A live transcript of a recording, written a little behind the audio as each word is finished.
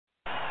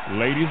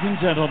Ladies and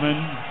gentlemen,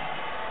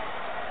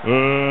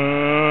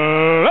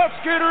 let's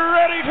get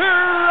ready to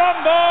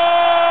rumble!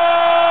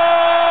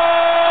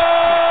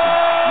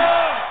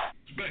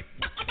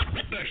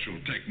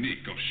 Special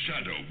technique of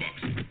shadow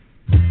boxing.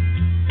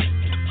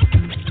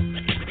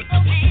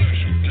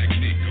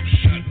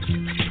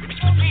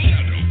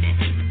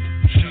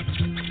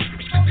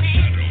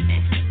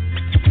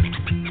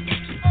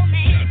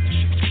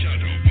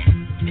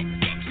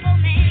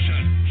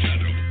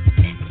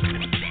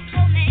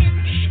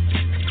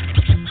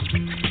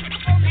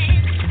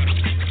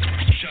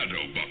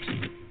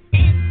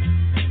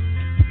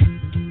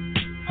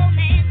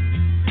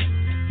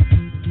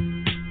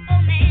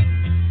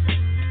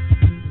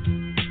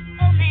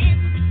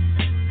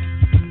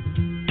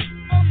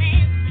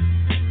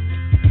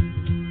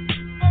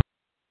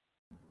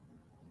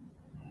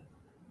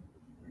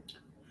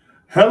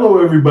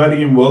 Hello,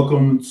 everybody, and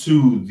welcome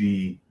to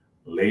the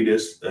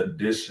latest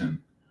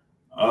edition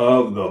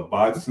of the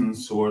Boxing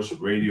Source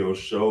Radio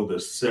Show, the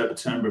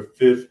September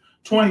 5th,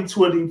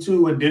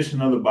 2022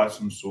 edition of the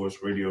Boxing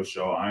Source Radio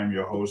Show. I am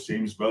your host,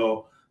 James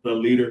Bell, the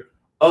leader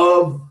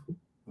of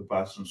the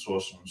Boxing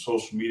Source on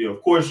social media.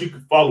 Of course, you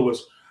can follow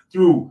us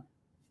through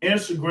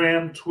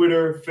Instagram,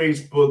 Twitter,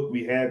 Facebook.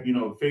 We have,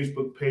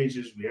 Facebook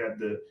pages. We have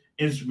the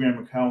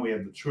Instagram account. We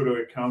have the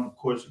Twitter account. Of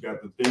course, we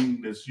got the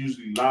thing that's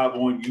usually live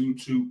on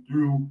YouTube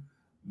through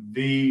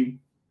the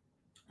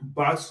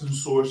Boxing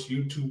Source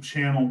YouTube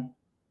channel.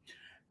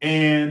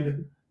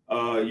 And,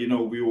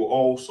 we will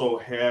also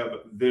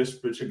have this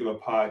particular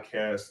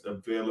podcast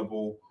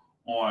available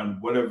on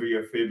whatever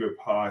your favorite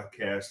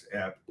podcast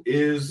app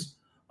is.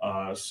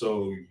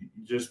 So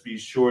just be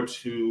sure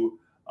to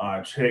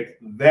check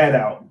that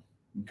out.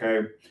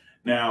 Okay.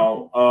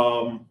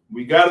 Now,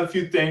 we got a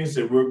few things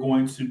that we're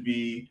going to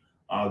be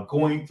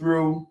going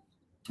through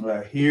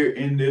here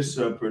in this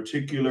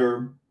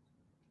particular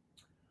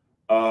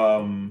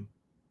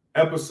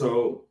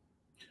episode.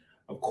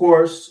 Of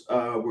course,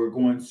 we're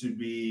going to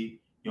be,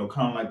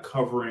 kind of like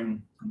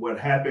covering what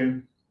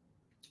happened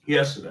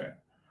yesterday,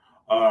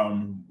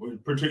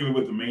 particularly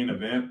with the main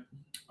event.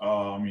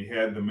 You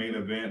had the main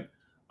event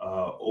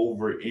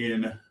over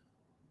in,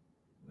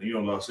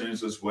 Los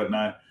Angeles,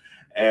 whatnot,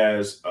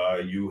 as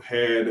you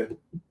had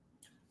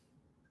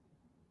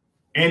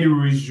Andy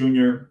Ruiz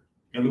Jr.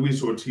 and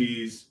Luis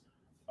Ortiz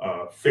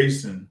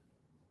facing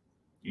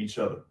each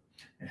other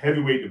in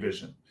heavyweight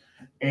division.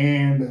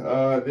 And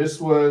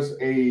this was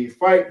a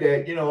fight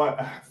that,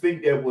 I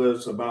think that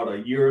was about a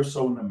year or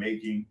so in the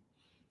making.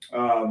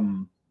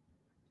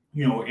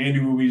 Andy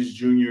Ruiz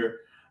Jr.,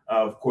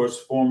 of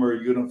course, former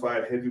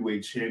unified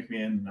heavyweight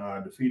champion,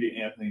 defeated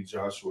Anthony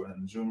Joshua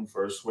on June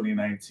 1st,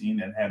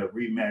 2019, and had a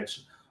rematch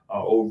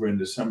over in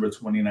December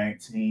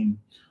 2019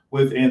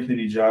 with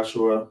Anthony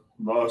Joshua.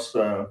 Lost,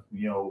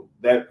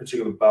 that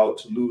particular bout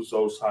to lose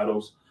those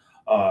titles.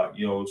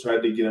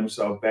 Tried to get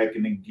himself back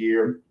in the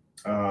gear.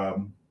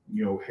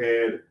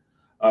 Had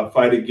a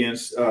fight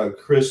against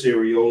Chris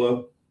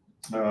Arreola,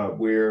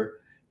 where,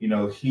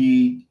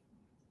 he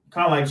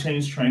kind of like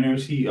changed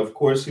trainers. He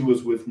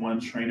was with one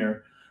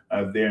trainer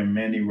there,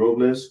 Manny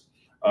Robles.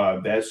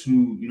 That's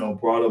who,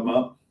 brought him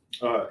up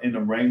in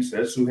the ranks.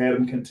 That's who had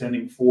him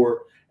contending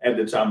for, at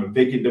the time, a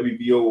vacant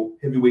WBO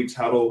heavyweight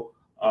title,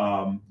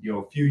 a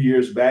few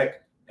years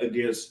back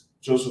against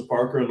Joseph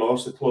Parker.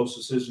 Lost a close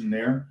decision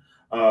there.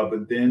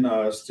 But then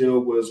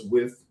still was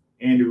with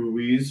Andy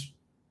Ruiz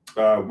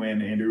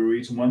when Andy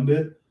Ruiz won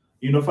the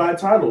unified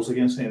titles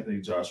against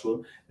Anthony Joshua.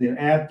 Then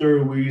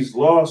after Ruiz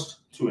lost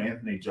to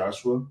Anthony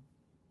Joshua,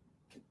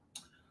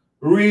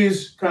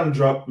 Ruiz kind of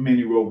dropped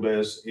Manny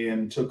Robles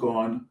and took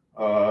on,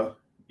 hired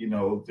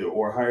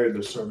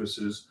the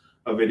services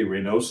of Eddie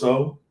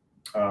Reynoso.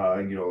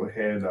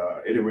 Had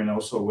Eddie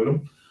Reynoso with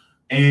him.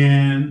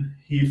 And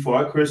he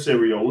fought Chris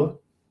Arreola.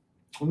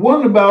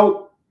 Won the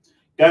bout,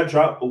 got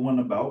dropped, but won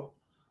the bout.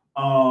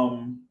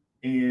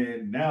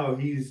 And now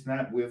he's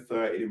not with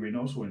Eddie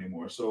Reynoso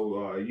anymore.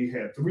 So you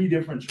had three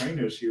different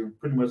trainers here,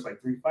 pretty much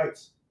like three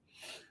fights.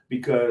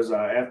 Because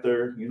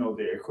after,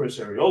 the Chris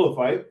Arreola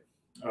fight,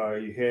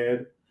 you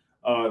had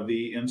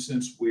the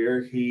instance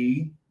where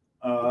he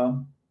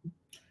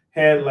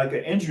had like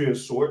an injury of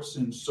sorts.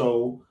 And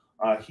so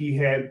he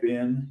had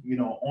been,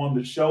 on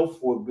the shelf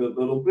for a good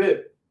little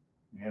bit,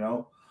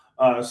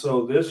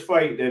 So this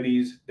fight that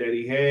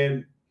he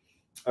had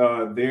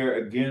there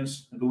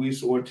against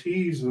Luis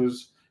Ortiz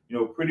was,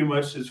 pretty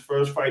much his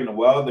first fight in a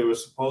while. They were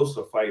supposed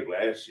to fight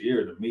last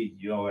year to meet,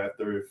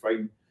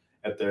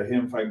 after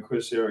him fighting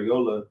Chris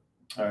Arreola.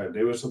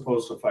 They were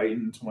supposed to fight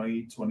in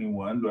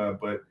 2021,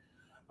 but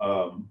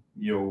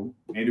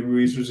Andy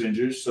Ruiz was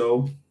injured,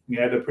 so he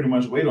had to pretty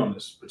much wait on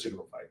this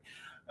particular fight.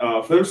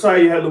 Flip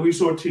side, you had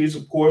Luis Ortiz,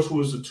 of course, who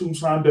was a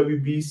two-time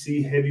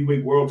WBC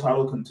heavyweight world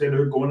title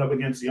contender, going up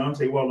against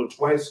Deontay Wilder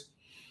twice.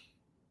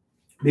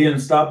 Being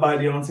stopped by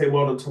Deontay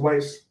Wilder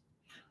twice.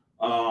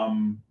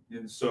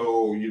 And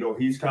so,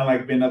 he's kind of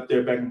like been up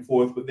there back and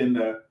forth within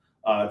the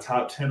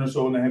top 10 or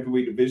so in the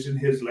heavyweight division.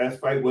 His last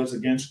fight was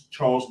against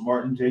Charles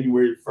Martin,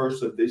 January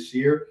 1st of this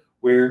year,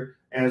 where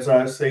as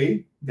I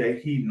say, that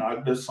he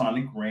knocked the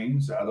sonic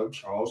rings out of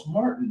Charles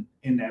Martin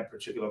in that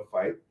particular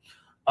fight.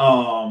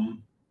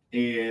 Um,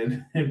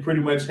 and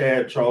pretty much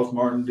had Charles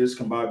Martin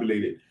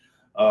discombobulated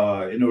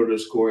in order to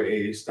score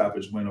a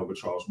stoppage win over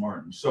Charles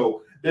Martin.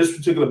 So this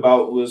particular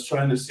bout was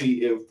trying to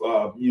see if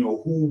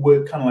who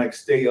would kind of like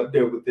stay up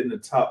there within the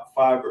top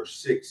 5 or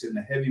 6 in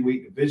the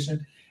heavyweight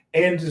division,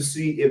 and to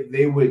see if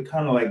they would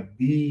kind of like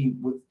be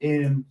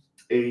within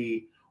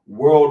a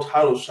world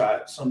title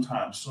shot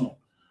sometime soon.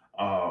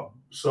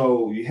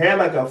 So you had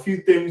like a few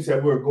things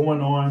that were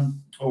going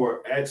on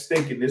or at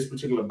stake in this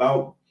particular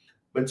bout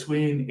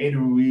between Andy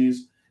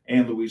Ruiz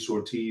and Luis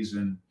Ortiz.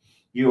 And,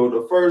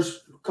 the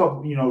first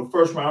couple, the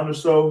first round or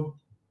so,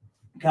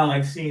 kind of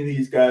like seeing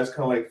these guys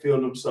kind of like feel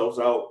themselves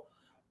out.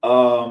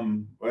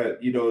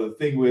 But, the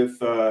thing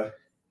with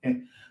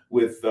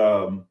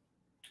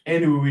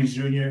Andy Ruiz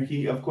Jr.,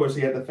 he had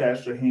the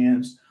faster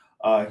hands.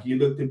 He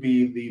looked to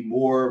be the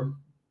more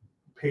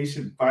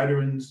patient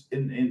fighter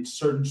in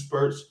certain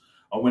spurts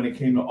when it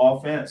came to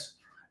offense.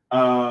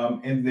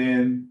 And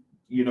then,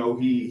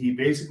 he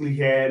basically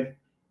had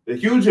the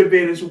huge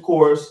advantage, of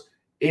course,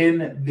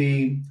 in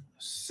the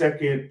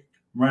second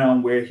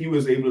round, where he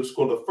was able to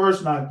score the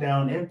first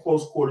knockdown in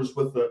close quarters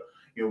with the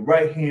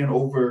right hand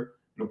over,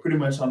 pretty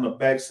much on the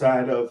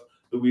backside of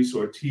Luis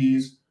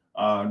Ortiz,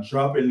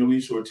 dropping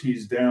Luis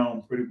Ortiz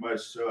down pretty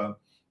much,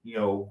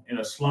 in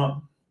a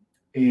slump.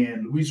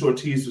 And Luis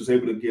Ortiz was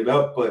able to get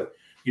up, but,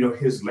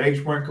 his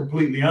legs weren't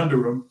completely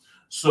under him.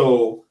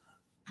 So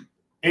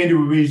Andy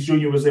Ruiz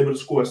Jr. was able to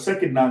score a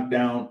second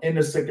knockdown in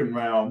the second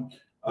round,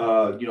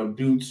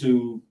 due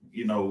to,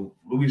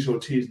 Luis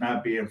Ortiz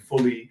not being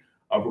fully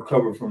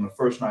recovered from the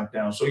first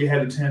knockdown. So you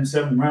had a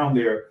 10-7 round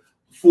there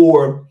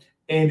for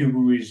Andy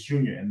Ruiz Jr.,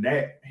 and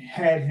that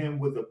had him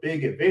with a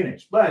big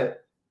advantage.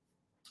 But,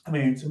 I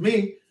mean, to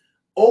me,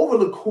 over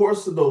the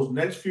course of those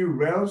next few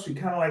rounds, you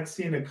kind of like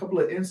seeing a couple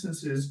of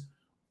instances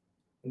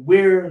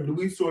where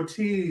Luis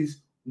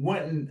Ortiz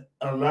wouldn't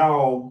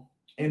allow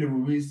Andy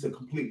Ruiz to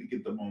completely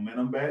get the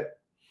momentum back.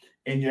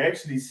 And you're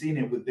actually seeing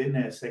it within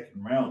that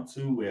second round,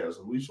 too, whereas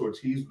Luis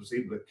Ortiz was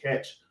able to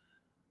catch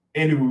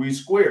Andy Ruiz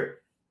square,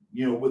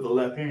 with the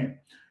left hand.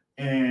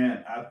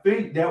 And I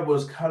think that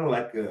was kind of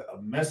like a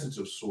message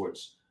of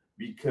sorts,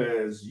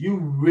 because you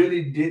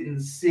really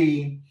didn't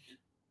see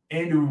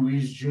Andy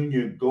Ruiz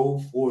Jr. go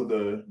for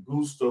the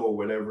gusto or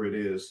whatever it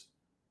is,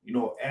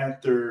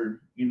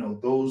 after,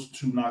 those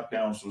 2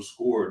 knockdowns were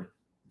scored.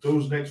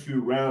 Those next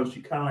few rounds,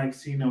 you kind of like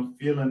seen him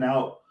feeling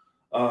out,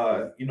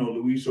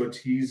 Luis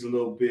Ortiz a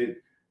little bit,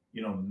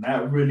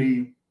 not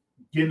really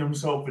getting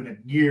himself in a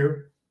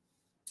gear,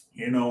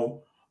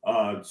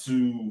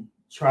 to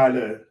try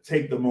to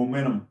take the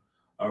momentum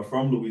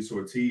from Luis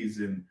Ortiz.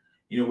 And,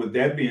 with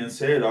that being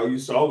said, all you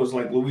saw was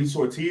like Luis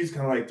Ortiz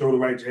kind of like throw the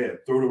right jab,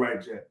 throw the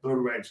right jab, throw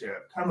the right jab,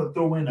 kind of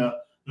throw in a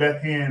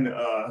left hand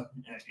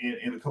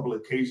in a couple of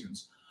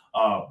occasions.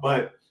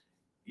 But,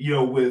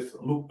 with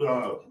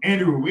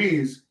Andy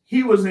Ruiz,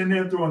 he was in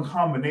there throwing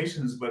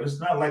combinations, but it's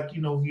not like,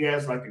 he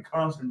has like a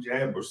constant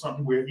jab or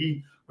something where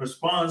he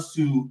responds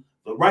to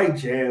the right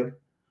jab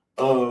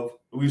of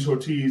Luis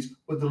Ortiz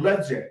with the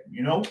left jab,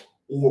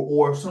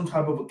 or some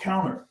type of a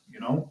counter,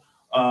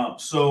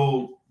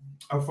 So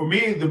for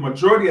me, the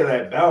majority of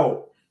that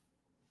bout,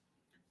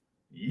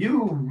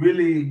 you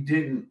really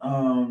didn't,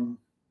 I'm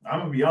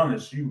going to be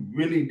honest, you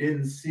really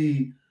didn't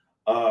see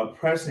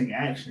pressing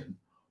action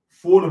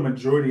for the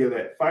majority of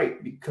that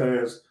fight,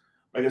 because,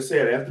 like I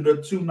said, after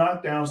the 2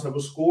 knockdowns that were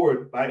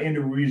scored by Andy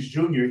Ruiz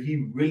Jr.,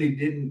 he really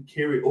didn't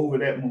carry over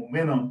that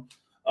momentum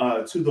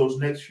to those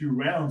next few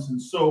rounds. And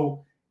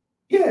so,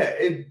 yeah,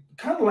 it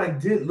kind of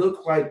like did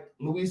look like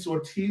Luis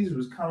Ortiz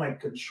was kind of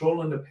like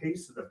controlling the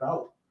pace of the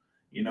bout.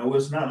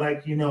 It's not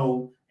like,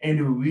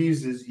 Andy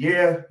Ruiz is, he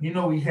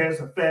has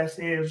a fast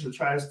hands, so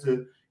tries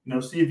to,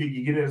 see if he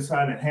can get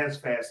inside and has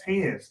fast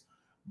hands.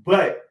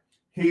 But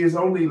he is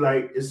only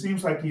it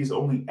seems like he's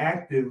only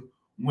active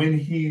when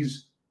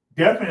he's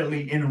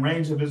definitely in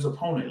range of his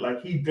opponent.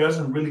 Like, he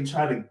doesn't really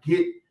try to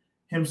get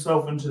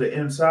himself into the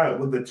inside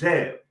with the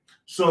jab.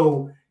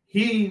 So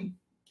he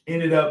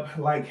ended up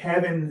like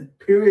having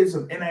periods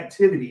of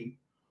inactivity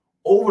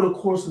over the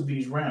course of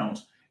these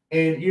rounds.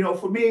 And,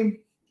 for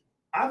me,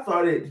 I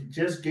thought it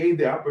just gave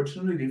the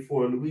opportunity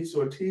for Luis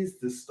Ortiz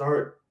to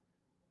start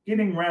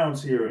getting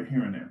rounds here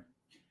and there.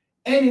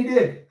 And he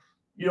did,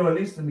 at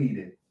least to me he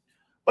did.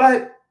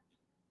 But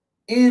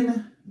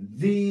in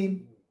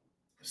the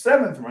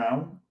 7th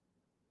round,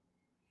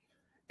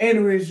 Andy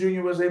Ruiz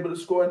Jr. was able to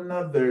score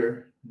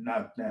another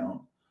knockdown.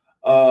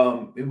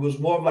 It was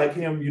more of like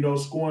him,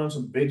 scoring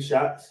some big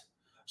shots.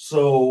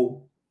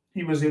 So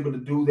he was able to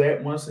do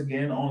that once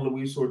again on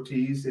Luis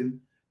Ortiz and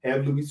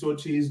have Luis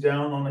Ortiz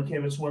down on the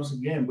canvas once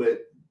again.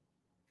 But,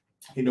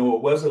 it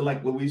wasn't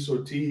like Luis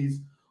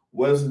Ortiz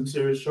was in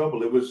serious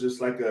trouble. It was just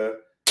like a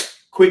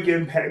quick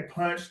impact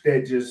punch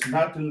that just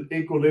knocked the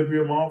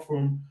equilibrium off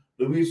from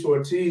Luis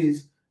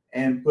Ortiz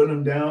and put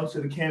him down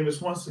to the canvas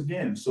once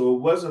again. So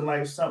it wasn't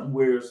like something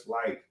where it's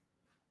like,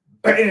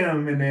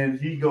 bam, and then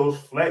he goes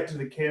flat to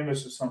the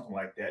canvas or something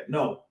like that.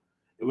 No,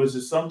 It was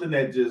just something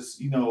that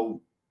just,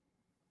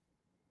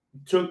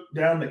 took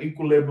down the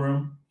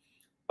equilibrium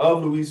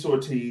of Luis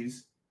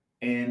Ortiz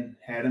and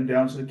had him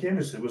down to the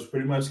canvas. It was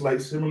pretty much like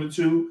similar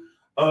to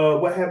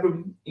what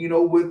happened,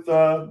 with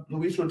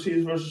Luis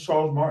Ortiz versus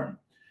Charles Martin.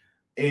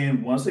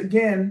 And once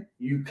again,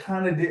 you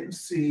kind of didn't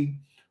see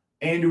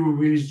Andy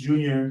Ruiz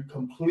Jr.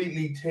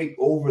 completely take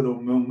over the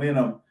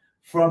momentum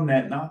from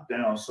that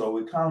knockdown. So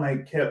it kind of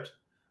like kept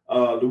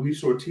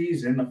Luis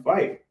Ortiz in the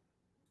fight.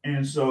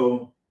 And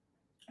so,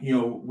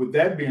 with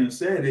that being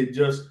said, it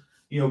just,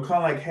 kind of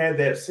like had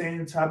that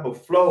same type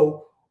of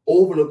flow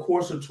over the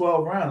course of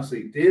 12 rounds.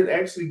 They did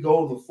actually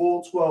go the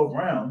full 12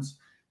 rounds.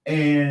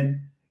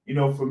 And,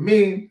 for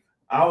me,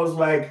 I was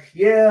like,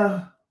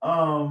 yeah,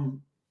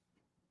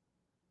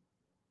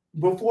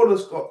 before the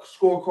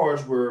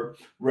scorecards were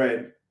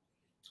read,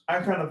 I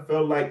kind of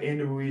felt like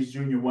Andy Ruiz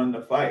Jr. won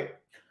the fight.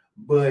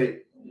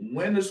 But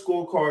when the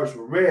scorecards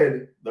were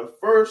read, the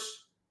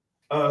first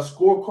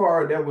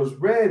scorecard that was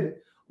read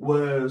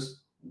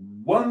was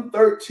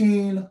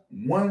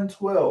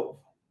 113-112.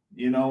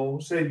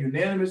 Said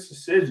unanimous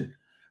decision.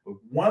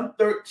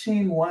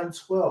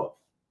 113-112.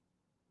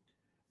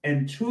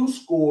 And two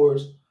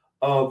scores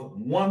of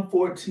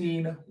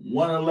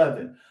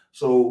 114-111.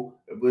 So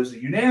it was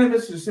a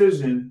unanimous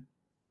decision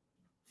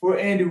for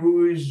Andy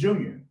Ruiz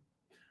Jr.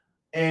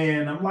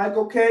 And I'm like,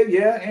 okay,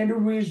 yeah, Andy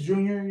Ruiz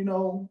Jr.,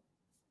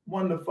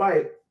 won the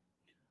fight.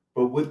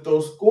 But with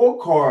those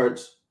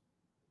scorecards,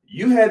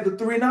 you had the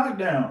 3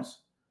 knockdowns.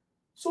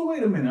 So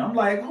wait a minute. I'm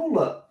like, hold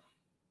up.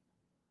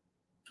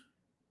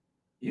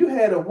 You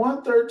had a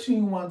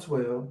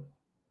 113-112,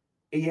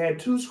 and you had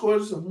 2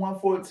 scores of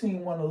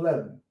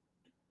 114-111.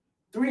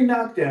 3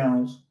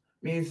 knockdowns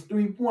means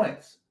 3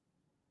 points.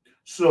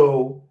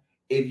 So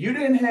if you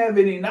didn't have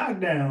any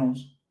knockdowns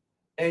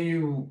and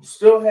you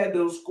still had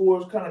those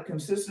scores kind of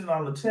consistent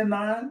on the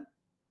 10-9,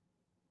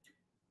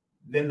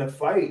 then the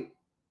fight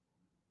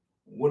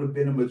would have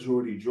been a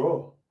majority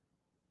draw.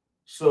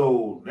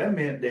 So that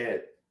meant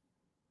that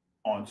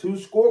on 2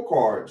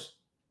 scorecards,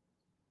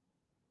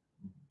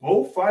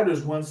 both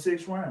fighters won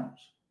 6 rounds.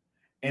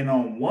 And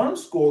on 1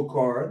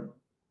 scorecard,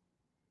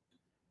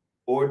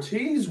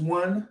 Ortiz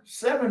won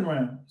 7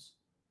 rounds.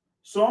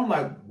 So I'm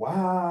like,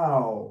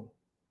 wow.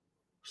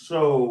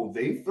 So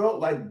they felt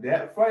like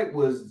that fight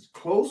was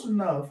close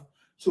enough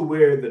to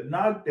where the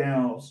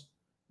knockdowns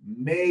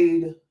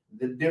made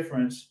the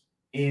difference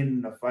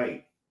in the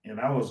fight. And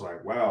I was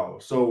like, wow.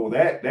 So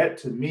that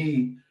to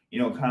me,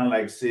 kind of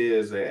like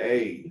says that,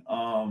 hey,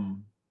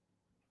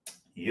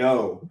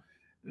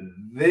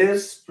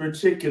 this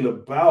particular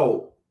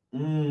bout, I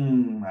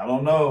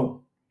don't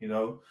know,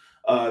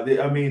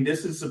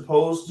 this is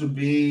supposed to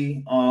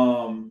be,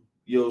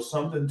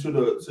 something to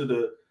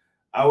the,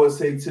 I would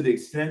say to the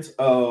extent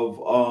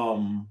of,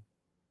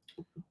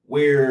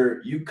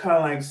 where you kind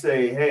of like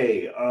say,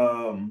 hey,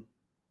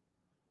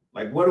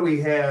 like what do we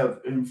have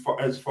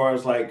as far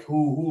as like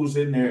who's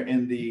in there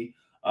in the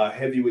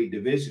heavyweight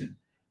division?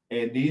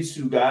 And these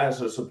 2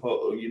 guys are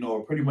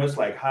are pretty much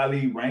like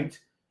highly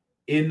ranked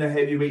in the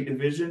heavyweight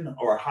division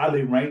or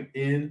highly ranked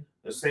in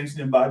the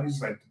sanctioning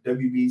bodies like the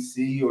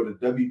WBC or the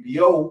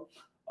WBO.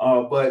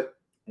 But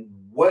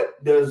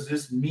what does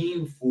this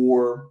mean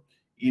for,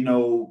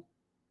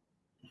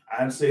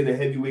 I'd say the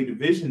heavyweight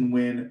division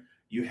when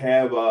you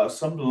have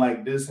something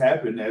like this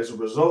happen as a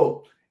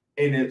result,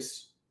 and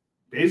it's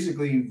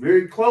basically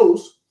very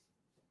close,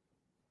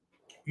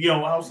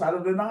 outside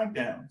of the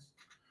knockdowns.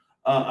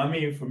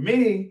 For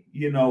me,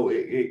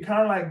 it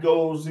kind of like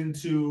goes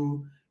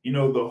into,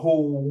 the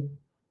whole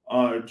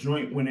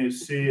joint when it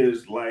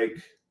says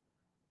like,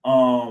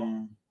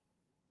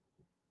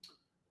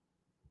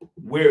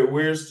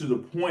 where's to the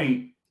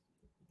point,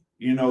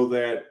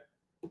 that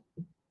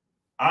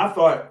I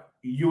thought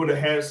you would have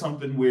had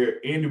something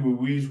where Andy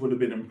Ruiz would have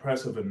been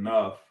impressive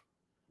enough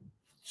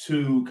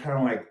to kind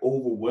of like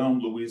overwhelm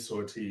Luis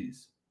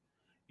Ortiz.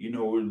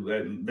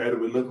 That it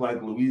would look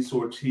like Luis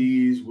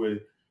Ortiz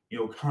would,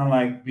 kind of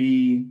like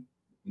be,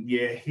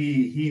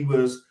 he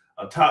was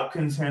a top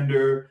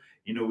contender.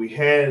 We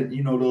had,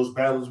 those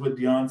battles with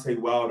Deontay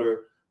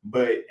Wilder,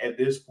 but at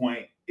this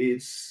point,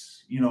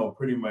 it's,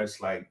 pretty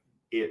much like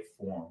it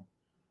for him.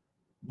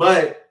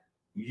 But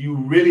you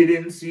really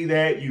didn't see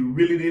that. You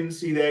really didn't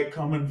see that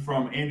coming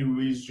from Andy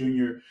Ruiz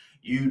Jr.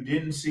 You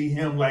didn't see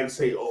him like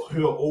say, oh,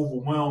 he'll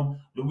overwhelm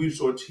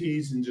Luis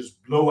Ortiz and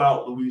just blow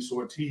out Luis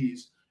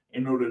Ortiz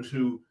in order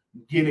to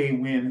get a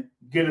win,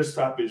 get a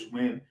stoppage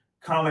win,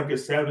 kind of like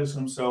establish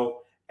himself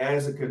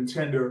as a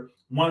contender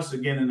once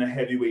again in the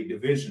heavyweight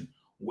division.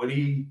 What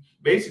he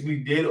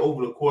basically did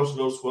over the course of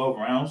those 12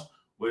 rounds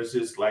was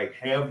just like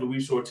have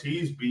Luis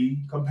Ortiz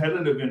be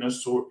competitive in a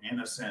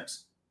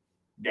sense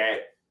that,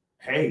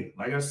 hey,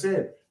 like I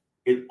said,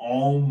 it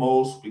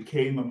almost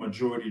became a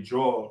majority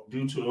draw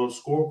due to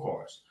those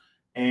scorecards.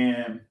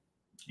 And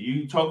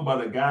you talk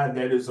about a guy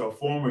that is a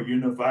former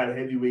unified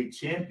heavyweight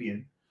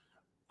champion,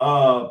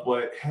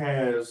 but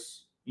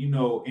has,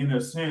 in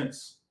a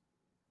sense,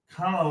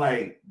 kind of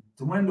like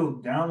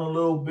dwindled down a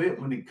little bit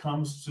when it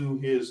comes to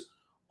his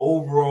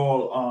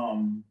overall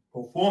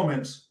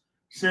performance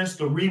since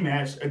the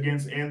rematch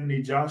against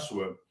Anthony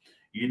Joshua,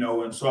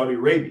 in Saudi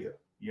Arabia.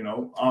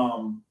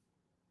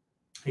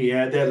 He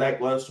had that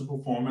lackluster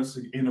performance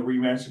in the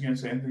rematch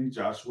against Anthony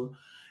Joshua.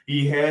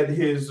 He had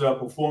his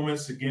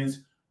performance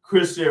against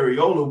Chris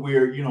Arreola,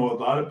 where, a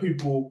lot of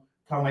people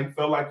kind of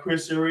felt like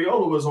Chris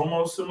Arreola was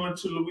almost similar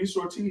to Luis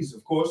Ortiz.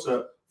 Of course,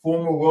 a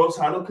former world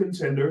title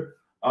contender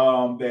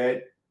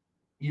that,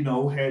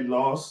 had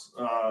lost,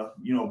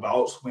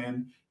 bouts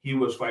when he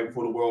was fighting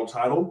for the world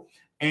title.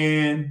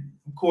 And,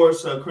 of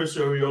course, Chris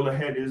Arreola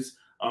had his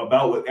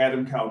bout with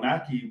Adam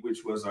Kalnacki,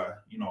 which was a,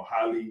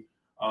 highly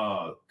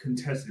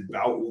contested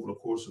bout over the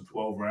course of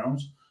 12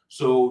 rounds.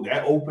 So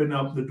that opened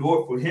up the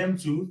door for him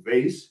to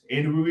face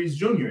Andy Ruiz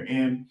Jr.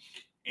 And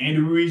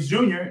Andy Ruiz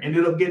Jr.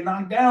 ended up getting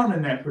knocked down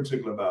in that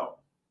particular bout.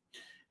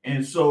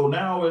 And so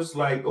now it's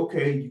like,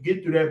 okay, you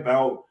get through that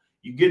bout,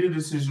 you get a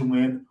decision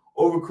win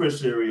over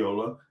Chris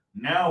Arreola.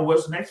 Now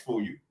what's next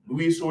for you?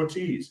 Luis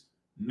Ortiz.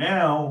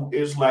 Now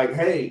it's like,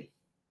 hey,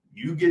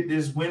 you get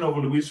this win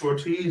over Luis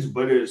Ortiz,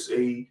 but it's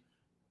a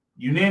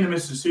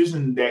unanimous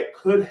decision that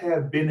could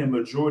have been a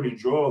majority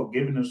draw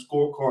given the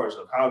scorecards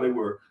of how they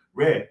were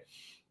read.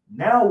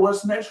 Now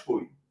what's next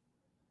for you?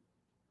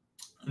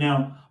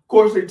 Now, of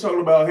course, they talk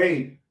about,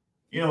 hey,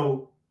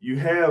 you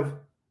have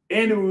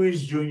Andy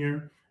Ruiz Jr.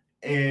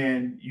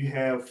 and you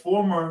have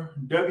former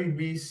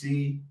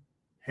WBC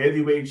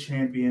heavyweight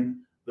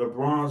champion, the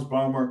Bronze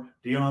Bomber,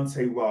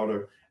 Deontay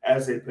Wilder,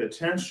 as a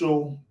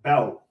potential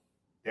bout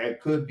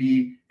that could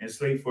be in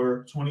slate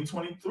for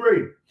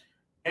 2023.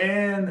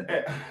 And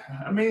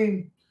I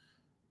mean,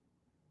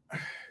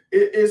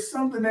 it's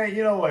something that,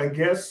 I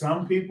guess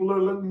some people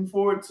are looking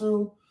forward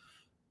to,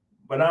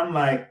 but I'm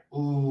like,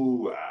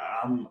 ooh,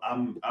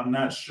 I'm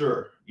not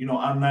sure.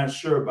 I'm not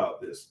sure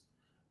about this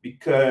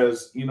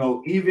because,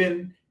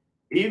 even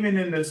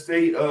in the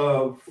state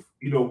of,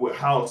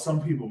 how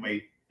some people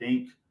may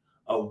think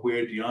of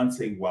where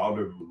Deontay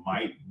Wilder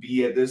might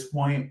be at this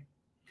point,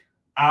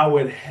 I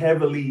would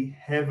heavily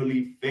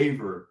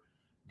favor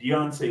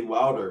Deontay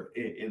Wilder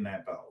in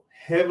that bout.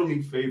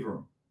 Heavily favor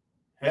him.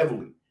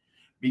 Heavily.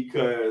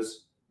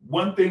 Because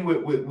one thing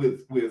with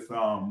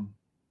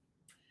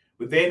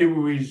Andy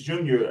Ruiz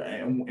Jr.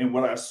 and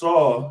what I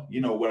saw,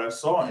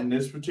 in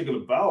this particular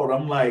bout,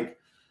 I'm like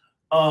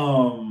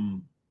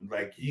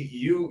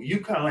you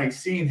kind of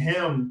seen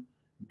him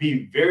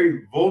be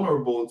very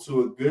vulnerable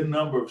to a good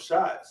number of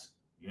shots,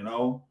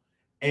 and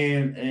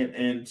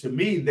to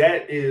me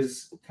that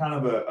is kind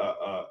of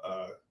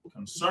a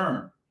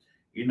concern,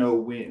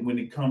 when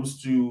it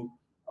comes to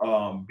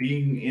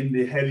being in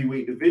the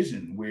heavyweight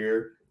division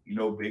where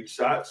big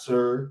shots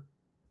are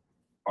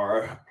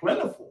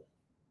plentiful,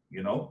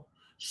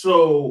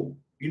 So,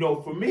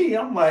 for me,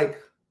 I'm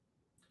like,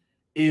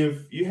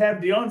 if you have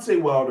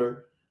Deontay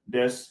Wilder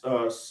that's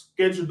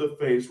scheduled to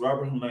face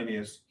Robert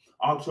Helenius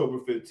October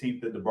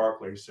 15th at the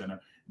Barclays Center,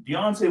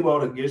 Deontay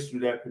Wilder gets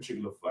through that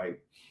particular fight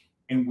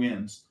and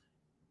wins.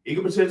 He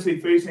could potentially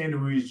face Andy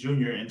Ruiz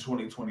Jr. in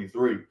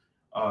 2023,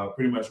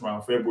 pretty much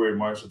around February,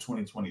 March of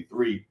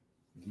 2023,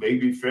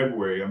 maybe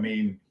February. I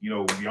mean,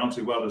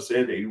 Deontay Wilder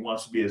said that he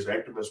wants to be as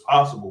active as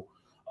possible,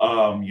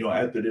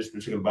 after this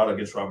particular bout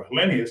against Robert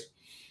Helenius.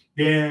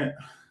 Then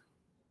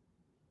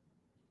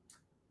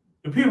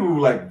the people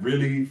who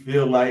really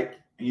feel like,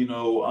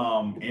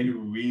 Andy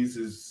Ruiz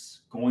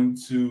is going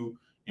to,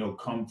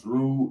 come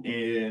through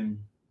and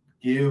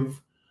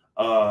give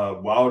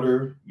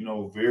Wilder,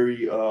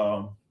 very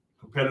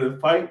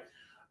competitive fight.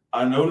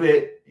 I know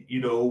that,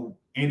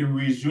 Andy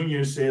Ruiz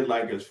Jr. said,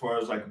 as far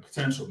as a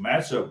potential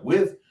matchup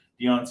with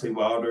Deontay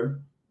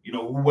Wilder,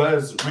 who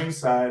was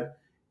ringside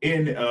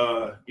in,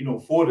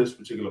 for this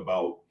particular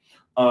bout,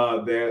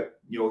 that,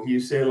 he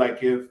said,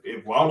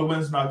 if Wilder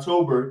wins in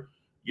October,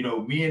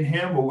 me and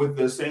him are with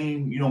the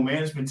same,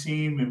 management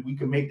team and we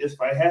can make this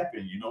fight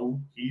happen.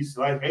 He's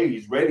like, hey,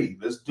 he's ready.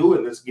 Let's do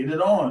it. Let's get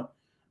it on.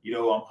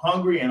 I'm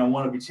hungry and I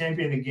want to be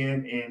champion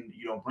again and,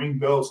 bring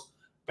belts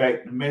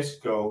back to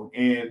Mexico.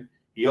 And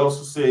he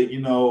also said,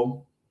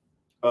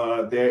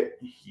 that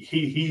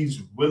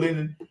he's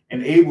willing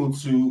and able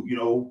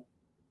to,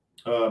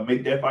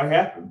 make that fight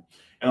happen.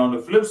 And on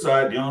the flip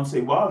side,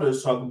 Deontay Wilder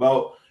is talking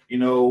about,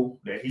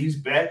 that he's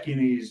back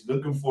and he's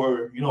looking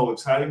for,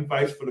 exciting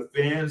fights for the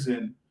fans.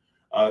 And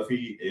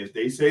if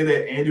they say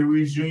that Andy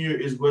Ruiz Jr.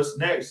 is what's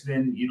next,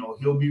 then,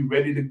 he'll be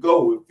ready to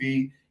go if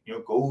he,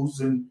 goes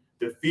and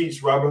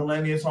defeats Robert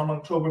Helenius on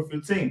October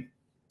 15th.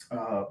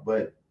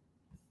 But,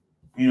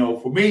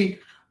 for me,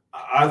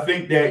 I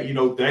think that,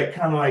 that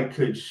kind of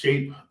could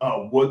shape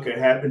what could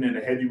happen in the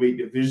heavyweight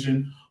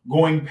division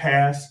going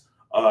past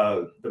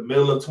the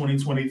middle of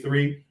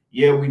 2023.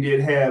 Yeah, we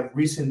did have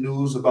recent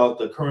news about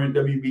the current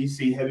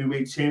WBC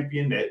heavyweight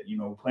champion that,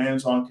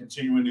 plans on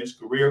continuing his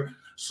career.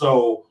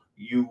 So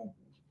you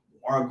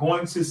are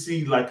going to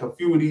see a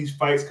few of these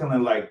fights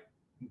kind of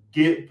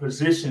get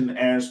positioned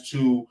as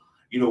to,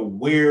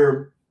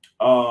 where,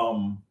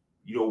 who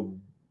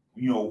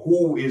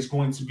is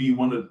going to be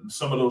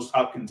some of those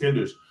top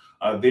contenders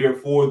there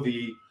for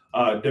the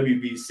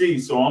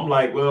WBC. So I'm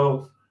like,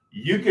 well,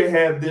 you could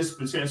have this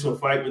potential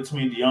fight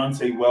between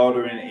Deontay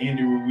Wilder and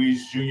Andy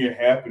Ruiz Jr.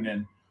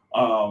 happening.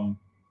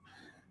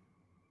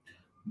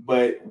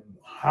 But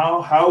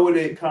how would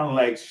it kind of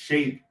like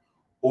shape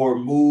or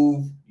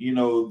move,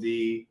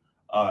 the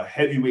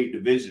heavyweight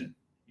division?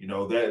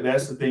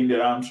 That's the thing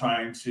that I'm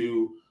trying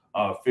to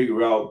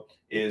figure out,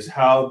 is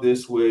how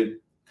this would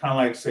kind of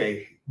like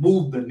say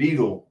move the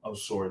needle of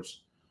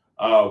sorts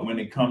when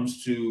it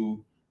comes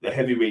to the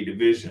heavyweight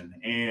division.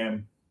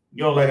 And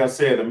like I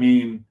said, I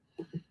mean,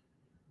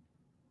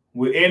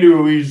 with Andy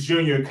Ruiz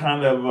Jr.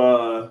 kind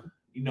of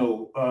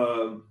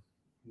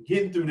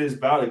getting through this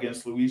bout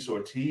against Luis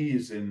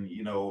Ortiz, and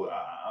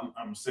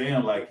I'm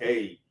saying, like,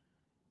 hey,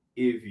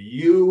 if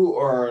you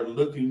are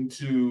looking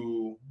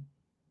to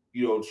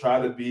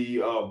try to be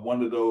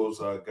one of those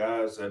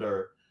guys that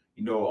are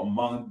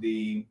among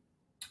the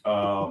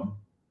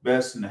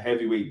best in the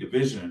heavyweight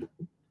division,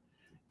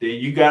 then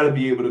you got to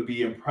be able to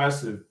be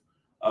impressive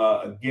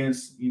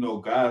against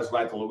guys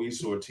like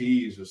Luis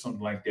Ortiz or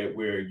something like that,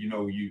 where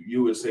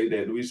you would say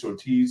that Luis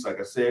Ortiz,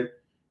 like I said,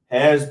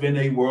 has been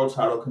a world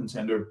title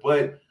contender,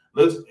 but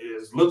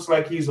looks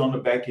like he's on the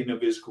back end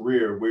of his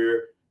career,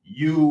 where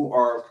you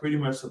are pretty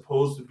much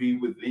supposed to be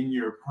within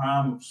your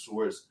prime of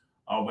sorts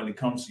when it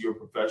comes to your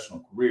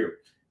professional career.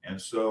 And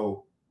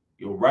so,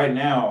 right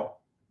now,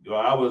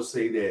 I would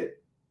say that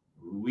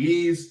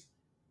Ruiz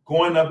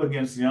going up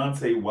against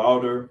Deontay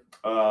Wilder,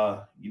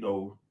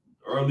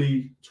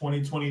 early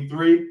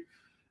 2023,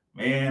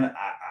 man,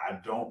 I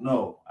don't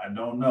know.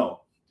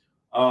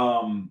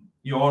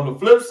 On the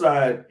flip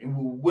side,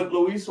 with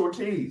Luis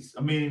Ortiz,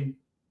 I mean,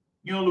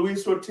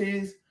 Luis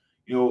Ortiz,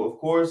 of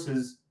course,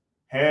 has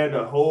had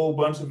a whole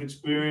bunch of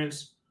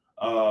experience.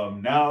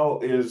 Now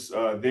is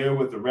there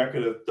with a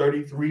record of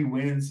 33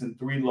 wins and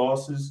 3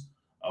 losses.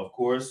 Of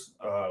course,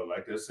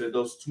 like I said,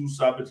 those 2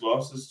 stoppage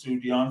losses to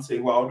Deontay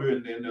Wilder,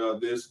 and then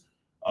this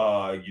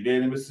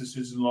unanimous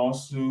decision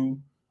loss to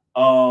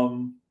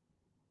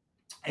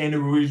Andy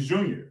Ruiz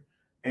Jr.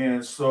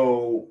 And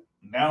so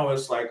now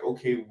it's like,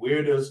 okay,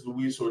 where does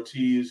Luis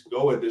Ortiz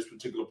go at this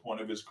particular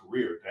point of his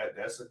career?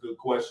 That's a good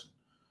question.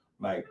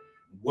 Like,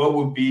 what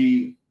would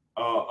be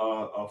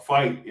a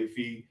fight if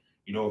he,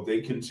 if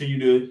they continue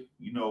to,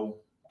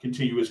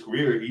 continue his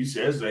career? He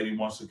says that he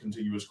wants to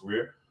continue his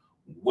career.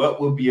 What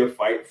would be a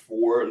fight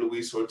for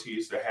Luis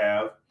Ortiz to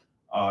have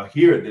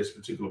here at this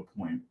particular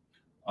point?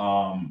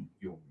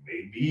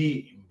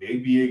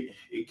 Maybe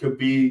it could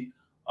be,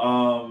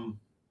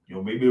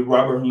 maybe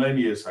Robert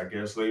Helenius, I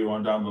guess, later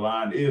on down the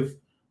line, if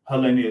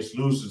Helenius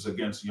loses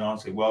against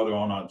Deontay Wilder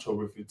on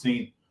October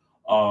 15th.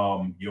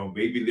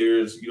 Maybe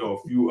there's, a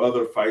few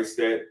other fights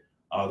that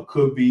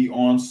could be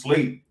on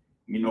slate,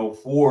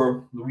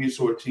 for Luis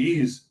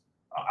Ortiz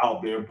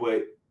out there,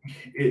 but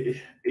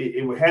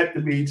it would have to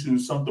be to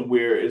something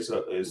where it's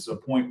a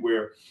point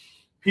where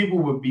people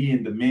would be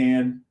in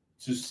demand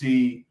to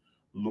see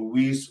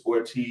Luis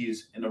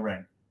Ortiz in the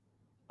ring.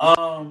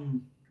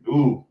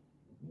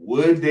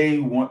 Would they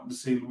want to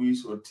see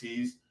Luis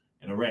Ortiz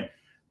in the ring?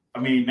 I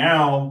mean,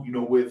 now,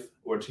 with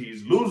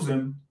Ortiz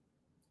losing,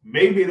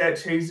 maybe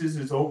that changes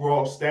his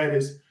overall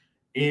status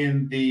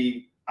in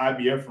the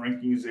IBF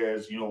rankings.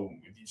 As if you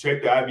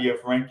check the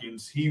IBF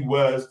rankings, he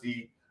was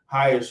the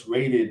highest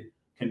rated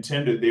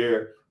contender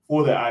there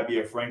for the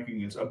IBF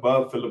rankings,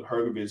 above Philip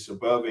Hrgovic,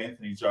 above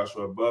Anthony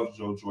Joshua, above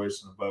Joe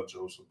Joyce, and above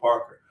Joseph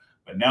Parker.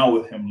 But now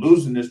with him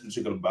losing this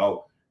particular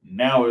bout,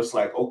 now it's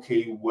like,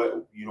 okay,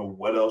 what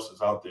else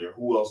is out there?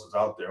 Who else is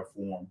out there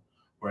for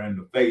him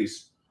to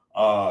face?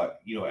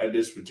 At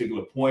this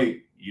particular point,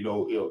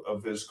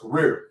 of his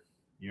career,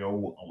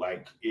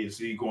 like, is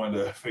he going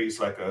to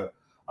face like a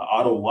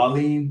Otto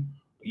Wallin,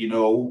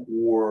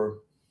 or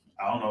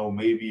I don't know,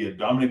 maybe a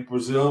Dominic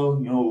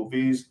Brazil, if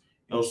he's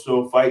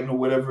still fighting or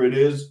whatever it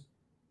is,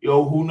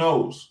 who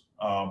knows?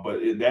 But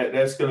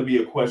that's going to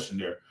be a question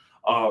there.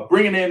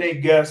 Bringing in a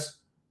guest,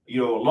 a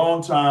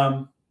long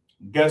time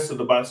guest of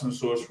the Boxing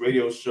Source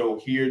radio show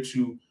here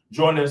to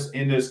join us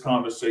in this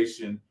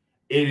conversation.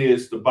 It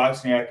is the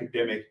Boxing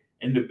Academic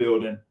in the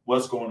building.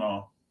 What's going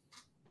on?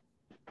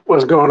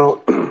 What's going on?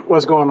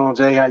 What's going on,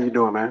 Jay? How you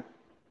doing, man?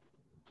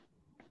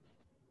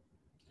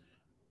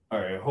 All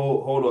right,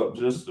 hold up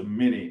just a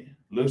minute.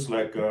 Looks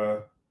like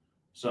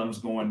something's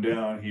going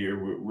down here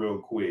real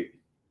quick.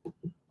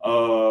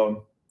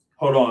 Hold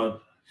on.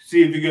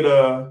 See if you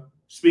could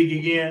speak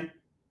again.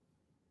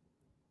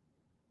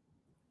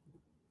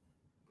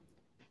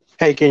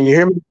 Hey, can you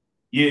hear me?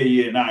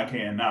 Yeah. Now I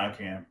can.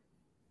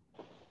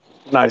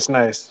 Nice.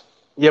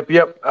 Yep.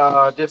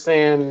 Just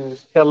saying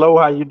hello.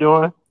 How you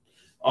doing?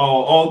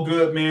 All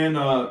good, man.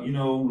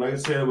 Like I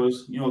said, I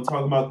was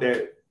talking about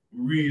that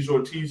Ruiz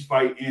Ortiz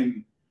fight,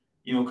 and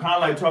kind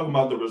of like talking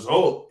about the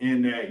result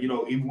in that,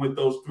 even with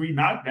those 3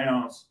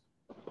 knockdowns,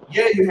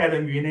 yeah, you had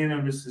a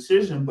unanimous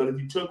decision, but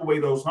if you took away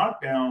those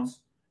knockdowns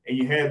and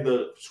you had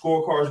the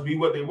scorecards be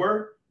what they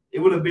were, it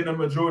would have been a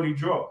majority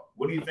draw.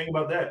 What do you think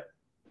about that?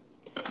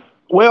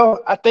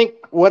 Well, I think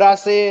what I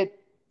said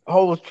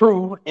holds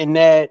true in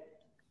that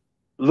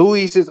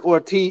Luis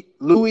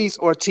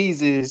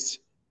Ortiz's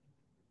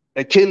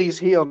Achilles'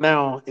 heel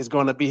now is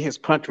going to be his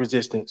punch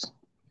resistance.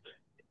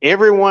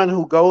 Everyone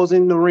who goes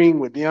in the ring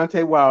with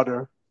Deontay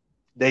Wilder,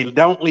 they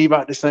don't leave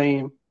out the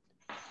same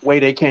way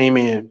they came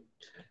in.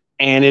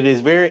 And it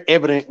is very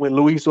evident with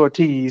Luis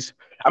Ortiz.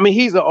 I mean,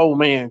 he's an old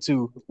man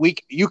too.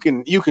 You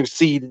can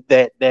see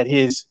that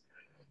his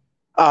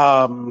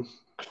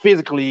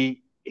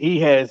physically he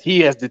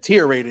has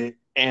deteriorated.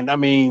 And I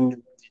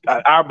mean,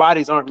 our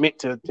bodies aren't meant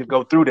to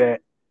go through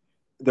that,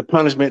 the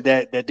punishment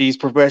that these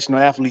professional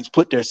athletes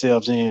put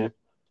themselves in.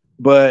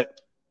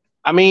 But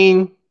I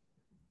mean,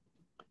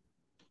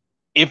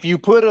 if you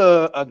put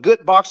a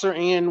good boxer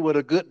in with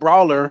a good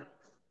brawler,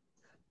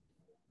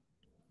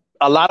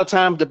 a lot of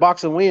times the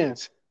boxer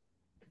wins.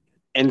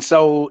 And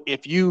so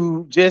if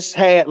you just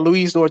had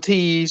Luis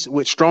Ortiz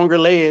with stronger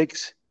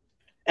legs,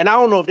 and I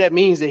don't know if that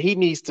means that he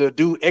needs to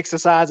do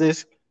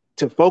exercises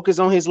to focus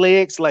on his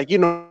legs, like, you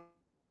know,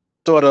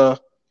 sort of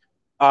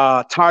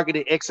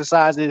targeted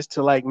exercises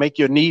to like make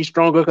your knees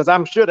stronger, because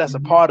I'm sure that's a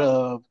part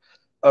of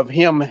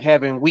him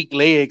having weak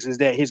legs, is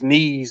that his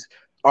knees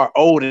are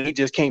old and he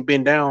just can't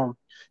bend down,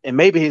 and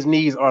maybe his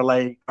knees are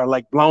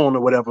like blown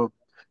or whatever,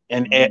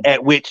 and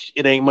at which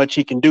it ain't much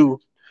he can do.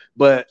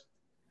 But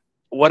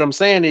what I'm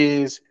saying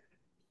is,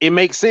 it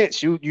makes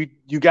sense. You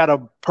got a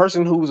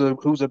person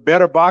who's a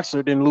better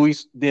boxer than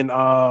Ruiz,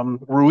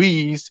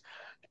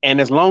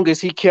 and as long as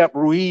he kept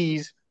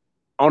Ruiz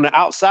on the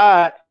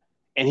outside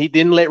and he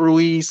didn't let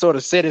Ruiz sort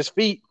of set his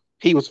feet,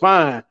 he was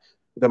fine.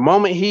 The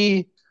moment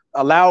he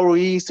allowed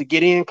Ruiz to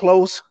get in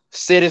close,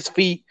 set his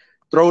feet,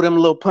 throw them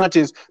little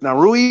punches. Now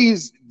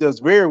Ruiz does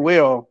very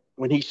well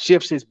when he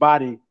shifts his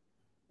body,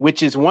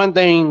 which is one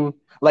thing.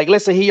 Like,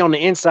 let's say he on the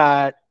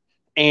inside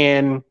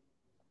and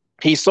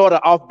he's sort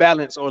of off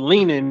balance or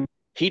leaning,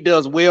 he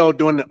does well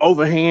doing the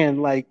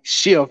overhand like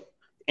shift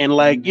and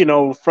like, you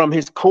know, from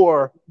his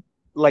core,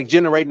 like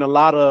generating a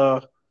lot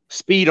of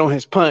speed on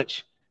his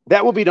punch.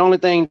 That would be the only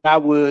thing I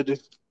would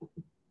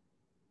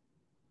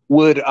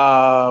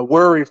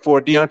worry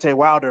for Deontay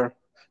Wilder,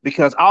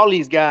 because all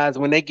these guys,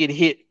 when they get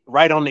hit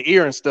right on the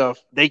ear and stuff,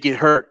 they get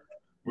hurt,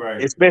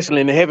 right? Especially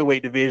in the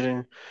heavyweight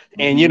division.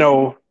 And you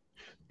know,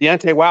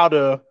 Deontay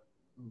Wilder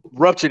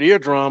ruptured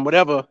eardrum,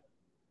 whatever.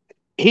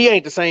 He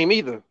ain't the same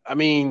either. I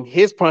mean,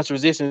 his punch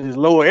resistance is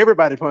lower.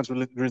 Everybody's punch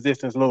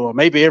resistance is lower.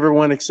 Maybe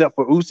everyone except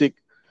for Usyk.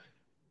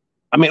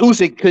 I mean,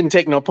 Usyk couldn't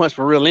take no punch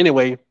for real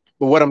anyway.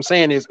 But what I'm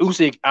saying is,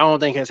 Usyk, I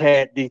don't think has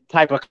had the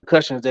type of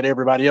concussions that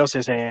everybody else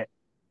has had.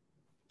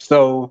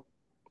 So,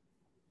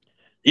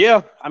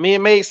 yeah, I mean,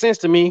 it made sense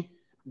to me.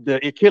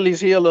 The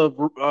Achilles heel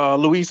of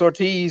Luis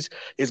Ortiz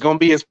is going to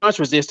be his punch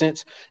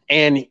resistance,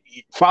 and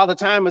Father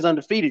Time is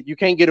undefeated. You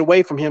can't get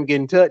away from him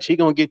getting touched. He's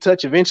going to get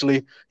touched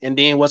eventually, and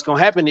then what's going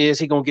to happen is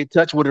he's going to get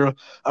touched with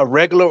a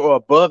regular or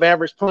above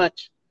average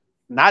punch,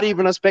 not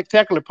even a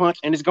spectacular punch,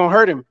 and it's going to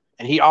hurt him,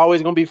 and he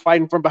always going to be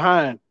fighting from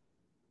behind.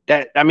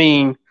 That, I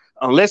mean,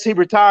 unless he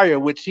retire,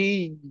 which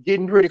he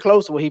getting pretty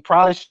close to, he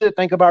probably should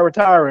think about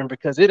retiring,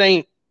 because it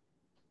ain't.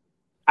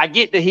 I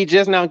get that he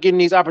just now getting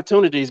these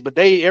opportunities, but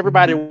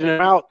everybody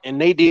went out and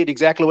they did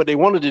exactly what they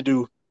wanted to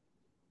do.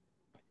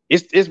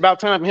 It's about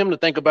time for him to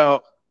think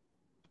about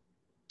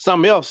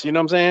something else, you know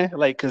what I'm saying?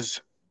 Like,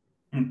 because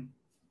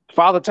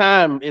Father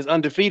Time is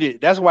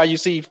undefeated. That's why you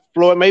see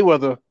Floyd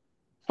Mayweather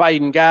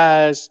fighting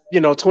guys, you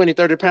know, 20,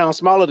 30 pounds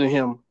smaller than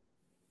him.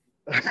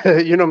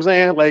 You know what I'm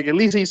saying? Like, at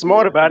least he's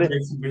smart about it.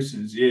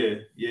 Exhibitions, yeah.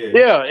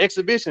 Yeah,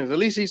 exhibitions. At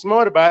least he's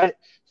smart about it.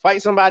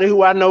 Fight somebody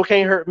who I know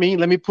can't hurt me.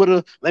 Let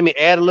me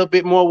add a little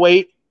bit more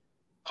weight,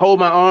 hold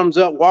my arms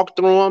up, walk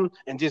through them,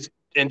 and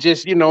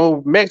just you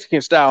know,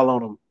 Mexican style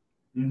on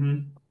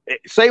them.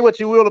 Say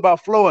what you will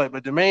about Floyd,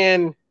 but the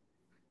man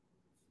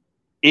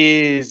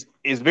is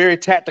very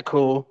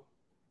tactical,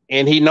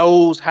 and he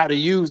knows how to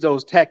use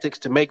those tactics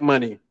to make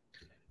money.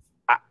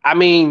 I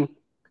mean,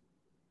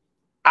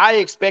 I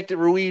expected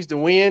Ruiz to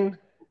win,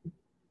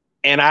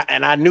 and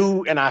I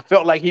knew and I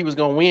felt like he was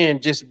going to win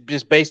just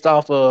based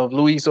off of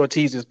Luis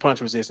Ortiz's punch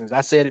resistance.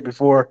 I said it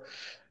before.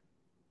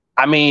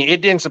 I mean,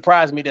 it didn't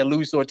surprise me that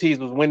Luis Ortiz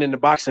was winning the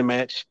boxing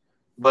match,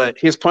 but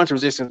his punch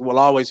resistance will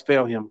always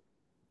fail him.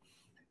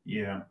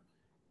 Yeah,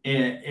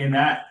 and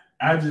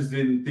I just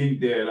didn't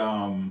think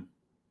that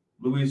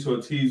Luis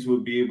Ortiz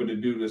would be able to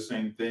do the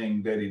same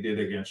thing that he did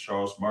against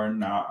Charles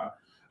Martin.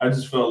 I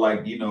just felt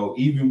like, you know,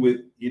 even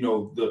with, you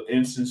know, the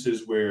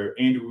instances where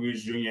Andy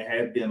Ruiz Jr.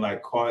 had been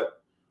like caught,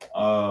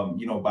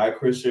 you know, by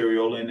Chris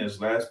Arreola in his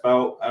last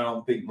bout, I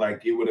don't think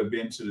like it would have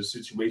been to the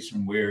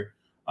situation where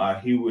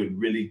he would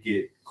really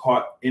get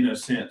caught in a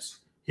sense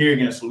here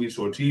against Luis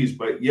Ortiz.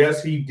 But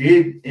yes, he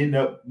did end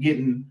up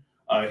getting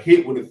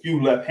hit with a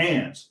few left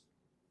hands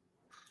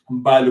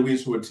by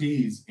Luis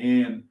Ortiz,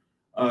 and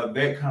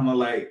that kind of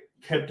like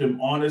kept him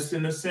honest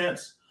in a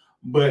sense.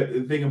 But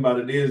the thing about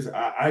it is,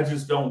 I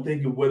just don't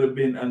think it would have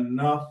been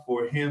enough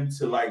for him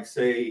to like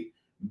say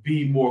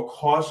be more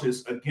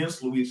cautious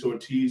against Luis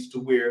Ortiz to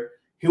where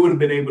he would have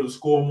been able to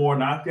score more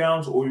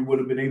knockdowns, or he would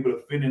have been able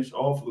to finish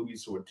off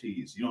Luis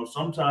Ortiz. You know,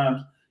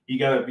 sometimes you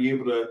got to be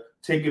able to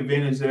take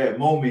advantage of that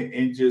moment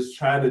and just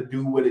try to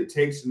do what it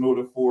takes in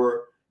order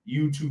for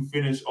you to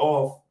finish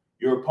off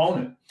your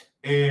opponent.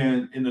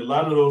 And in a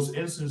lot of those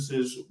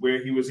instances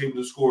where he was able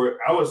to score,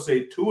 I would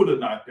say 2 of the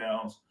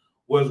knockdowns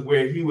was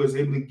where he was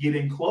able to get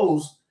in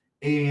close,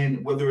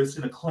 and whether it's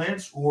in a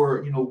clinch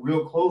or,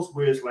 real close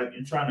where it's like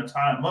you're trying to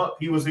tie him up,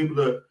 he was able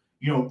to,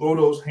 throw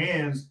those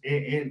hands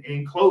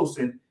in close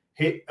and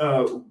hit,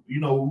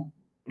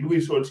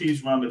 Luis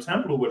Ortiz around the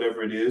temple or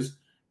whatever it is,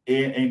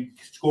 and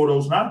score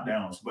those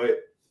knockdowns.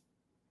 But,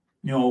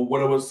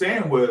 what I was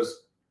saying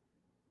was,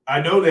 I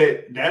know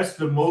that that's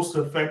the most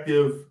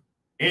effective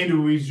Andy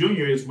Ruiz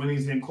Jr. is when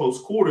he's in close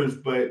quarters,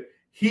 but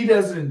he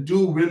doesn't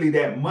do really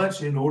that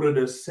much in order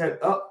to set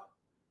up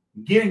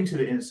getting to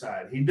the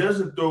inside. He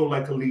doesn't throw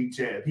like a lead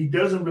jab. He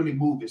doesn't really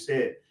move his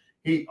head.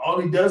 All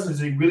he does is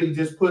he really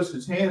just puts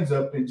his hands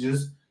up and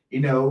just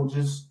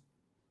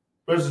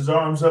puts his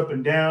arms up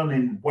and down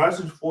and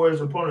watches for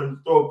his opponent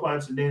to throw a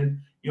punch, and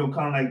then, kind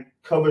of like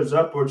covers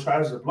up or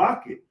tries to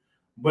block it.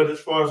 But as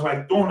far as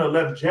like throwing a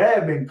left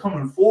jab and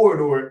coming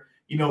forward, or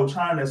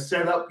trying to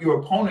set up your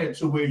opponent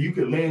to where you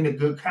could land a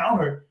good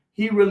counter,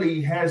 he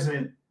really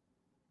hasn't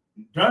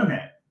done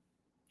that.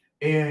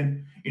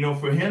 And,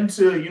 for him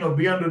to,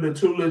 be under the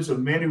tutelage of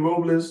Manny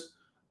Robles,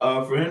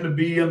 for him to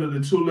be under the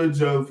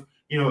tutelage of,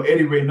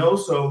 Eddie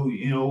Reynoso,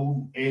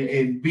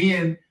 and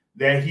being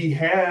that he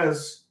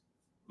has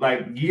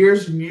like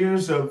years and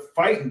years of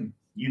fighting,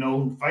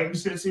 fighting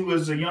since he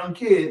was a young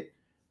kid,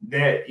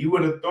 that you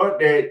would have thought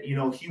that,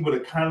 he would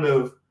have kind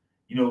of,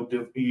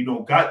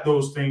 got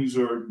those things,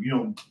 or,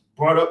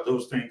 brought up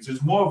those things.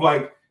 It's more of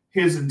like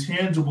his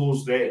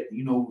intangibles that,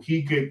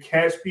 he could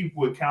catch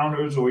people with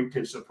counters, or he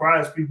could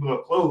surprise people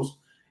up close,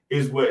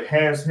 is what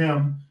has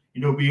him,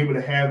 be able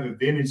to have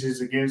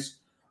advantages against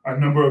a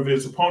number of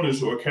his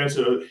opponents, or catch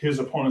his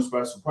opponents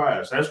by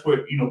surprise. That's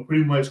what,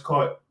 pretty much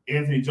caught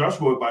Anthony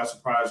Joshua by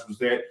surprise, was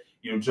that,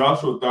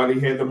 Joshua thought he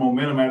had the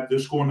momentum after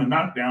scoring the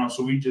knockdown,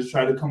 so he just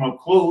tried to come up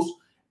close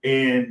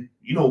and,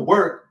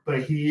 work,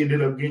 but he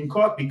ended up getting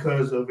caught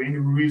because of Andy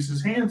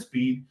Ruiz's hand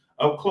speed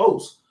up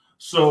close.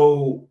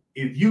 So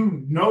if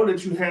you know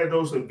that you had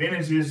those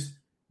advantages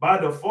by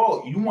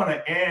default, you want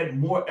to add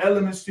more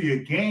elements to your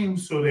game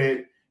so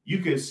that you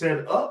can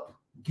set up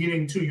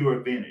getting to your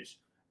advantage.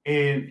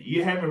 And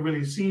you haven't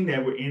really seen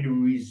that with Andy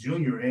Ruiz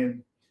Jr.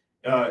 And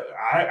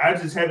I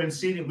just haven't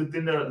seen it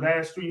within the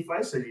last 3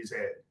 fights that he's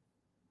had.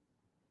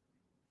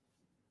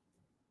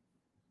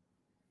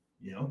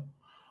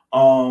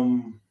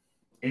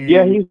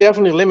 Yeah, he's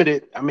definitely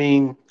limited. I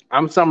mean,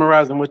 I'm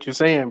summarizing what you're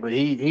saying, but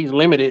he's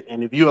limited.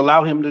 And if you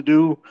allow him to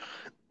do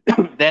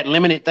that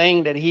limited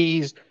thing that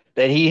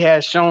he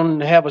has shown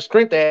to have a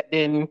strength at,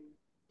 then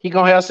he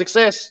gonna have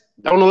success.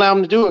 Don't allow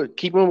him to do it.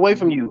 Keep him away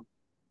from you.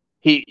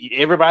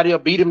 Everybody will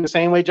beat him the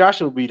same way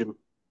Joshua beat him.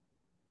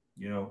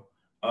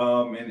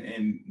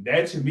 And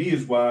that to me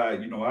is why,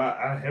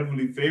 I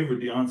heavily favor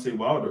Deontay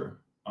Wilder,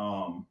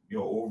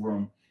 over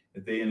him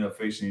if they end up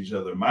facing each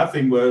other. My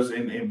thing was,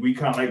 and we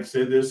kind of like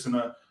said this in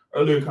an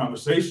earlier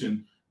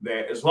conversation,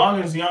 that as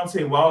long as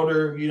Deontay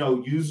Wilder,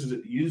 uses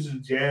a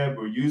jab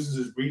or uses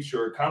his reach,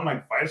 or kind of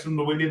like fights him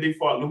the way that they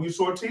fought Luis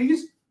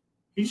Ortiz,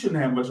 he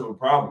shouldn't have much of a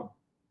problem.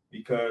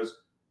 Because,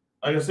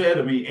 like I said,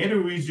 Andy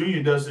Ruiz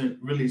Jr. doesn't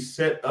really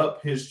set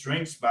up his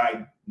strengths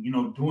by,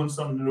 doing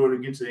something in order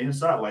to get to the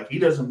inside. Like, he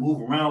doesn't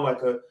move around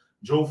like a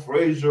Joe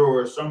Frazier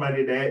or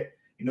somebody that,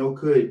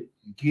 could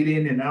get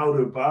in and out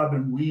or bob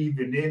and weave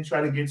and then try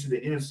to get to the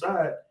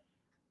inside.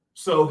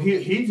 So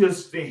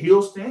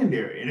he'll stand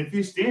there. And if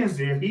he stands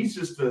there, he's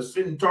just a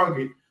sitting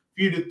target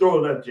for you to throw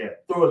a left jab,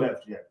 throw a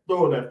left jab,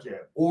 throw a left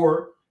jab.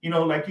 Or,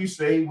 like you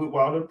say with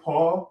Wilder,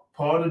 paw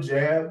the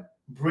jab,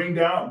 bring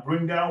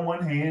down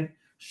one hand,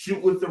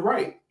 shoot with the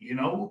right.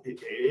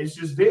 It's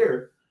just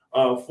there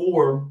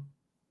for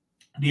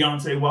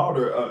Deontay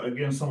Wilder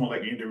against someone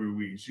like Andy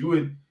Ruiz. You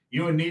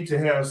would need to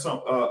have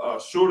a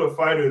shorter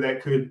fighter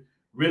that could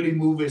really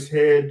move his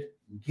head,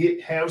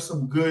 have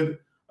some good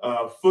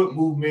foot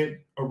movement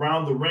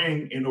around the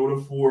ring in order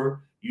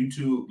for you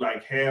to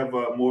have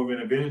more of an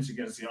advantage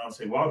against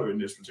Deontay Wilder in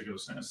this particular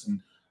sense. And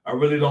I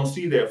really don't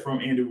see that from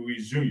Andy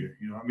Ruiz Jr.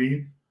 You know what I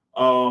mean?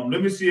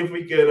 Let me see if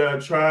we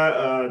could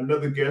try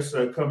another guest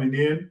coming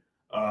in.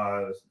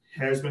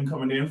 Has been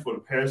coming in for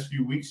the past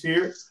few weeks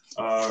here.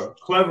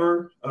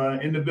 Clever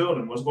in the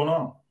building. What's going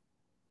on?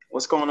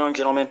 What's going on,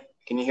 gentlemen?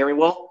 Can you hear me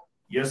well?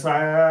 Yes,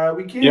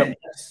 we can. Yep.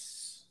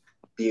 Yes.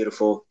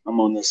 Beautiful. I'm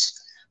on this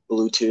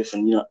Bluetooth,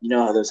 and you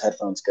know how those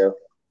headphones go.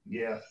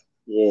 Yeah.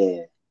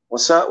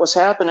 What's up? What's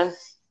happening?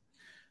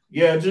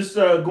 Yeah, just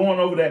going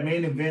over that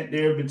main event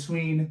there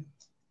between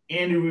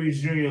Andy Ruiz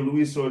Jr. and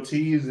Luis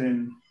Ortiz,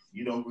 and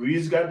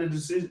Ruiz got the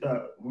decision.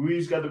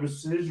 Ruiz got the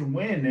decision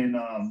win, and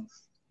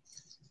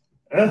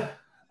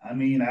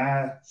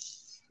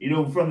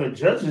from the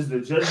judges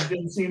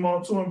didn't seem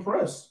all too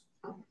impressed.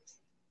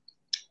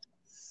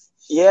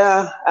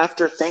 Yeah,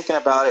 after thinking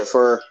about it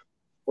for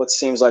what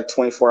seems like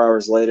 24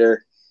 hours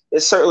later, it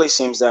certainly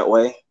seems that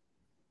way.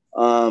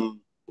 I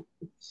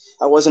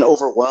wasn't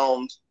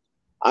overwhelmed.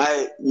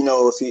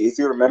 If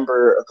you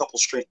remember a couple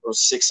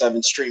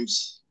 6-7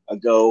 streams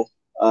ago,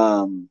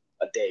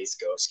 days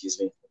ago, excuse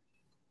me,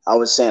 I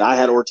was saying I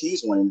had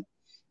Ortiz winning.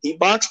 He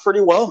boxed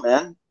pretty well,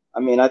 man. I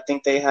mean, I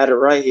think they had it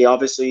right. He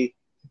obviously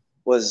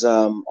was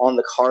on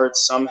the card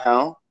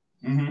somehow.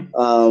 Mm-hmm.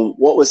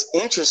 What was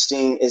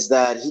interesting is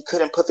that he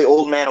couldn't put the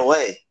old man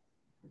away.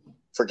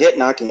 Forget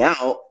knocking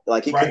out.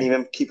 Like, he couldn't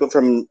even keep him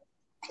from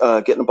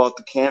getting above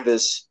the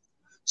canvas.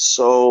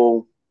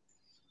 So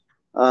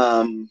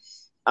I'm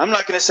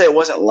not going to say it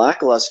wasn't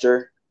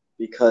lackluster,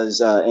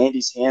 because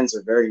Andy's hands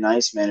are very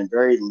nice, man, and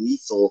very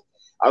lethal.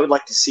 I would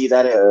like to see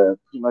that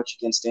pretty much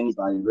against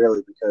anybody,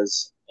 really,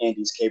 because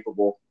Andy's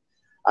capable.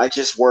 I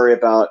just worry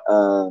about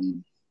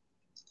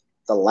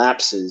the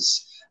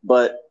lapses.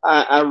 But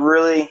I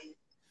really,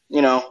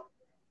 coming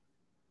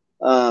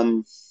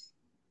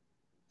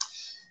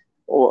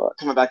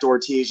back to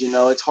Ortiz,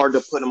 it's hard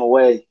to put him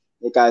away.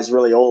 The guy's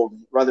really old.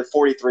 Rather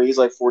 43, he's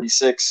like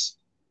 46.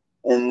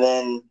 And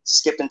then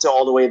skip until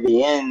all the way to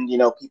the end,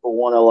 people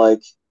want to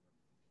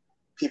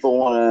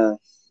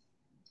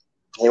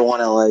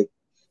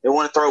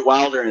throw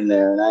Wilder in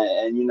there.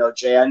 And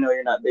Jay, I know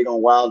you're not big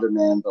on Wilder,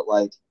 man, but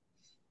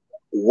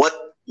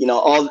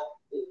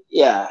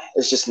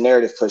it's just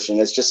narrative pushing.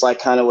 It's just like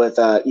kind of with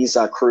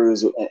Isaac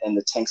Cruz and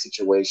the Tank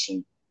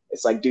situation.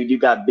 It's like, dude, you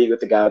got big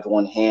with the guy with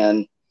one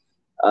hand.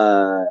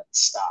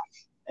 Stop.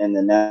 And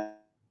then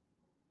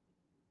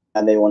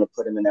and they want to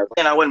put him in there.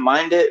 And I wouldn't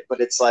mind it, but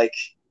it's like,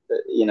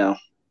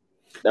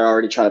 they're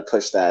already trying to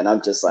push that. And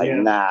I'm just like,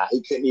 nah,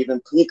 he couldn't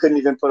even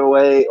put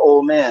away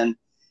old man.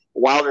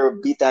 Wilder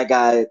beat that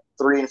guy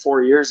 3 and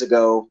 4 years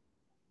ago.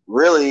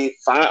 Really,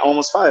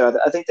 almost 5.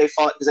 I think they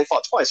fought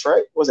twice,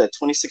 right? What was that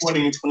 2016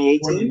 and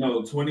 2018?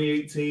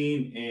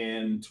 2018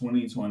 and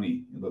 2020.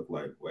 It looked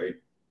like, right?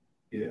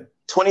 Yeah.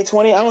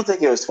 2020? I don't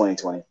think it was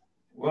 2020.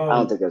 Well, I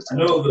don't think it was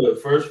 2020. I know the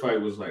first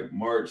fight was like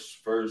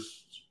March 1st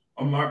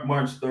or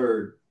March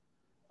 3rd.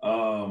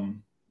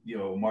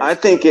 March I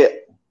think 3rd.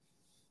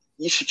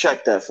 You should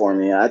check that for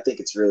me. I think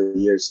it's really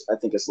years. I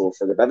think it's a little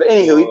further back. But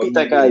anywho, he beat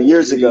that guy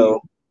years ago.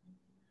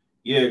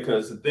 Yeah,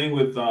 because the thing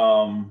with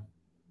Wilder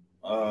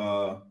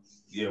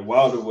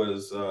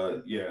was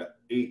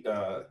it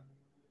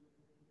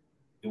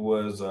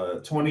was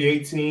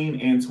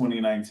 2018 and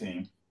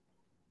 2019.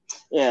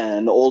 Yeah,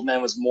 and the old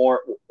man was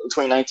more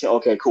 2019.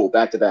 Okay, cool,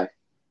 back to back.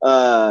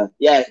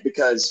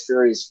 Because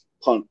Fury's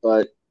Punk,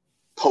 but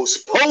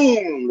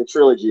postpone the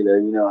trilogy there.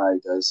 You know how he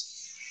does.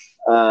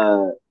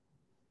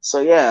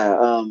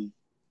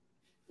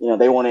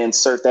 They want to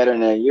insert that in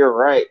there. You're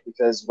right,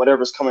 because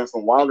whatever's coming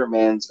from Wilder,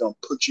 man, is going to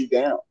put you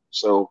down.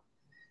 So,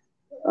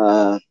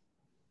 I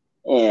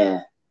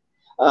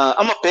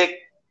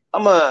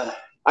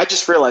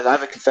just realized I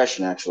have a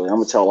confession, actually. I'm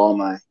going to tell all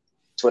my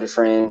Twitter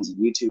friends and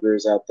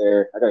YouTubers out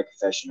there. I got a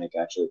confession to make,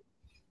 actually.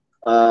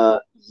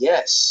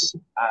 Yes,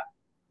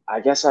 I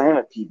guess I am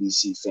a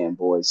PBC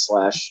fanboy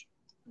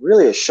 /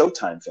 really a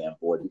Showtime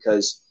fanboy,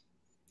 because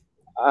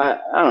I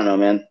don't know,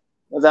 man.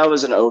 That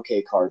was an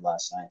okay card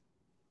last night.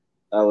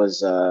 That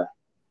was I'm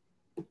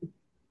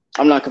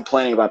not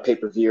complaining about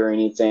pay-per-view or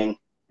anything,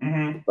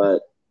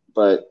 but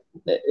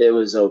it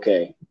was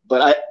okay.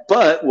 But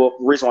the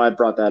reason why I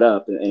brought that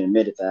up and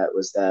admitted that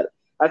was that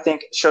I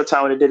think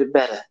Showtime would have did it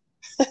better.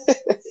 I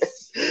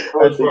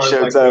think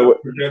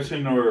Showtime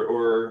production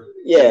or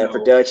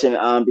production,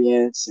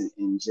 ambience,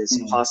 and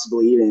just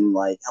possibly even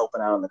like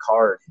helping out on the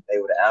card. They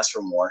would have asked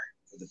for more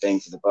for the bang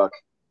for the buck.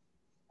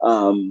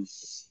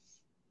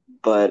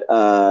 But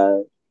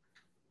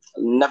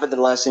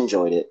nevertheless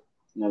enjoyed it.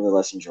 I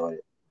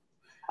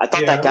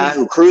thought that guy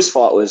who Cruz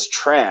fought was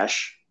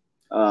trash.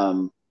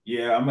 I'm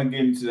gonna get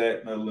into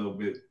that a little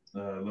bit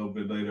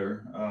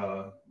later.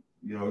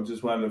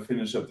 Just wanted to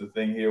finish up the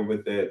thing here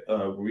with that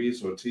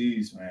Ruiz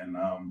Ortiz, man.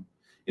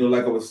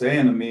 Like I was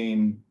saying, I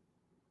mean,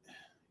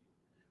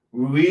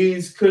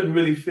 Ruiz couldn't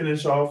really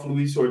finish off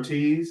Luis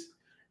Ortiz.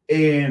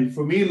 And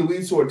for me,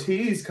 Luis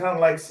Ortiz kind of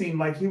like seemed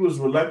like he was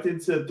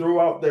reluctant to throw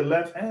out the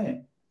left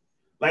hand.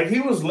 Like, he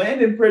was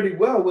landing pretty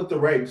well with the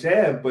right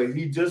jab, but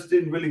he just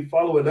didn't really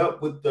follow it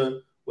up with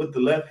the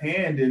left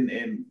hand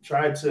and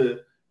try to,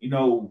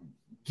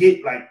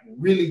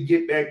 really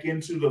get back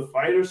into the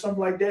fight or something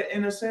like that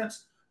in a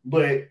sense.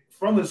 But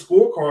from the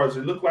scorecards,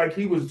 it looked like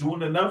he was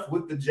doing enough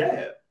with the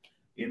jab.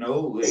 He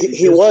was,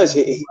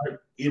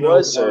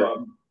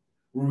 sir.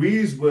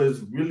 Ruiz was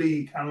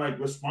really kind of like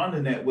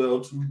responding that well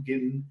to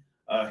getting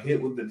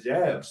hit with the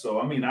jab. So,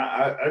 I mean,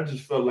 I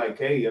just felt like,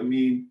 hey, I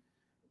mean,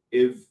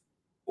 if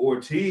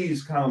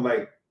Ortiz kind of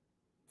like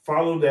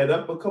followed that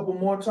up a couple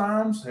more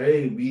times,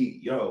 hey,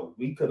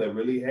 we could have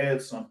really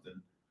had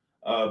something.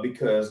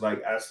 Because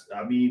like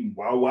I mean,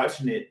 while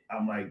watching it,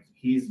 I'm like,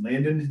 he's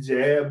landing the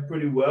jab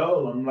pretty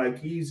well. I'm like,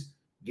 he's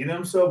getting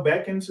himself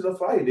back into the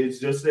fight. It's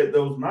just that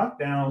those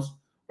knockdowns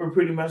were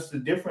pretty much the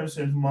difference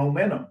in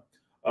momentum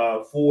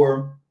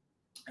for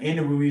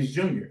Andy Ruiz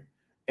Jr.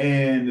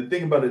 And the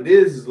thing about it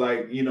is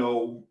like,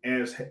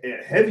 as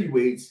at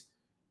heavyweights,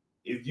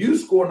 if you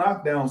score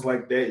knockdowns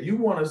like that, you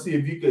want to see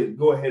if you could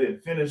go ahead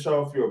and finish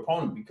off your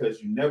opponent, because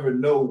you never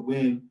know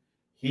when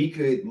he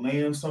could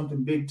land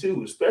something big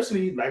too.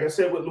 Especially, like I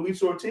said, with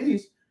Luis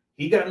Ortiz,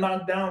 he got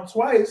knocked down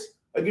twice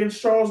against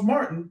Charles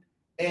Martin,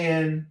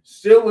 and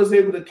still was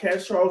able to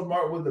catch Charles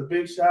Martin with a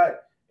big shot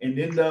and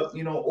end up,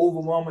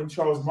 overwhelming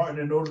Charles Martin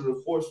in order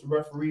to force the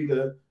referee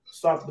to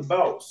stop the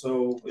bout.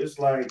 So it's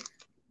like,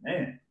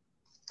 man.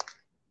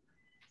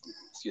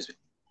 Excuse me.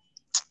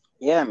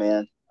 Yeah,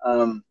 man.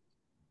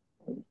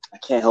 I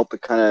can't help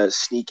but kind of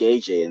sneak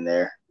AJ in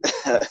there.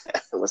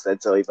 What's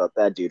that tell you about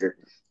that, duder?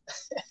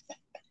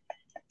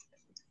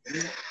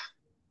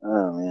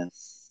 Oh, man.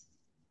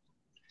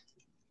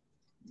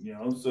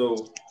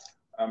 So,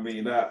 I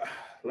mean, I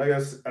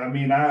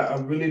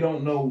really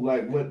don't know,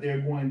 like, what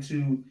they're going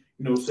to,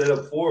 set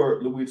up for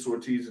Luis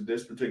Ortiz at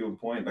this particular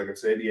point. Like I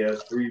said, he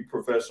has 3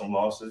 professional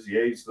losses.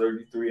 Yeah, he's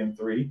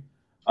 33-3.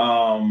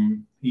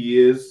 He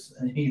is,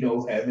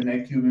 having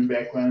that Cuban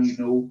background,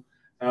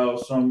 how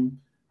some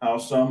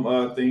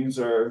things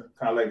are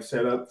kind of like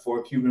set up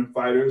for Cuban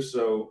fighters.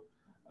 So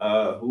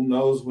who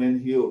knows when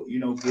he'll,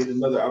 get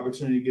another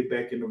opportunity to get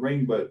back in the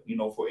ring. But,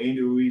 for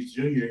Andy Ruiz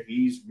Jr.,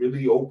 he's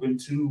really open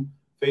to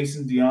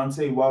facing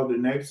Deontay Wilder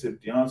next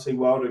if Deontay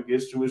Wilder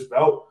gets to his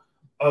bout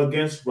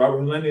against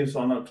Robert Melendez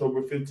on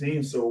October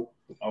 15th. So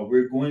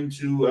we're going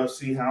to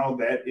see how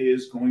that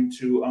is going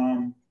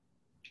to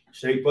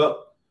shape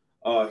up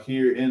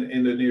here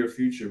in the near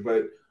future.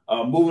 But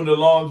moving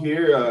along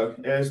here,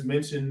 as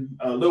mentioned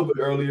a little bit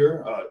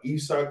earlier,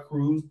 Isaac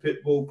Cruz,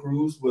 Pitbull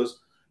Cruz was,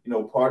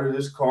 part of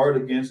this card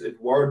against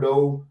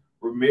Eduardo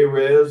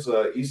Ramirez.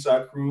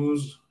 Isaac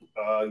Cruz,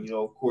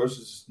 of course,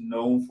 is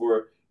known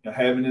for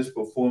having his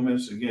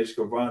performance against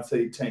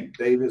Gervonta Tank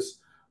Davis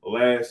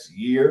last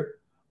year.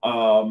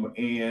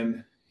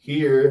 And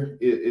here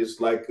it's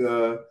like,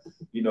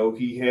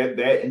 he had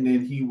that, and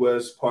then he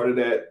was part of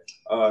that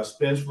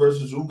Spence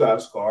versus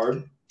Ugas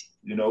card,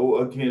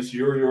 against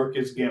Yuri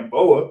Ortiz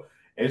Gamboa,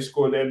 and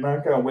scored that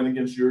knockout win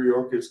against Yuri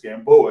Ortiz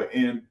Gamboa.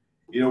 And,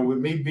 with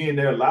me being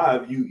there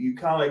live, you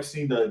kind of like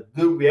seen the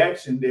good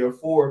reaction there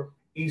for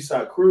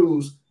Isaac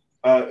Cruz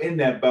in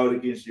that bout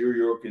against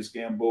Yuri Ortiz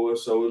Gamboa.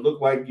 So it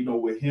looked like,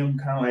 with him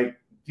kind of like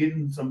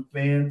getting some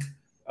fan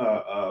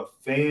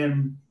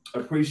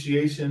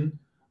appreciation,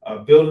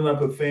 building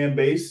up a fan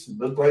base. It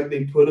looked like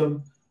they put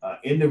him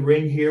in the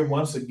ring here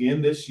once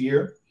again this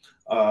year.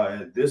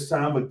 This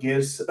time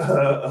against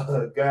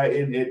a guy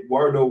in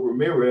Eduardo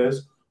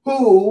Ramirez,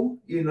 who,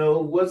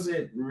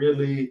 wasn't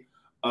really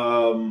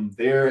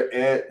there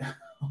at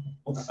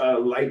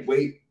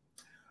lightweight.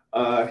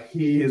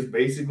 He has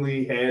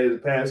basically had his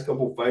past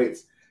couple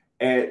fights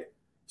at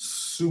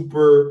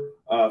super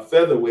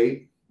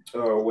featherweight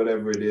or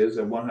whatever it is,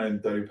 at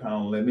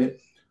 130-pound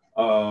limit.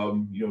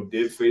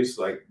 Did face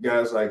like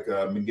guys like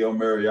Miguel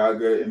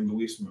Mariaga and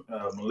Luis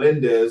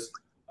Melendez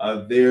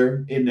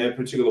there in that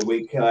particular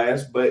weight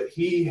class, but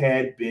he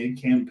had been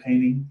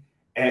campaigning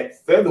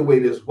at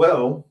featherweight as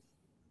well,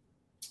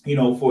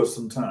 for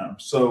some time.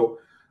 So,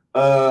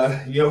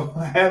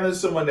 having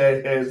someone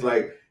that has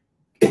like,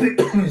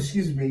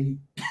 excuse me,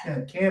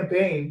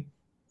 campaigned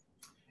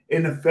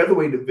in the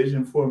featherweight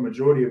division for a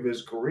majority of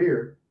his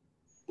career,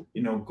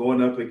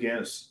 going up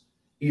against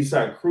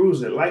Isaac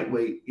Cruz at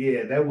lightweight,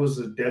 yeah, that was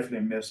a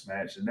definite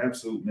mismatch, an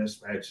absolute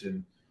mismatch.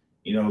 And,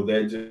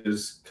 that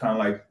just kind of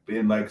like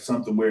been like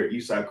something where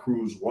Isaac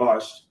Cruz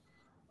washed,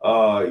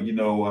 Eduardo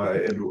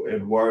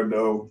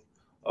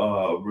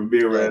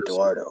Ramirez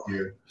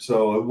here.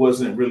 So it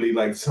wasn't really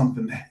like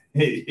something that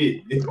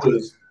it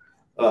was.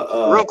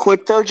 Real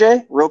quick though,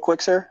 Jay. Real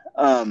quick, sir.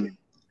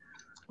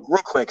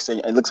 Real quick. So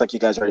it looks like you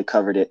guys already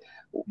covered it.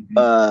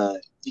 You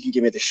can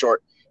give me the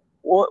short.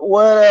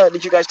 What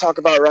did you guys talk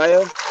about,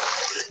 Ryo?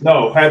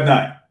 No, have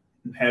not.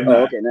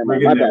 Oh, okay, never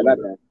mind. My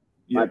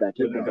bad.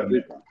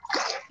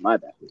 My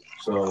bad.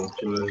 So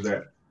there's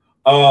that.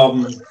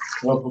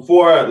 Well,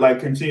 before I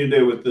continue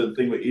there with the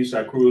thing with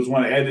Isaac Cruz,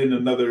 want to add in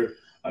another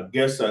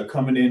guest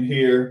coming in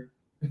here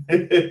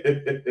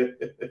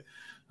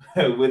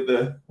with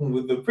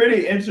the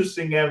pretty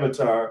interesting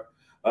avatar,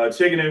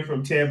 checking in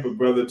from Tampa,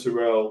 brother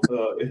Terrell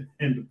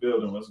in the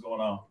building. What's going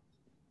on?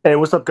 Hey,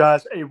 what's up,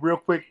 guys? Hey, real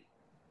quick,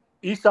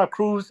 Isaac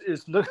Cruz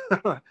is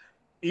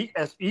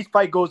as each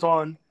fight goes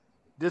on,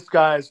 this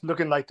guy is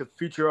looking like the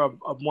future of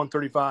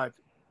 135.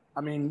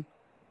 I mean,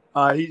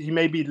 he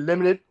may be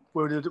limited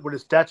with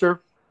his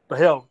stature, but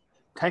hell,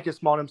 Tank is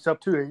small himself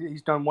too.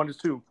 He's done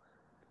 1-2,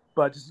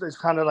 but it's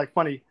kind of like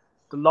funny.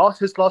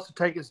 His loss to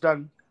Tank has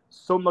done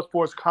so much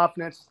for his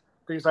confidence,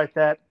 things like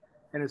that,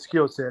 and his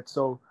skill set.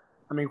 So,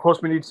 I mean, of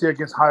course, we need to see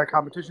against higher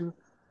competition,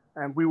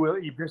 and we will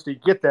eventually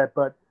get that.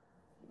 But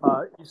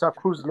Isaac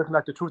Cruz is looking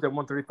like the truth at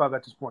 135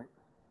 at this point.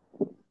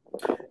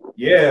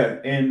 Yeah,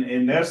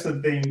 and that's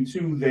the thing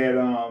too that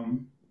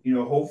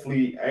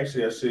hopefully,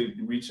 actually, I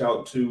should reach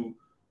out to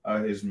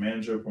his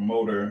manager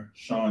promoter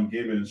Sean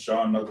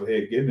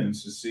Knucklehead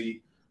Gibbons to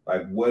see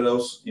like what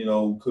else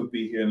could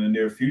be here in the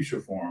near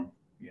future for him.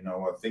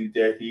 I think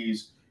that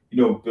he's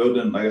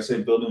building, like I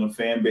said, building a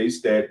fan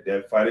base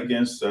that fight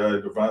against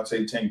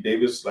Gervonta Tank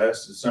Davis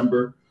last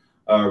December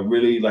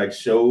really like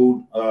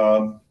showed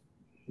what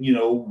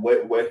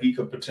he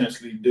could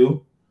potentially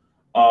do.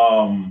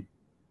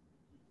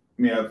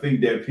 mean, I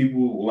think that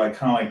people like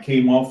kind of like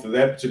came off of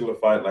that particular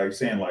fight, like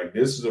saying like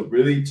this is a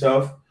really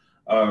tough,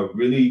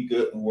 really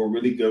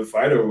good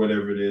fighter or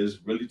whatever it is,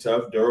 really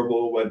tough,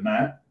 durable,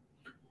 whatnot,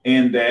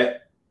 and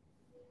that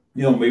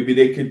maybe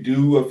they could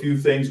do a few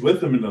things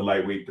with him in the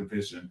lightweight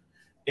division.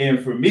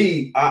 And for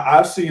me,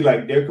 I see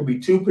like there could be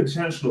two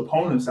potential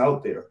opponents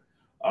out there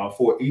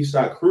for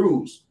Isaac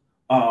Cruz.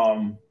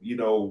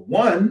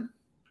 One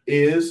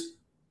is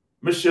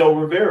Michelle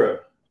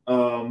Rivera.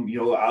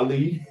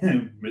 Ali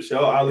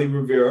Michelle Ali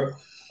Rivera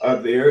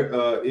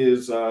there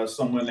is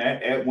someone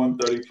at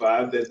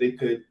 135 that they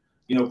could,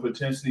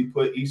 potentially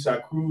put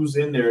Isaac Cruz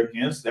in there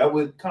against. That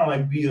would kind of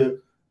like be a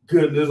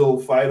good little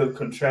fight of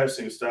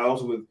contrasting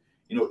styles with,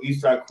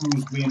 Isaac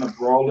Cruz being a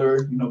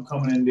brawler,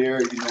 coming in there,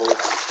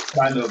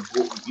 kind of,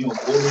 boil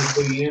his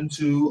way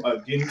into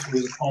getting to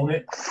his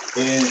opponent.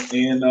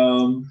 And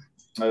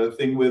the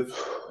thing with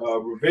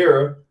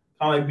Rivera,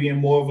 kind of like being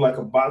more of like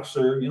a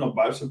boxer,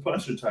 boxer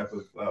puncher type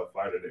of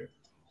fighter there.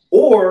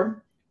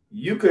 Or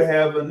you could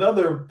have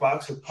another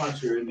boxer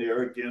puncher in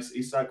there against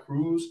Isaac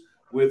Cruz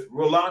with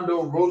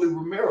Rolando Rolly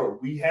Romero.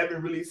 We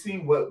haven't really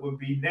seen what would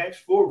be next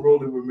for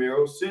Rolly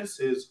Romero since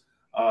his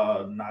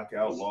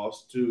knockout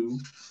loss to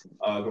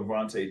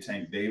Gervonta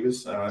Tank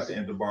Davis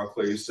in the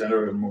Barclays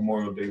Center and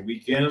Memorial Day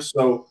weekend.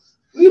 So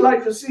we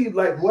like to see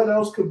like what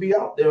else could be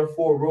out there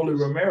for Rolly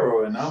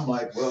Romero. And I'm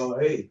like, well,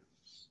 hey,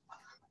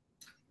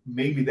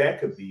 maybe that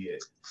could be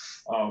it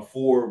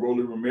for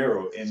Rolly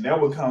Romero. And that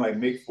would kind of like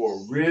make for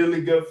a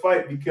really good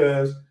fight,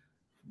 because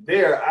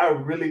there, I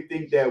really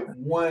think that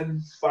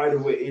one fighter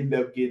would end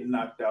up getting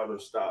knocked out or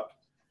stopped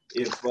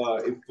if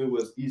it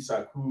was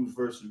Isaac Cruz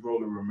versus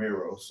Rolly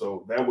Romero.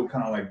 So that would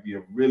kind of like be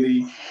a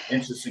really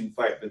interesting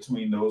fight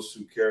between those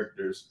two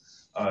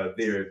characters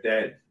there.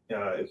 That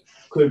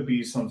could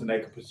be something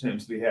that could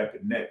potentially happen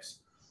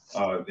next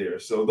there.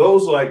 So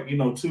those are like,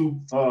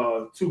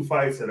 two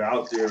fights that are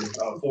out there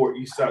for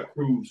Isaac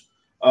Cruz.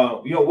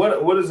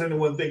 What does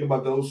anyone think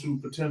about those two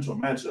potential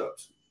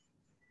matchups?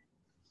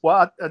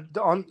 Well,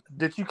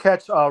 did you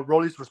catch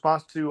Rolly's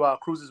response to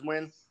Cruz's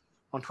win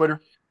on Twitter?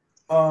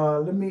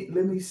 Let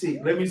me see.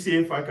 Let me see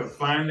if I can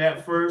find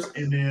that first,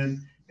 and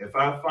then if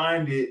I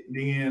find it,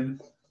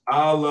 then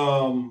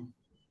I'll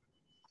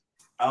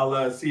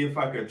see if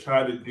I could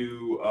try to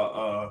do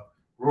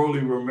Rolly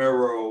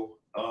Romero.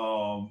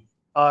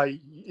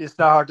 It's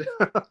not hard.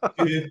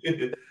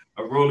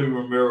 A Rolly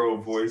Romero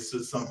voice or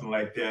something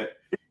like that.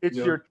 It's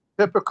your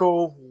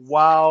typical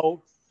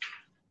wild,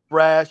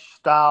 brash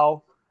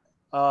style.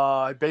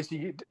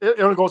 Basically, it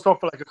only goes on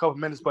for like a couple of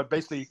minutes, but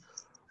basically,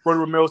 Rolly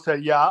Romero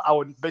said, "Yeah, I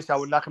would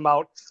knock him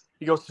out."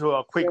 He goes to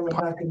a quick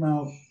punch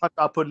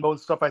output mode and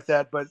stuff like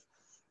that. But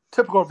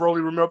typical of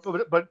Rolly Romero.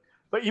 But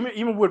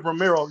even with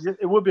Romero,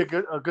 it would be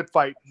a good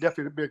fight.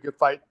 Definitely would be a good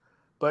fight.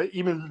 But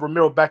even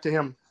Romero, back to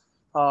him.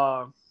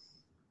 I'm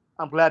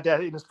glad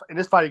that in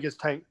this fight against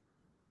Tank,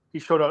 he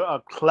showed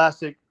a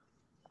classic,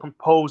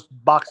 composed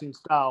boxing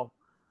style.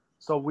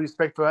 So we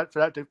expect for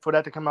that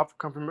to come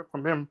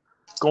from him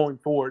going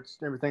forwards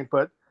and everything.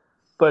 But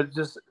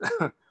just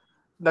like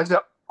I said,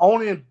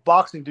 only in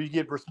boxing do you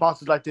get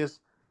responses like this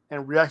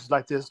and reactions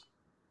like this.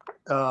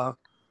 Would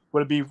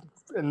it be?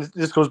 And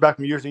this goes back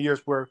from years and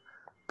years where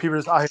people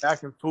just out here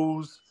acting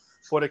fools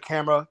for the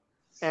camera.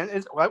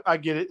 And I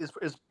get it.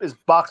 It's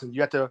boxing.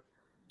 You have to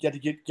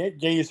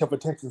gain yourself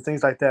attention,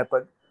 things like that.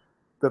 But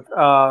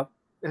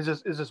it's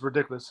just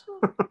ridiculous.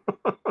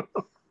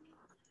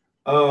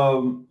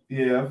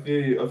 Yeah, I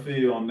feel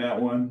you on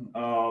that one.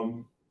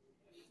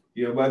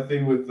 But I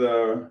think with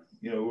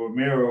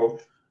Romero,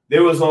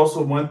 there was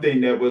also one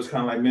thing that was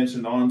kind of like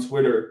mentioned on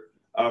Twitter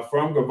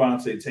from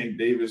Gervonta Tank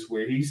Davis,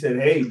 where he said,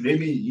 "Hey,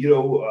 maybe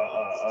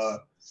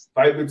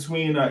fight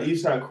between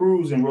Isaac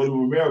Cruz and Rolly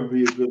Romero would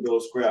be a good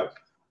little scrap."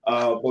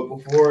 But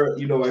before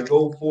I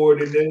go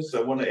forward in this,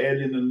 I want to add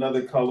in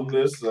another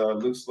columnist.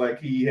 Looks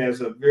like he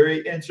has a very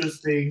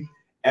interesting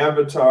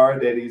avatar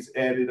that he's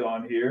added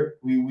on here.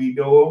 We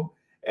know him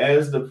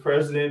as the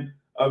president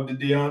of the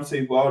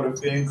Deontay Wilder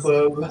fan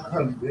club,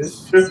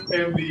 Mr.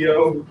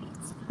 MVO,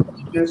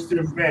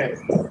 Mr. Matt.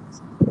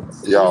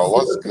 Yo,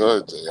 what's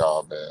good to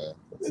y'all, man?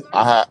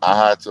 I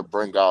had to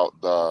bring out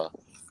the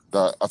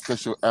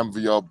official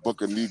MVO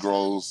Book of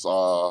Negroes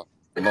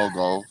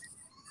logo,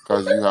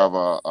 because you have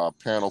a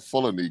panel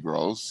full of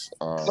Negroes.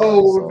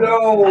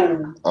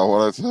 No! I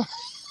wanted to.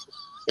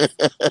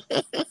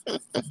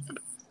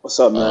 What's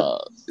up, man?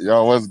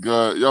 Yo, what's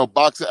good? Yo,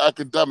 Boxing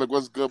Academic,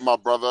 what's good, my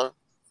brother?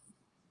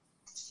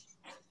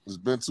 It's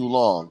been too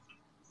long.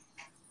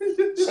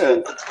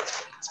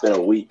 It's been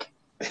a week.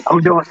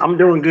 I'm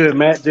doing good,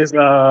 Matt. Just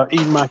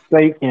eating my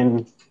steak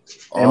and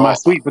my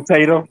sweet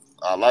potato.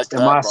 I like that.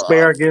 And my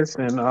asparagus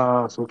and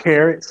some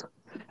carrots.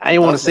 I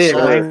ain't want to say it,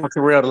 but I ain't want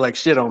Terrell to like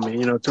shit on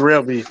me.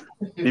 Terrell be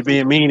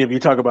being mean if you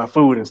talk about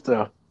food and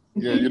stuff.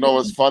 Yeah,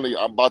 what's funny?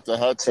 I'm about to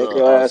head to take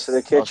your ass to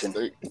the kitchen.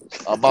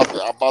 I'm about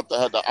to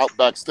head to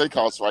Outback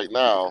Steakhouse right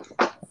now.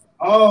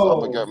 Oh,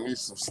 so I'm gonna get me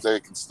some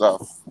steak and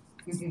stuff.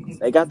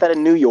 They got that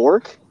in New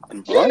York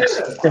and brunch.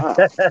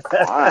 Yeah.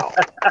 Wow.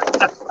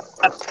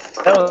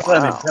 That was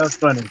funny. Wow. That was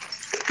funny.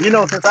 You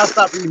know, since I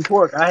stopped eating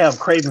pork, I have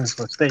cravings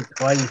for steak,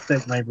 so I eat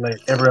steak maybe like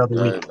every other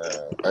Hey week. man,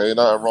 ain't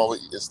nothing wrong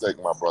with eating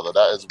steak, my brother.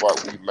 That is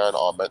what we men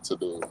are meant to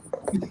do.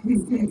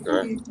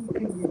 Okay.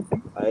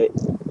 I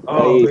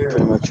Oh eat man.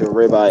 pretty much a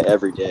ribeye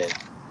every day.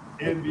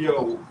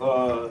 NBO,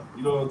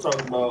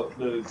 talking about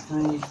the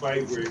Cruz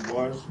fight where he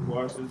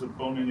washed his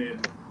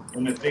opponent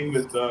and the thing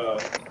with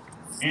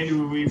Andy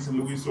Ruiz and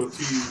Luis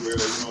Ortiz, where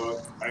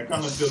I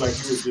kind of feel like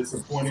you were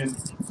disappointed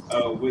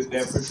with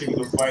that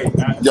particular fight.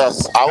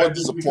 Yes, I was Not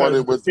just because disappointed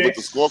of the with the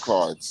picks.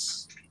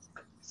 scorecards.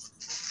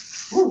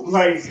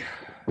 Like,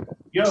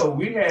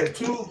 we had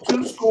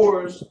two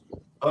scores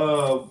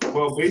of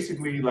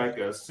basically like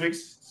a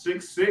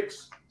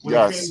 6-6 when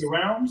it came to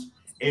rounds,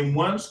 and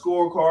one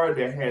scorecard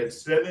that had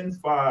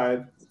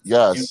 7-5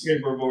 in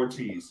favor of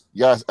Ortiz.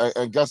 Yes,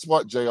 and guess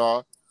what,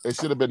 JR? It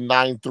should have been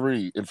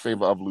 9-3 in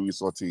favor of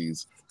Luis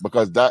Ortiz,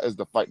 because that is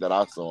the fight that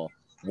I saw.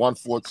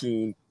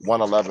 114,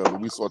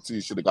 111. Luis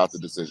Ortiz should have got the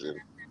decision.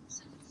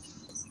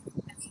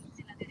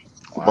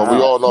 Wow. But we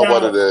all know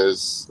what it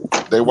is.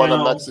 They want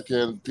a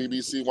Mexican.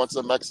 PBC wants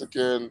a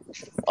Mexican.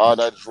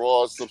 That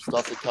draws some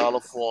stuff in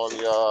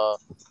California.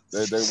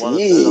 They want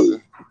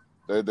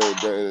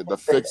the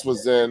fix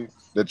was in.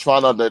 They're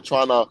trying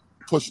to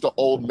push the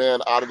old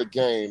man out of the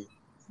game.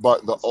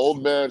 But the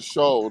old man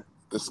showed,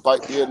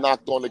 despite being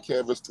knocked on the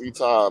canvas 3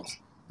 times,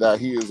 that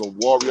he is a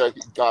warrior.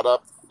 He got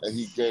up and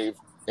he gave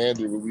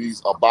Andy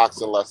Ruiz a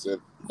boxing lesson.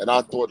 And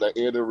I thought that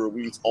Andy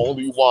Ruiz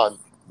only won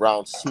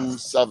rounds 2,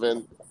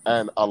 7,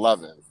 and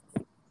 11.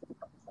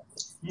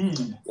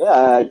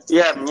 Yeah.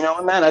 You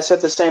know, man, I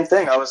said the same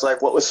thing. I was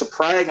like, what was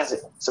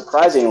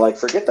surprising? Like,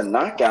 forget the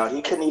knockout.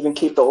 He couldn't even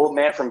keep the old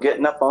man from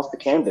getting up off the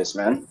canvas,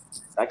 man.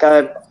 That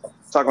guy,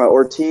 talking about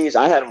Ortiz,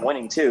 I had him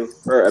winning too.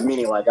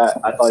 Meaning, like, I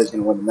thought he was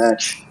going to win the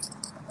match.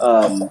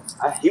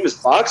 He was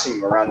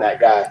boxing around that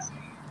guy.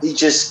 He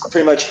just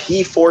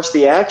he forced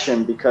the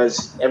action,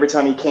 because every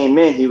time he came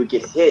in, he would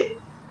get hit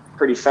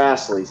pretty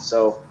fastly.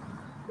 So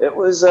it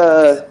was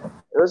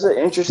an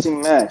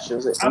interesting match. It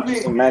was an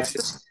interesting match.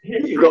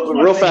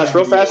 Real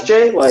fast,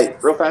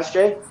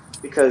 Jay,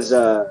 because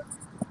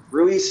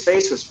Ruiz's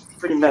face was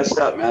pretty messed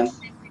up, man.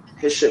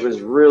 His shit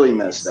was really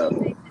messed up.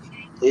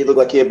 He looked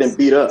like he had been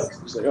beat up.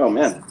 I was like, oh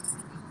man.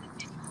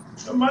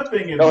 My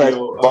thing is,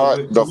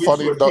 but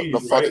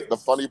the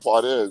funny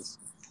part is,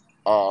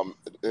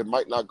 it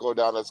might not go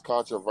down as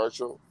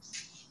controversial.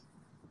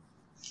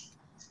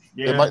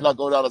 Yeah. It might not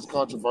go down as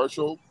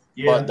controversial,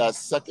 but that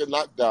second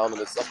knockdown in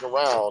the second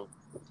round.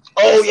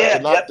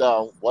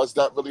 Knockdown, was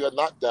that really a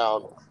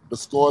knockdown? The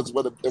scores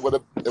would have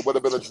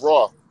been a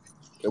draw.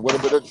 It would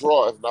have been a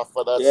draw if not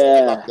for that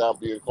second knockdown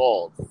being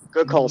called.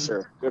 Good call,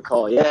 sir. Good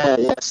call.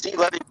 Yeah. Steve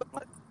Levy.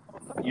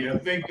 Yeah, I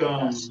think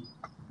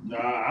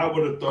I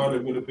would have thought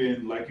it would have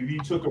been like, if you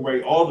took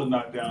away all the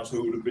knockdowns, it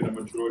would have been a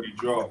majority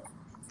draw.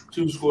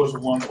 2 scores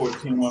of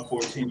 114,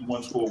 114,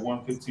 one score of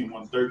 115,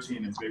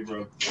 113 in favor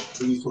of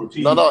Luis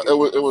Ortiz. No,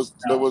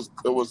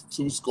 it was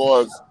 2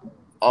 scores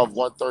of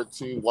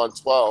 113,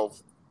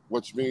 112.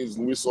 Which means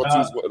Luis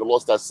Ortiz would have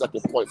lost that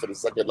second point for the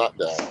second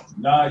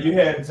knockdown. You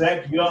had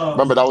Zach Young.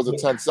 Remember, that was a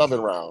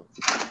 10-7 round.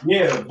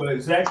 Yeah,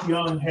 but Zach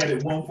Young had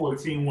it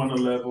 114,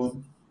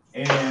 111.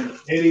 And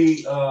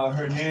Eddie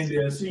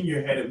Hernandez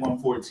Sr. had it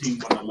 114,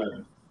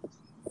 111.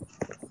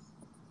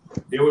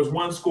 There was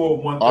one score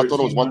of 113. I thought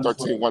it was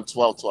 113,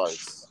 112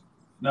 twice.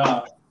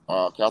 Nah.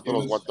 I thought it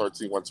was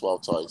 113,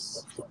 112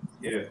 twice.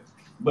 Yeah.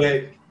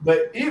 But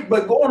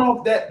going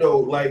off that though,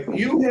 like,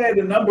 you had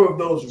a number of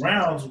those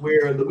rounds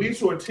where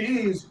Luis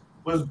Ortiz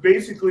was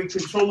basically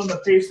controlling the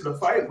pace of the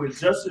fight with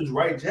just his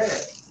right jab.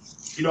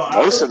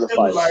 Most of the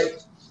fight,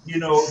 like,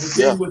 the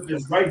thing with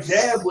his right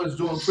jab was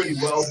doing pretty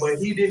well, but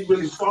he didn't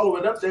really follow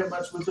it up that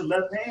much with the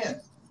left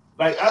hand.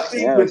 Like, I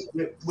think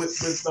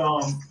with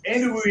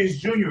Andy Ruiz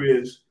Jr.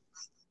 is,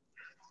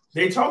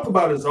 they talk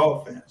about his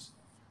offense,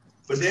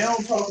 but they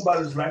don't talk about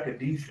his lack of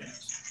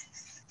defense.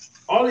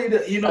 All he,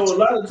 a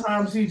lot of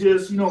times he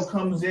just,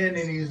 comes in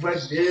and he's like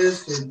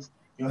this and,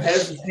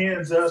 has his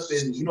hands up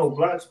and,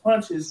 blocks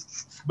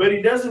punches, but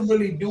he doesn't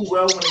really do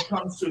well when it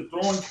comes to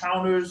throwing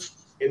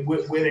counters and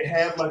where they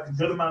have like a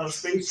good amount of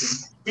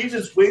spacing. He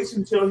just waits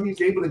until he's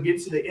able to get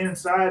to the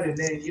inside, and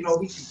then, he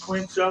can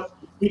clinch up.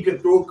 He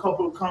could throw a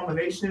couple of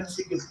combinations.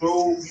 He could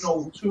throw,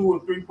 2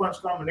 or 3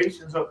 punch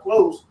combinations up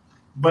close.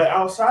 But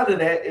outside of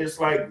that, it's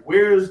like,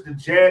 where's the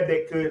jab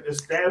that could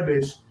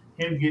establish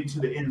him getting to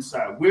the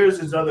inside? Where's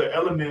his other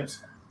elements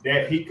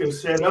that he could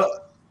set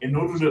up in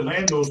order to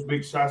land those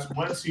big shots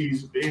once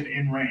he's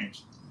in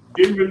range?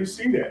 Didn't really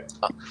see that.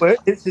 But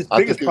it's his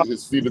biggest problem.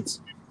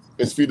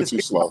 His feet are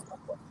too slow.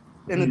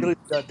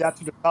 Inability to adapt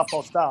to the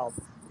southpaw style.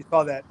 You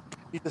saw that.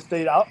 He just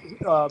stayed out.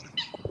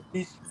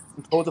 He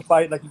controlled the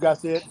fight, like you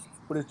guys said,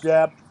 with his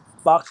jab,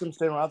 box him,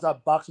 stay around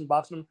outside, box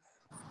him.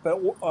 But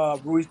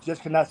Ruiz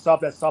just cannot stop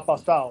that southpaw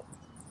style.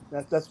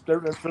 That's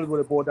really what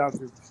it boiled down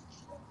to.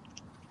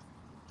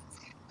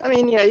 I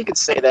mean, yeah, you could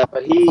say that,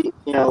 but he,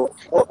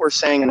 what we're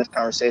saying in this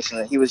conversation,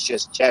 that he was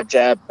just jab,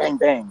 jab, bang,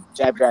 bang,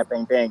 jab, jab,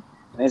 bang, bang.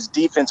 And his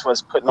defense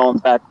was putting on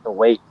back the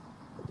weight.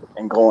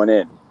 and going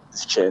in,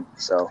 this kid.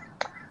 So,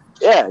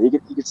 yeah, you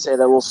could say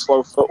that little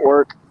slow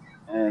footwork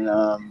and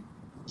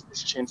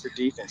his chin for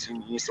defense. He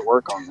needs to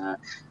work on that.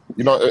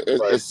 You know,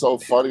 it's so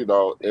funny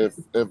though. If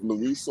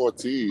Luis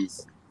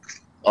Ortiz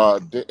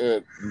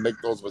didn't make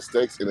those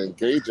mistakes and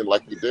engage in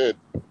like he did,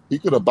 he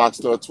could have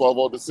boxed a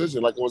 12-0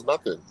 decision like it was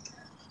nothing.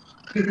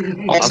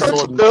 I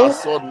saw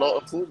no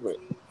improvement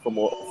from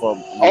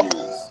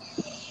Luis.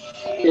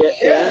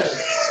 Yeah.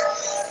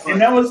 And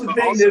that was the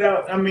thing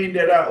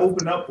that I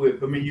opened up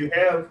with. I mean, you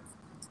have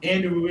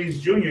Andy Ruiz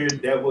Jr.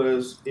 that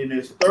was in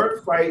his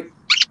third fight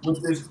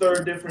with his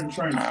third different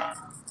trainer.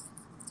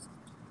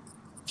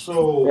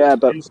 So yeah,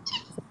 but it's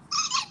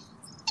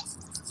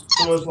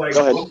like,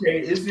 okay,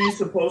 is he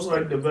supposed to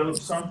like develop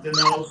something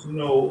else,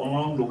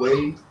 along the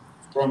way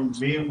from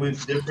being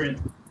with different,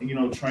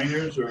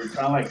 trainers, or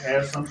kind of like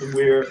have something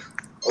where,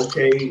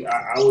 okay,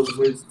 I was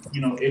with,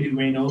 Eddie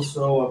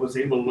Reynoso, I was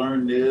able to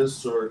learn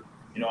this, or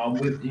I'm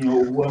with,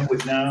 who I'm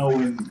with now,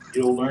 and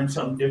learn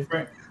something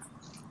different.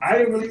 I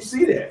didn't really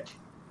see that.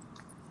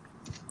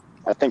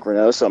 I think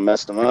Reynoso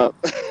messed him up.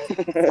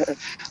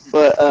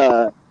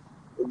 But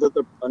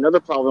another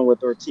problem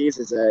with Ortiz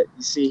is that,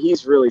 you see,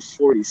 he's really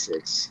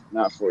 46,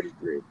 not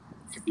 43.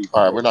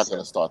 All right, we're not going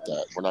to start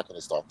that.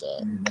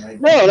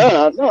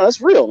 No,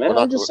 that's real, man.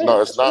 I'm just saying. No,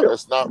 it's not. Real.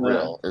 It's not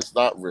real. It's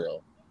not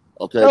real.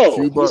 Okay, no,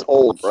 Cuba. He's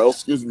old, bro.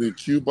 Excuse me.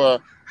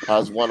 Cuba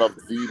has one of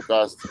the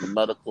best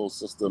medical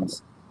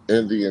systems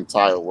in the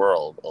entire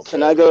world. Okay?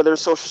 Can I go to their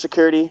Social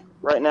Security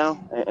right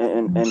now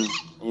and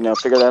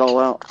figure that all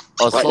out?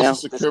 A Social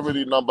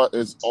Security number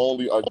is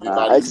only a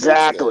United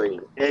States thing.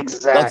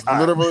 Exactly. That's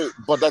literally,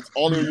 but that's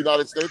only a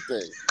United States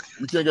thing.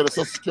 You can't get a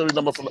Social Security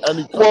number from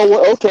any country.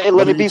 Well, okay,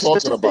 let me be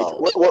specific.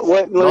 About?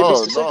 Let me be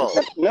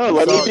specific. No,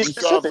 let me be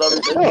specific.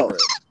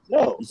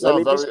 No, you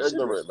sound very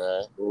ignorant,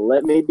 man.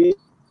 Let me be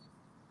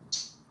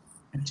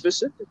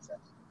specific.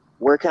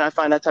 Where can I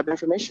find that type of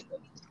information?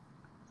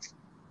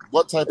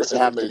 What type of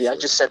information? I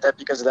just said that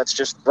because that's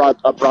just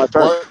a broad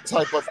term. What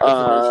type of information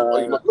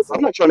are you looking for?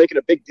 I'm not trying to make it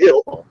a big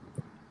deal.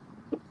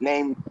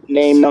 Name,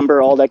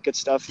 number, all that good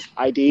stuff.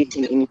 ID,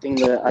 anything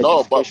that.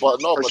 No, but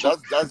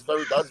that's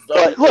very.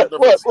 But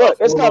look,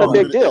 it's not a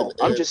big deal.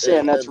 I'm just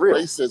saying that's real.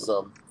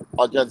 Racism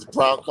against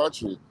brown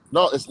country.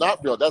 No, it's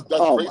not real. That's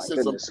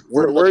racism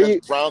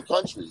against brown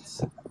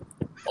countries.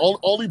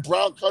 Only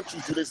brown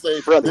countries do they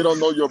say they don't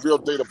know your real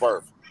date of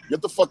birth.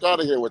 Get the fuck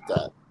out of here with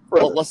that.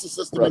 What's the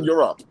system in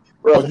Europe?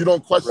 Well, you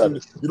don't question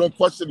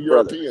the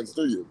Europeans,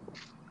 do you?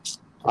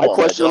 I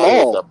question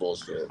them all.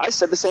 I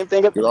said the same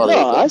thing.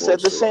 I said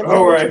the same thing.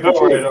 All right.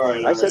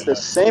 I said the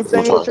same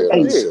thing.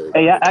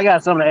 Hey, I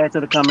got something to add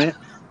to the comment.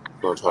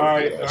 All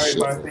right.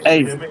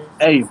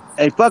 Hey,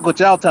 fuck what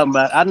y'all talking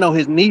about. I know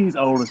his knees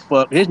old as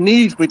fuck. His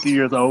knees 50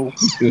 years old.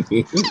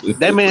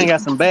 That man got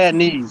some bad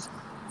knees.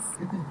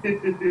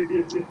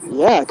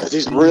 Yeah, because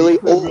he's really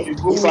old.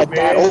 He's like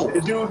that old.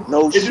 That dude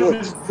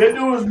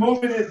was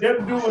moving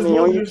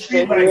the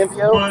street like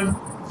 1,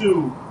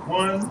 2,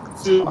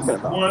 1, 2,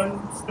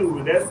 1, 2.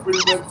 And that's pretty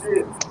much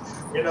it.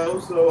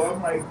 So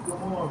I'm like,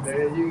 come on,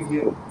 man.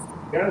 You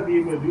gotta be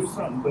able to do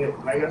something.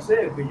 But like I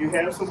said, when you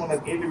have someone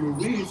like Andy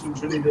Ruiz who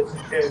really doesn't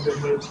have that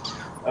much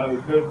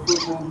good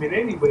foot movement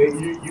anyway,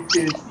 you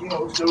can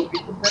still be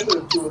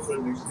competitive to a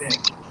certain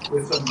extent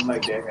with something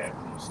like that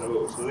happening.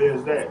 So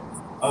there's that.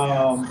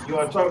 You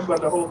want to talk about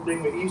the whole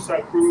thing with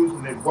Isaac Cruz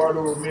and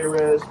Eduardo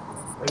Ramirez?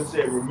 Like I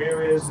said,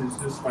 Ramirez is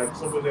just like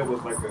someone that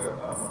was like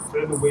a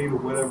featherweight or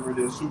whatever it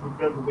is, super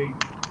featherweight,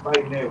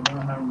 fighting at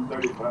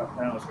 135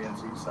 pounds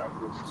against Isaac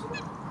Cruz. So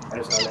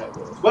that's how that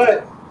was.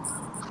 But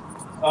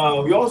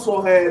we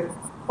also had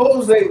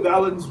Jose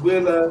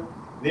Valenzuela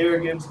there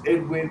against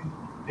Edwin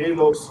De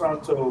Los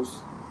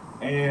Santos.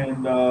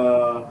 And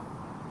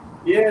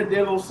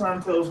De Los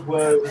Santos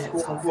was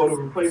quote-unquote a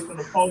replacement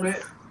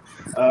opponent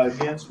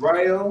against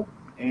Rayo,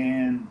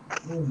 and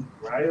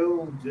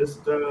Rayo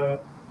just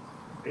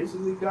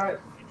basically got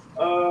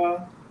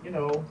caught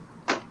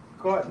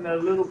in a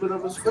little bit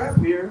of a scrap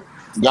here.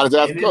 He got his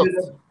ass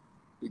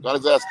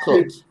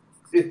cooked.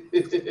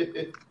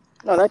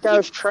 No, that guy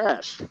was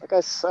trash. That guy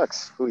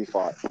sucks. Who he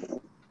fought?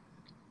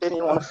 Didn't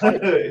even want to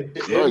fight him.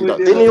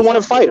 Didn't even want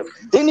to fight him.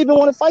 Didn't even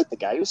want to fight the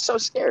guy. He was so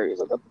scary. He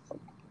was like, what the fuck?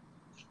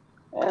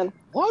 Man,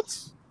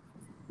 what?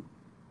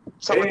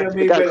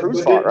 The guy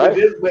Cruz fought, right?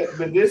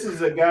 But this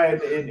is a guy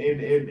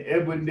in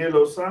Edwin De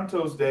Los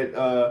Santos that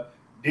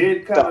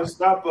did kind of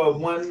stop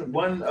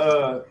one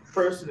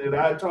person that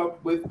I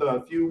talked with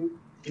a few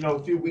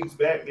weeks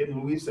back in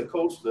Luis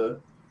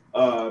Acosta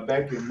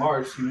back in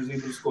March. He was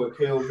able to score a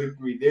KO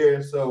victory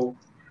there. So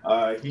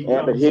but he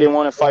didn't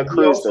want to fight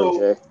Cruz though,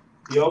 Jay.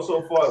 He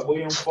also fought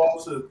William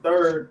Foster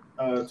III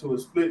to a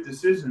split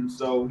decision.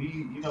 So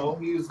he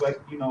was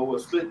like a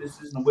split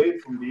decision away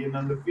from being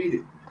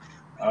undefeated.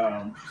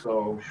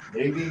 So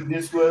maybe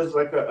this was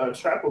like a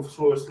trap of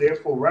sorts there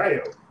for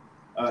Rayo,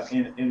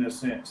 in a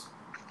sense.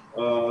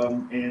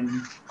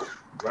 And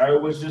Rayo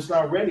was just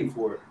not ready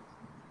for it.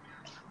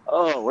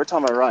 Oh, we're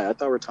talking about Rayo. I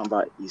thought we were talking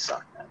about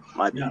Isak,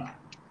 man. No.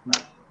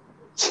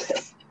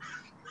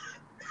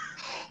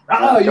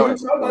 Go you were ahead.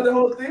 talking about the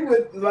whole thing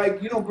with like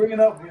bringing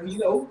up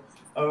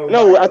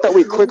No, I thought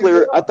we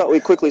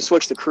quickly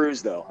switched to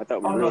Cruz though. I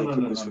thought we really no,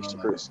 quickly switched to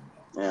Cruz.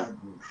 Yeah.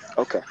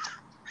 Okay.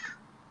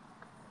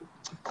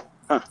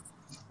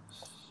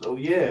 So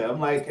yeah, I'm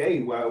like,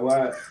 hey, why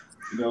what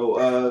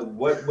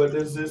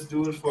does this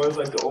do as far as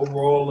like the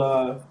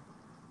overall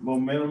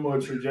momentum or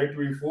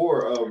trajectory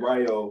for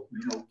Rayo,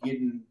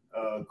 getting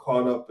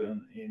caught up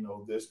in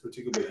this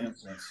particular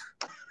instance?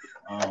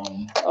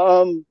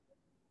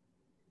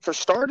 For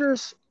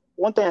starters,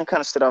 one thing that kind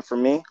of stood out for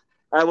me,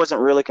 I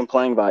wasn't really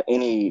complaining about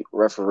any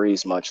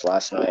referees much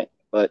last night,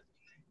 but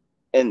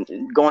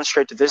going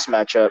straight to this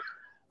matchup,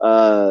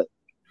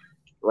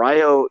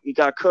 Rayo, he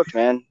got cooked,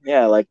 man.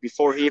 Yeah, like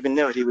before he even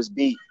knew it, he was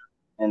beat.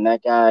 And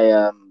that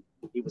guy,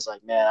 he was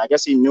like, man, I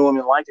guess he knew him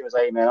and liked him. He was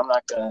like, hey, man, I'm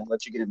not going to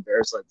let you get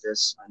embarrassed like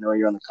this. I know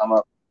you're on the come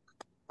up.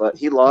 But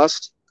he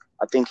lost.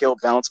 I think he'll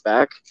bounce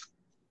back.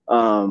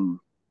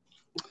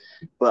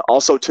 But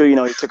also, too, he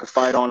took a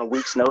fight on a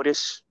week's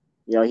notice.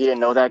 He didn't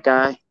know that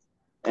guy.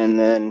 And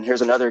then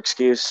here's another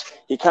excuse.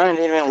 He kind of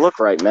didn't even look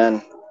right,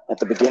 man. At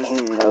the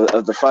beginning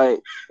of the fight,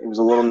 he was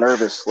a little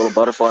nervous, little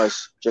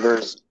butterflies,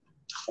 jitters.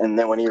 And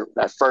then when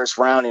that first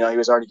round, he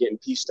was already getting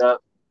pieced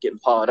up, getting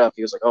pawed up.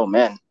 He was like, oh,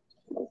 man.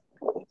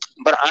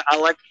 But I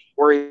like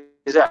where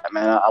he's at,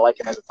 man. I like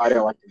him as a fighter.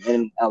 I like him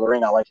in El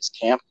Ring. I like his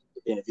camp,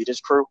 the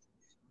Benavidez crew.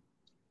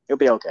 He'll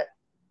be okay.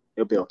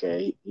 He'll be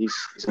okay. He's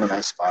in a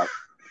nice spot.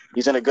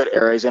 He's in a good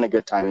era. He's in a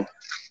good timing.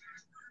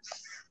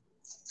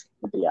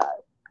 He'll be all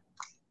right.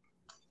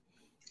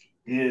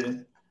 Yeah.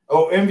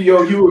 Oh,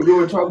 MVO, you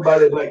were talking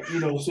about it, like,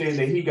 saying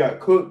that he got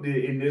cooked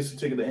in this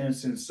particular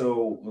instance.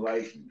 So,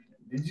 like,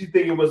 did you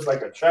think it was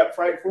like a trap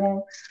fight for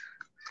him?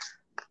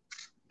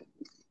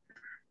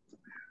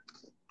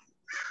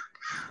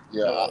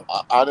 Yeah,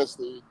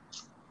 honestly,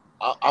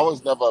 I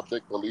was never a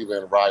big believer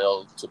in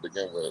Rayo to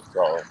begin with,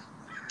 so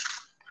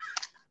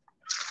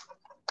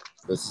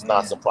this is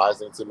not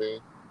surprising to me.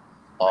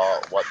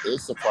 What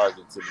is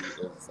surprising to me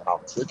is how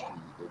quickly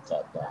it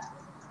got done.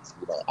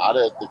 I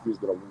didn't think he was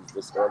going to lose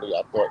this early.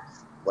 I thought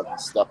when he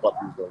stepped up,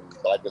 he was going to lose,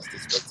 but I guess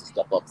this was to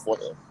step up for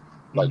him.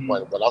 Like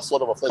when I saw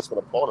the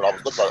replacement opponent, I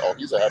was looking like, oh,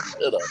 he's a heavy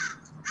hitter.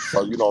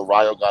 So,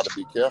 Rayo got to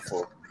be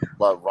careful.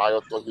 But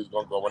Rayo thought he was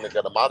going to go in and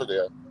get him out of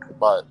there.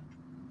 But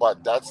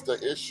that's the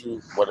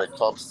issue when it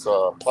comes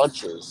to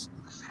punches.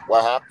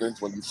 What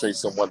happens when you face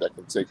someone that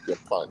can take your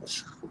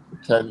punch?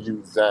 Can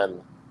you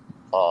then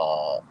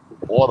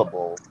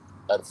audible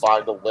and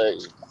find a way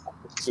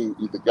to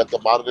either get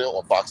them out of there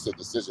or box the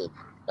decision?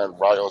 And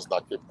Rayo's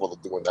not capable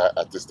of doing that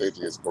at this stage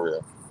of his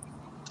career.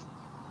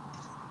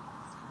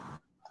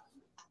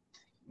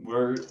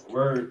 Word.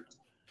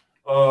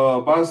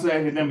 Boss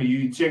Academy,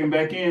 you checking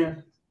back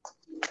in?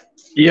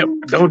 Yep.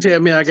 Don't tell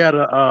me I got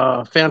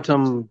a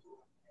phantom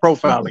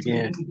profile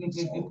again.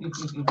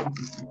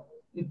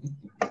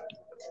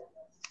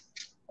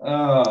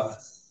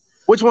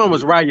 Which one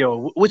was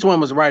Rayo? Which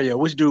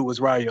dude was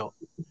Rayo?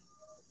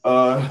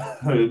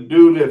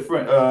 Dude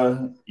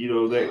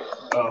that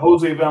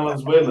Jose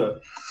Valenzuela,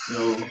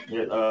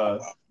 that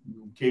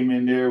came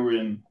in there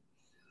and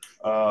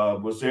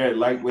was there at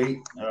lightweight,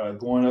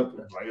 going up,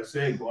 like I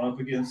said, going up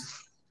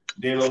against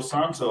De Los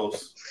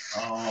Santos.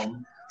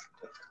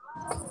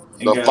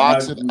 The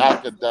boxing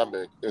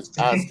academic is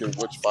asking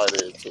which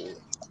fighter is who.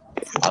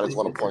 I just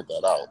want to point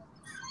that out.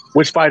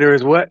 Which fighter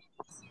is what?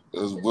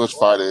 Which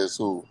fighter is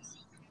who?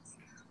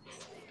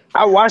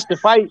 I watched the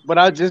fight, but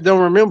I just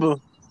don't remember.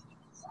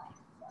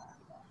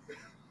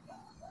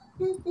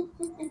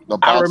 The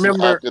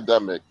boxing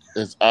academic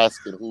is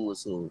asking who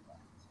is who.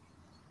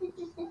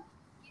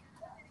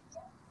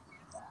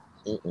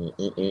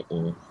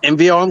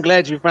 MVO, I'm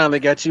glad you finally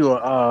got you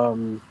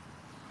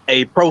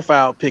a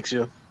profile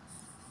picture.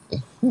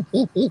 I'm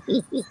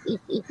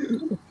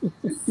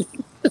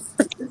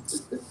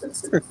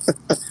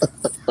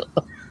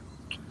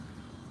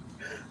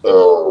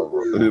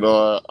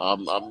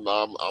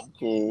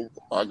cool.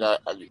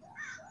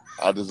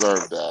 I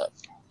deserve that.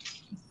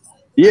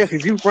 Yeah,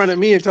 because you fronted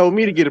me and told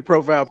me to get a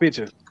profile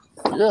picture.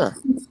 Yeah.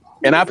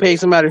 And I paid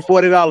somebody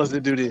 $40 to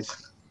do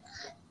this.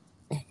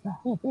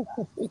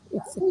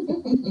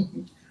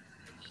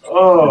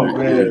 Oh,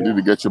 man. You need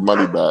to get your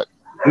money back.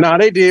 No,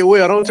 they did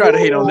well. Don't try to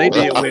hate on them. They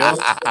did well.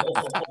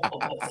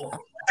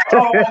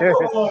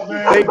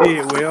 They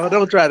did well.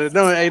 Don't try to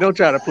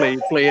play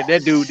it.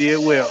 That dude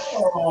did well.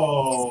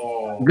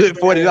 Good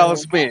 $40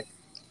 spent.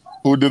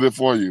 Who did it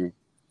for you?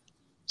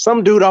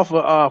 Some dude off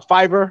of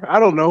Fiverr. I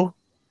don't know.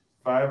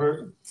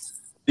 Fiverr?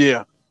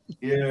 Yeah.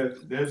 Yeah,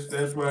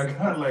 that's where I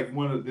got like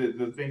one of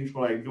the things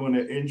for like doing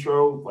the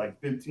intro, like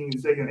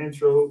 15-second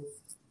intro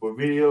for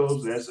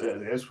videos. That's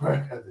where I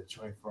got the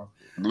joint from.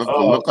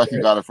 Look like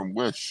you got it from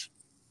Wish.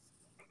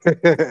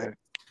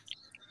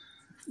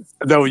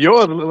 No,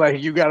 yours look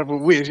like you got it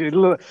from Wish. Yours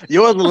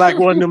look like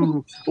one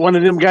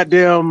of them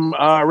goddamn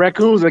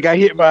raccoons that got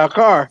hit by a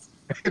car.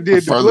 Did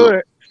the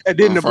blood. And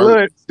then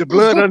the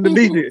blood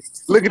underneath it.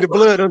 Look at the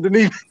blood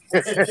underneath.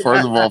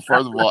 First of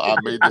all, I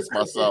made this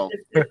myself.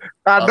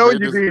 I know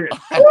you did.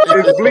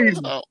 It's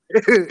bleeding.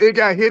 It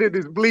got hit and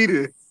it's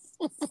bleeding.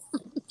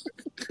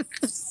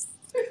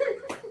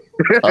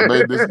 I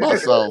made this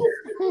myself.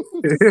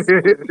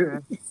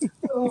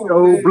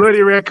 Oh,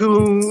 bloody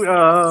raccoon.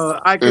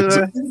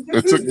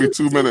 It took me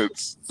 2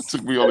 minutes. It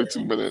took me only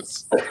 2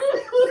 minutes.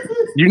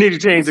 You need to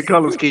change the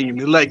color scheme.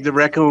 It's like the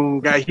raccoon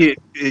got hit.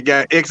 It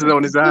got X's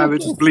on his eyes.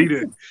 It's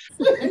bleeding.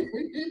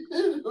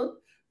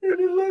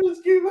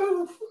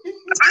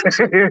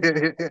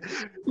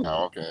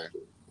 Oh, okay.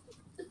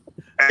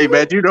 Hey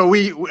man, you know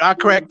I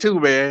crack too,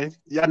 man.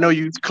 Y'all know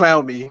you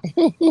clown me,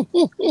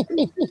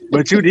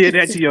 but you did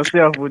that to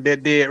yourself with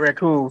that dead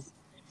raccoon.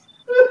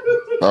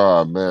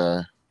 Oh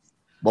man.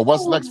 But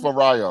what's next for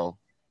Rayo?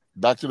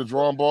 Back to the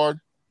drawing board?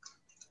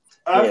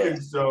 I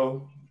think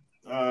so.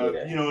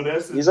 You know,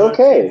 he's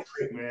okay,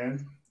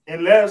 man.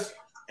 Unless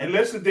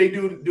if they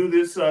do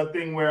this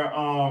thing where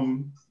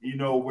you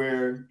know,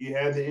 where you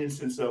have the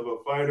instance of a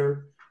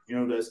fighter, you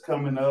know, that's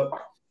coming up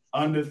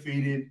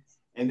undefeated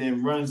and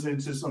then runs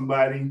into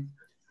somebody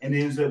and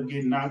ends up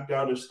getting knocked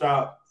out or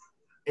stopped,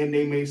 and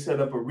they may set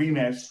up a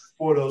rematch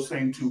for those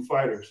same two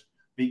fighters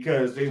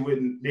because they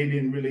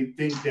didn't really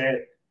think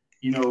that,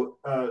 you know,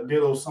 De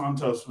Los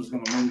Santos was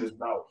going to win this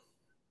bout.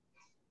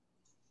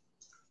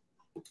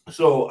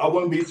 So I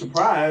wouldn't be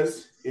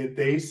surprised if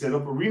they set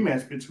up a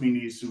rematch between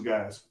these two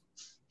guys.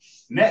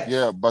 Next.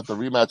 Yeah, but the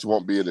rematch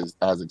won't be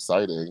as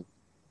exciting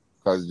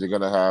because you're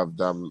going to have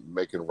them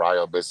making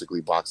Rayo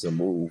basically box and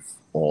move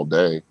all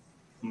day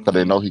because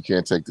they know he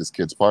can't take this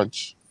kid's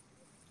punch.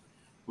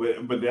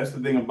 But that's the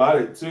thing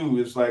about it, too.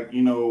 It's like,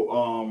 you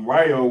know,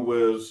 Rayo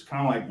was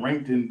kind of like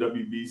ranked in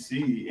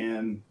WBC,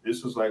 and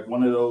this was like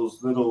one of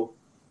those little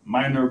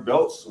minor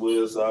belts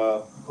was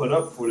put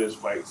up for this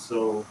fight.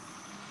 So,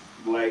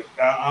 like,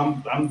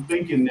 I'm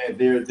thinking that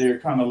they're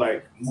kind of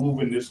like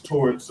moving this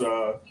towards,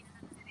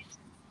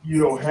 you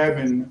know,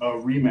 having a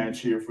rematch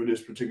here for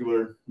this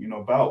particular, you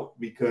know, bout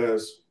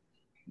because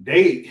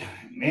even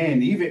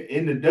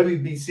in the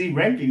WBC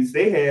rankings,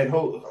 they had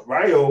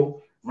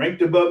Rayo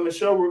ranked above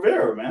Michel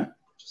Rivera, man.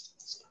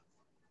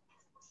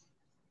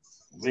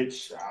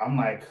 Which I'm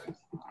like,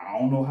 I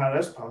don't know how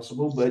that's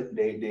possible, but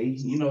they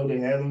you know, they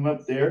have him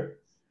up there,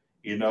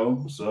 you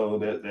know, so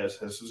that's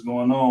what's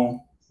going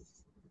on.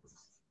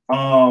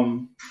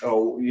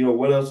 You know,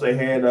 what else they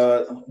had?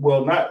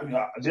 Well, not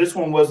this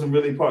one wasn't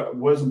part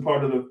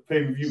of the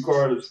pay-per-view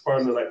card. It's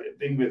part of like the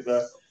thing with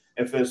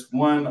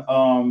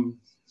FS1.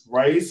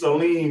 Rais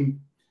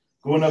Salim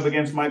going up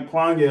against Mike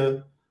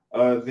Plania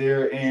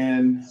there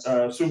in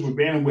super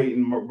bantamweight,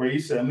 and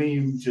Rais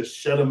Salim just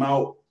shut him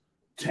out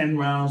 10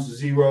 rounds to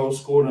 0,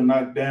 scored a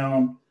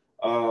knockdown,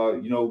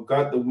 you know,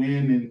 got the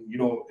win, and you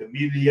know,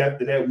 immediately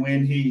after that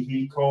win,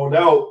 he called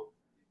out,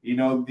 you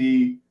know,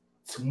 the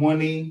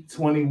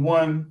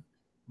 2021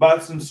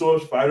 Boxing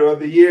Source Fighter of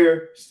the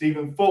Year,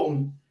 Stephen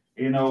Fulton,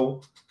 you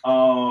know,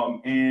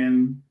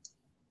 and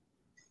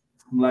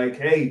I'm like,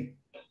 hey,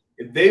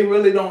 if they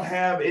really don't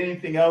have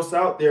anything else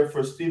out there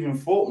for Stephen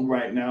Fulton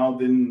right now,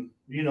 then,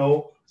 you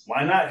know,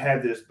 why not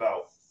have this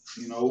bout?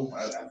 You know,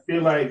 I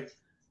feel like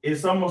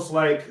it's almost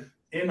like,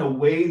 in a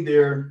way,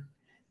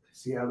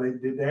 see how they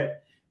did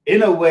that?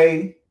 In a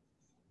way,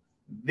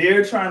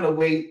 they're trying to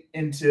wait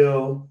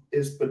until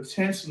it's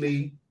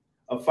potentially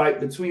a fight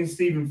between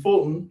Stephen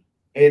Fulton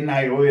and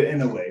Naoya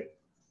Inoue.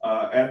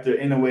 After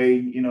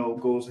Inoue, you know,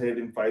 goes ahead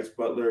and fights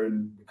Butler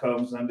and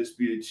becomes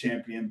undisputed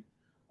champion,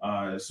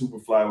 super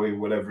flyweight,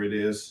 whatever it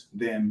is,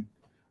 then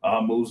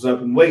moves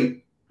up in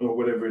weight or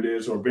whatever it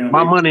is, or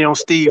my money on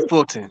Steve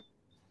Fulton.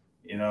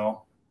 You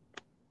know,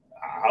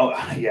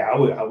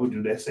 I would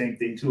do that same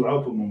thing too. I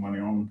would put more money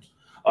on him.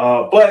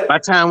 But by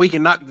the time we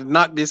can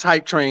knock this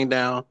hype train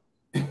down,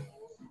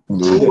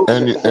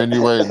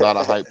 anyway, it's not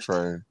a hype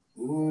train.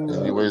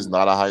 Anyway, it's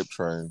not a hype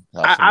train.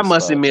 I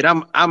must admit,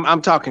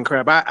 I'm talking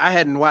crap. I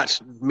hadn't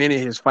watched many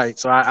of his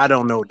fights, so I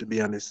don't know, to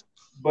be honest.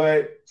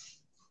 But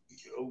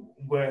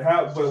what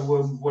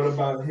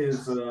about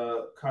his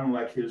kind of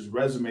like his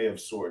resume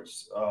of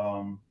sorts?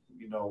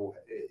 You know,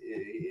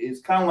 it's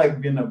kind of like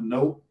being of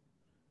note.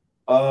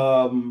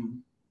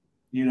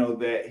 You know,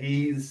 that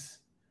he's,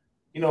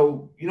 you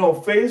know,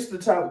 faced the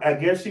top. I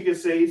guess you could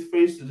say he's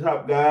faced the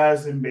top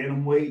guys in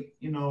bantamweight,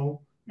 you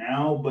know,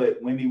 now.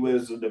 But when he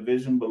was a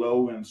division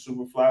below in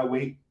super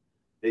flyweight,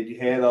 that you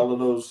had all of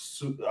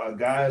those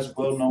guys,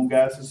 well-known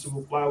guys in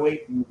super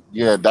flyweight.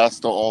 Yeah, that's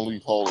the only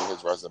hole in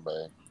his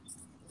resume,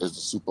 is the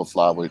super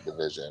flyweight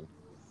division.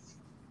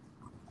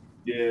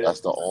 Yeah,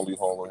 that's the only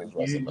hole in his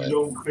resume. You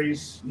don't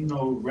face, you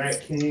know,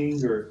 Rat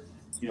King or,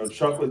 you know,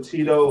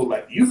 Chocolatito.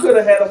 Like, you could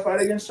have had a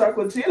fight against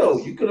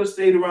Chocolatito. You could have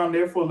stayed around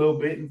there for a little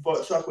bit and fought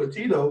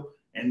Chocolatito,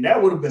 and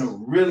that would have been a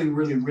really,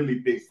 really, really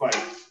big fight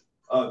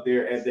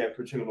there at that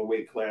particular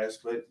weight class.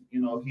 But,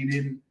 you know, he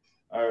didn't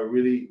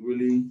really,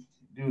 really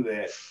do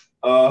that.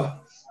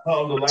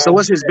 So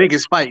what's his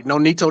biggest fight?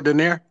 Nonito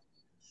Donaire?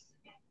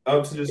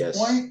 Up to this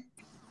point?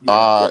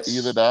 Yes.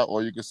 Either that,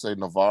 or you could say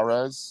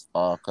Navarez,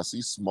 because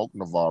he smoked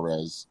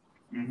Navarez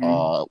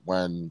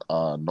when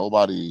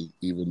nobody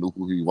even knew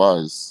who he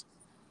was,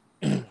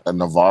 and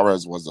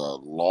Navarez was a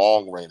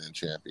long reigning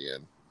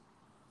champion.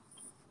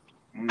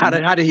 How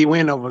did he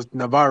win over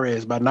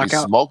Navarez? By He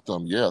knockout? smoked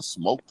him,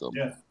 smoked him.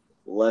 Yeah.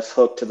 Left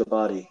hook to the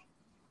body.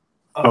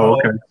 Oh,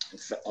 okay.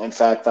 In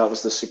fact, that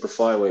was the super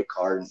flyweight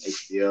card in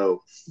HBO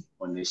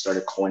when they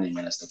started coining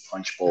it as the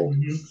punch bowl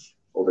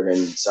over here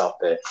in South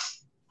Bay.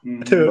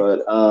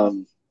 But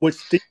which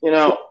Steve you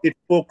know, get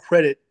full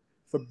credit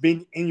for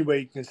being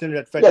anyway, considering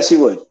that fact. yes, he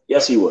would.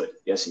 Yes, he would.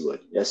 Yes, he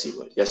would. Yes, he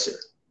would. Yes, sir.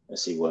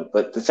 Yes, he would.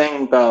 But the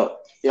thing about,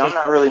 I'm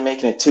not really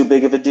making it too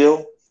big of a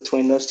deal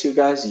between those two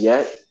guys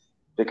yet,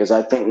 because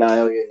I think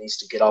Naoya needs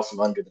to get off from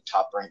under the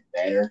Top Rank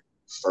banner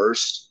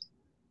first,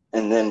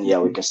 and then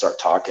we can start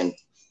talking.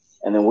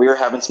 And then we were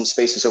having some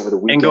spaces over the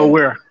weekend. And go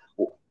where?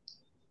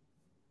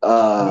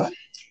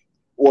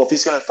 Well, if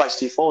he's gonna fight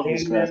Steve Fulton,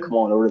 he's gonna come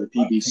on over to the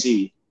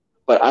PBC.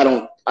 But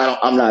I'm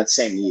not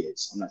saying he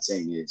is. I'm not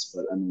saying he is.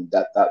 But I mean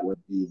that would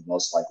be the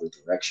most likely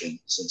direction,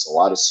 since a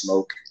lot of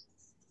smoke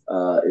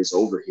is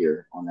over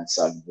here on that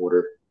side of the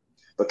border.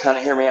 But kind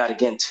of hear me out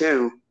again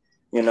too.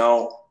 You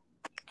know,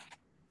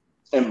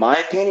 in my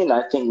opinion,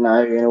 I think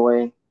Naoya in a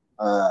way,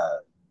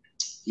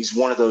 he's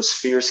one of those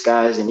fierce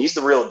guys, and he's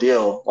the real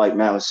deal, like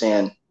Matt was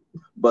saying.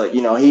 But,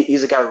 you know,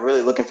 he's a guy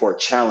really looking for a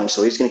challenge,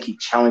 so he's going to keep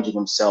challenging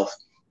himself.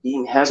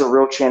 He has a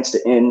real chance to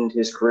end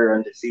his career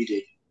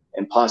undefeated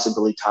and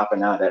possibly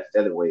topping out at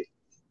featherweight.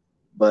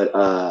 But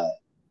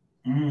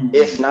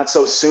if not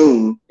so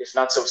soon,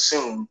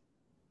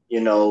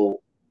 you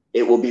know,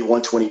 it will be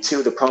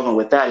 122. The problem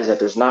with that is that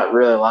there's not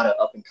really a lot of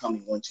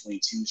up-and-coming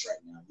 122s right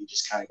now. You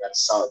just kind of got a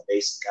solid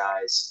base of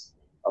guys.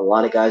 A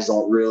lot of guys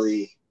don't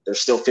really – they're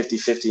still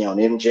 50-50 on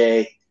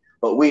MJ.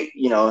 But we –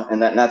 you know, and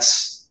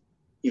that's –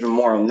 even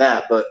more on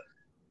that, but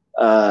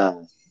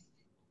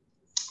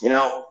you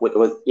know,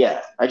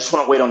 I just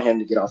want to wait on him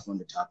to get off on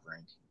the Top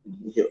Rank.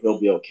 He'll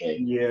be okay.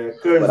 Yeah,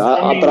 but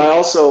I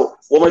also,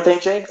 one more thing,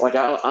 Jake. Like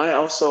I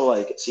also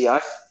like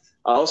I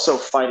also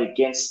fight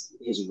against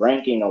his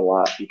ranking a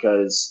lot,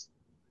 because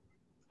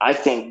I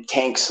think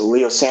Tank's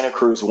Leo Santa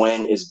Cruz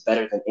win is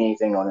better than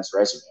anything on his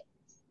resume.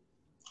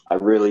 I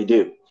really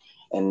do,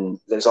 and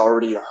there's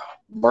already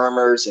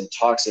murmurs and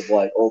talks of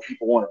like, oh,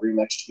 people want a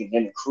rematch between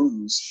him and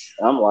Cruz,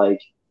 and I'm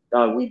like,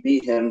 we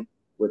beat him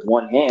with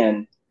one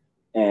hand,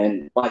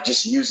 and by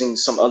just using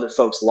some other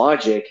folks'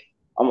 logic,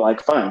 I'm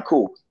like, fine,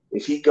 cool.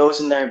 If he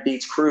goes in there and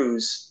beats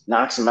Cruz,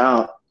 knocks him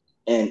out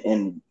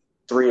in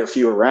 3 or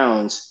fewer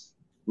rounds,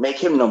 make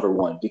him number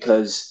one,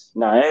 because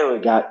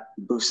Naoya got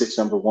boosted to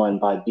number one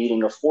by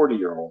beating a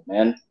 40-year-old,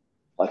 man.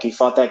 Like, he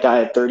fought that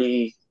guy at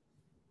 38,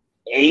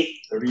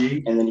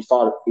 and then he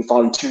fought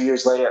him 2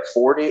 years later at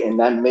 40, and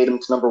that made him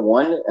to number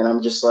one. And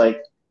I'm just like,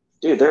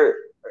 dude, they're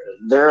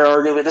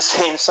arguably the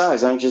same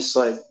size. I'm just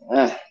like,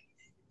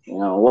 you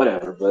know,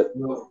 whatever. But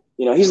you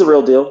know, he's the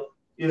real deal.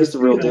 He's the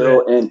real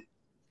deal. And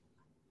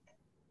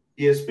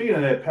speaking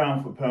of that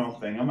pound for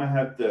pound thing, I'm gonna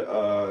have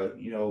to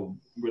you know,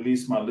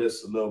 release my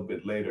list a little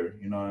bit later.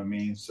 You know what I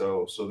mean?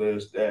 So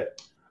there's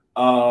that.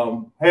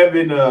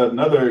 Having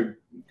another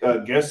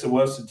guest that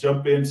wants to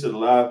jump into the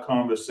live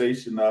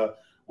conversation.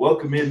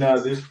 Welcome in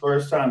this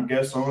first-time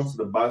guest onto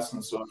the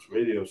Boxing Source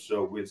Radio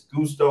Show. With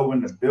Gusto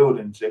in the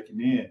building, checking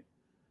in.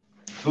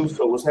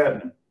 Gusto, what's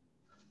happening?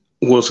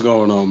 What's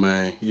going on,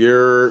 man?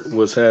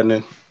 What's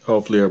happening?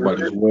 Hopefully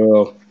everybody's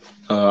well.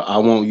 I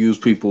won't use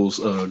people's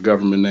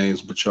government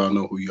names, but y'all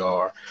know who you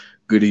are.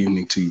 Good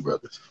evening to you,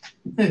 brothers.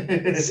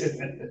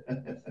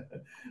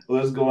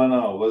 What's going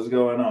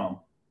on?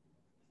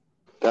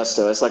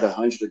 Gusto, it's like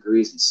 100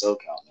 degrees in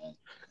SoCal, man.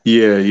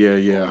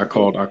 Yeah. I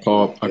called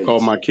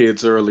my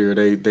kids earlier.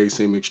 They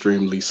seem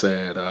extremely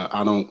sad.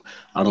 I don't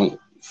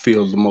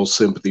feel the most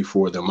sympathy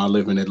for them. I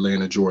live in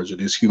Atlanta, Georgia.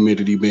 This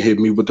humidity been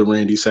hitting me with the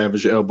Randy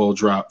Savage elbow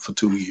drop for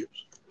 2 years.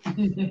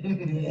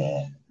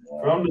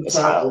 From the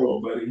top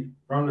rope, buddy.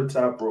 From the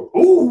top rope.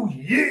 Oh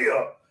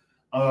yeah.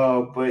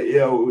 But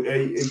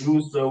hey,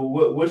 Gusto,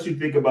 what you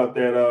think about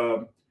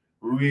that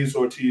Ruiz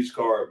Ortiz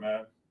card,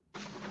 man?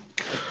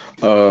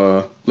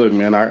 Look,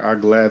 man, I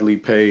gladly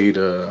paid.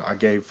 I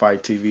gave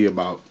Fight TV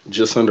about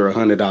just under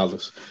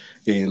 $100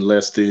 in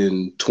less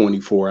than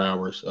 24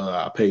 hours.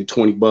 I paid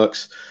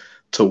 $20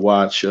 to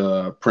watch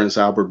Prince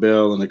Albert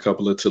Bell and a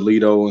couple of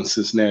Toledo and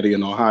Cincinnati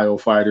and Ohio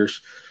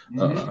fighters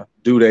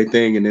do their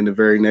thing, and then the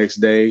very next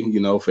day, you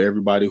know, for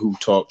everybody who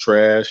talk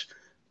trash,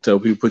 tell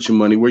people put your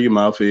money where your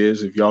mouth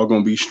is. If y'all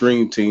gonna be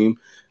stream team,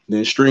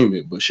 then stream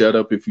it. But shut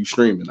up if you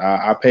stream it.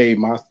 I paid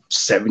my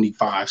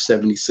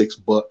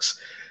 $76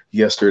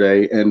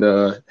 yesterday, and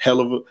hell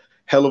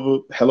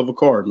of a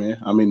card, man.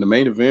 I mean, the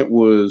main event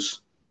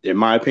was, in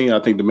my opinion, I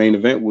think the main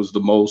event was the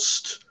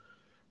most,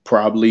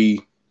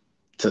 probably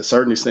to a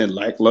certain extent,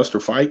 lackluster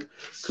fight,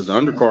 because the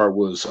undercard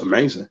was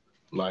amazing.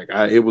 Like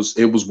it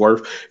was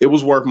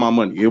worth my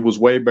money. It was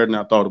way better than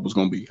I thought it was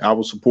gonna be. I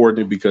was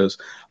supporting it because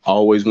I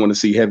always want to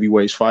see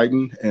heavyweights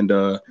fighting, and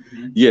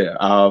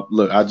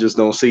look, I just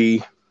don't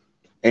see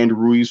Andy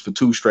Ruiz for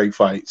 2 straight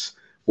fights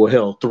Well,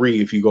 hell,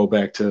 3 if you go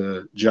back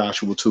to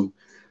Joshua 2.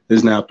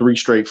 There's now 3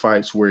 straight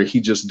fights where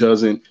he just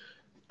doesn't,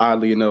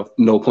 oddly enough,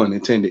 no pun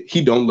intended,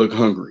 he don't look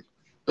hungry.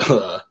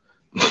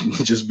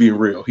 Just being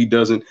real. He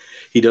doesn't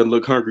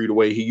look hungry the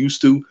way he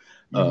used to.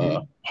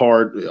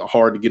 Hard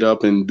to get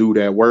up and do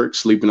that work,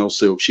 sleeping on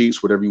silk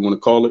sheets, whatever you want to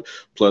call it.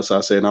 Plus,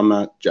 I said I'm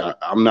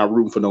not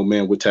rooting for no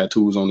man with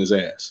tattoos on his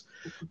ass.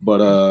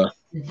 But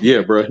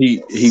yeah, bro,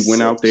 he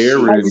went out there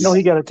How and you know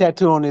he got a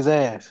tattoo on his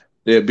ass?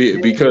 yeah,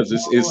 because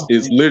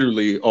it's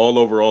literally all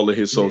over all of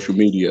his social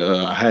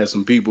media. I had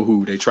some people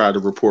who they tried to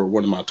report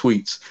one of my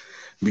tweets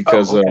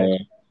because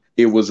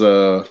it was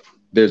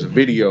there's a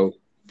video.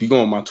 If you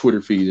go on my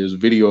Twitter feed, there's a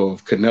video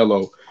of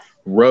Canelo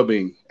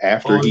rubbing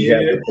after had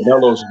the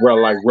Canelo's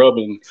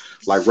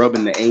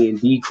rubbing the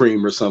A&D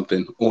cream or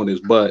something on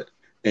his butt,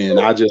 and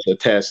I just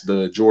attached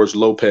the George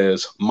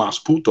Lopez Mas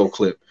Puto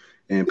clip.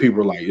 And people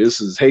were like, this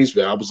is hate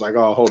speech. I was like,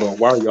 oh, hold on.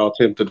 Why are y'all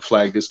tempted to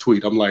flag this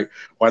tweet? I'm like,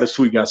 why this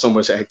tweet got so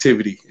much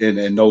activity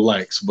and no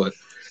likes? But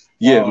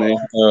yeah, man.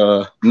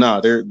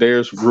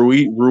 There's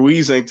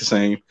Ruiz ain't the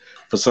same.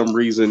 For some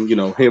reason,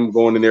 him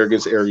going in there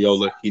against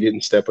Areola, he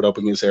didn't step it up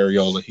against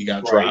Areola. He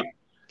got dropped.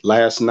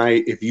 Last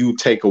night, if you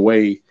take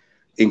away,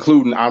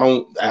 including,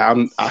 I'm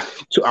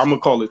gonna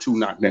call it 2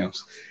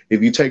 knockdowns.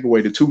 If you take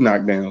away the 2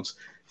 knockdowns,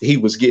 he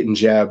was getting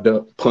jabbed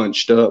up,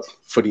 punched up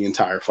for the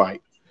entire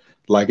fight.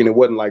 And it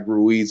wasn't like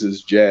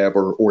Ruiz's jab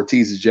or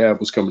Ortiz's jab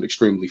was coming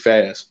extremely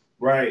fast.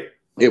 Right.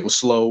 It was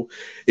slow.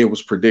 It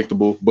was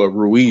predictable, but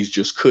Ruiz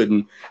just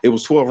couldn't. It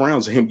was 12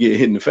 rounds of him getting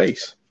hit in the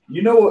face.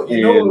 You know what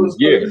was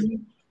crazy?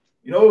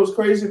 You know what was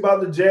crazy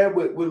about the jab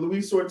with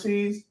Luis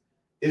Ortiz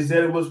is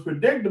that it was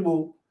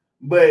predictable,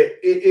 but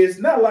it's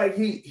not like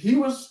he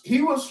was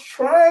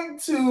trying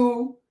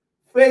to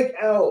fake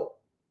out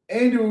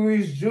Andy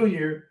Ruiz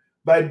Jr.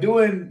 by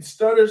doing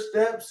stutter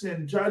steps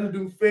and trying to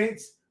do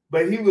feints.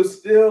 But he was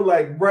still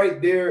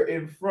right there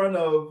in front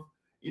of,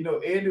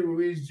 Andy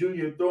Ruiz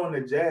Jr. throwing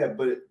a jab.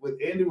 But with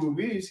Andy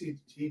Ruiz,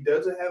 he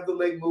doesn't have the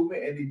leg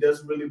movement and he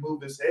doesn't really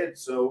move his head.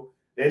 So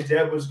that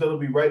jab was going to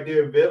be right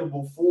there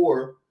available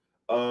for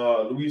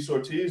Luis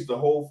Ortiz the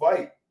whole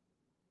fight,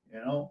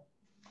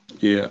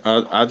 Yeah,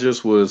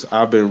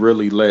 I've been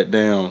really let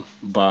down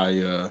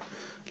by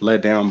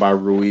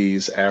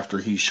Ruiz after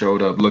he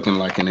showed up looking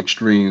like an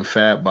extreme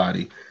fat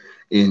body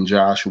in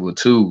Joshua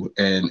 2,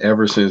 and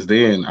ever since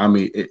then, I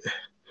mean,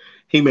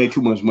 he made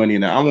too much money.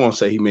 Now I won't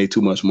say he made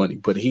too much money,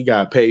 but he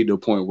got paid to a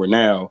point where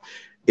now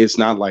it's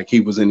not like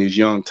he was in his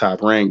young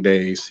top rank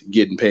days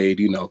getting paid,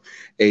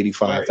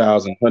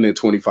 $85,000,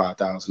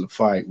 $125,000 a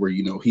fight, where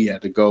he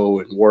had to go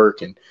and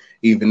work, and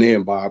even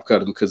then Bob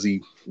cut him because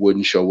he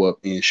wouldn't show up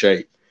in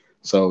shape.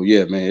 So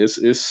yeah, man,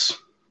 it's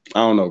I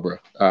don't know, bro.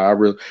 I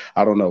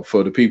don't know.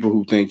 For the people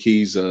who think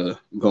he's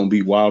gonna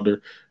beat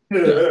Wilder.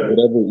 He's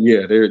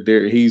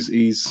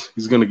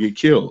gonna get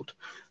killed.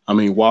 I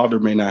mean, Wilder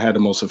may not have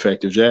the most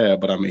effective jab,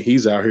 but I mean,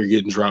 he's out here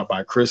getting dropped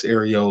by Chris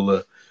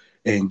Areola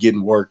and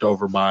getting worked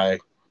over by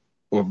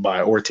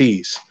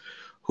Ortiz,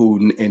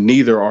 and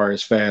neither are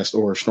as fast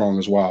or as strong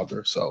as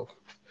Wilder. So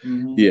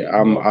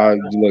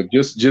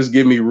just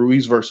give me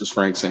Ruiz versus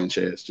Frank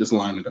Sanchez. Just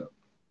line it up.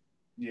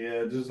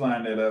 Yeah, just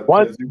line that up.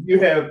 Because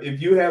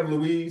if you have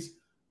Luis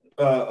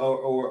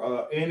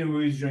or Andy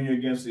Ruiz Jr.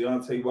 against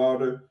Deontay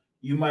Wilder,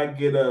 you might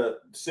get a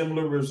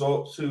similar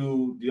result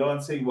to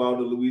Deontay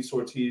Wilder, Luis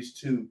Ortiz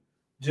 2.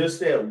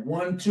 Just that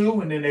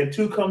 1-2, and then that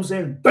 2 comes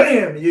in,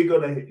 bam, you're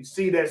going to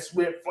see that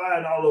sweat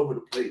flying all over the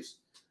place.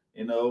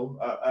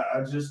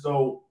 I just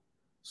don't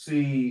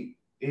see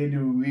Andy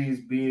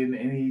Ruiz being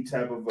any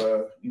type of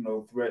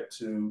threat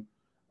to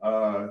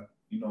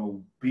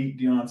beat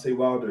Deontay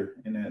Wilder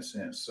in that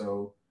sense.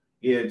 So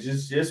yeah,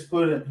 just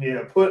put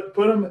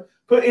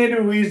Andy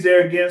Ruiz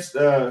there against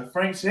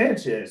Frank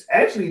Sanchez.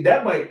 Actually,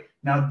 that might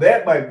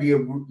be a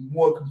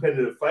more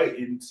competitive fight,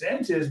 and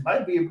Sanchez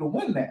might be able to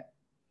win that.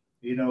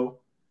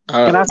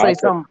 Can I say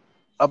something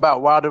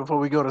about Wilder before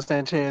we go to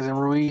Sanchez and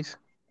Ruiz?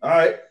 All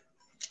right.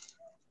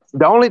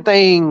 The only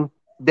thing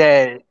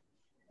that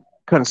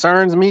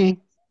concerns me,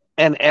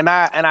 and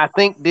I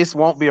think this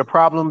won't be a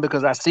problem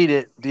because I see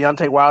that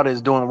Deontay Wilder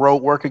is doing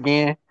road work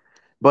again,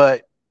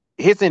 but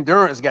his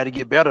endurance got to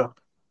get better.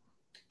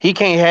 He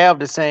can't have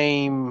the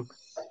same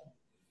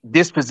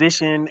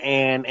disposition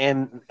and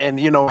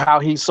how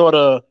he sort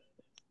of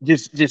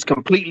just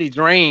completely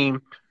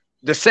drained.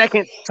 The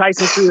second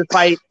Tyson Fury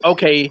fight,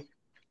 okay,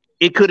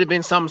 it could have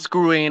been some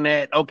screwy in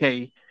that,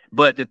 okay,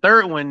 but the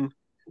third one,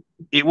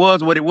 it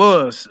was what it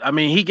was. I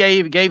mean, he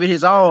gave it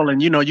his all,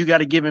 and you got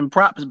to give him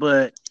props,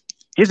 but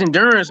his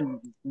endurance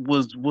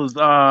was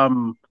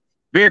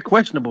very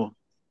questionable.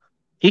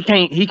 He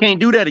can't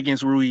do that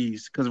against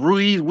Ruiz, because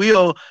Ruiz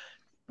will,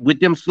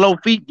 with them slow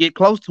feet, get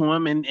close to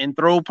him and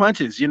throw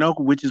punches,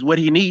 which is what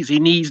he needs. He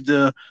needs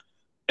the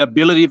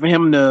ability for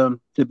him to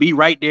be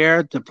right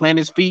there, to plant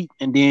his feet,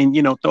 and then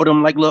throw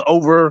them like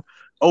little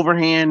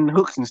overhand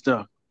hooks and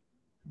stuff.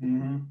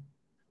 Mm-hmm.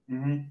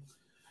 Mm-hmm.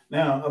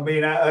 Now, I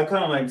mean, I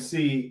kind of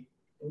see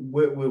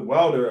with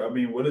Wilder. I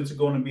mean, what is it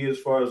going to be as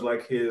far as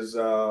his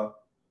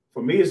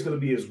for me, it's going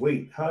to be his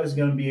weight. How he's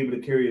going to be able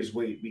to carry his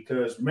weight?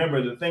 Because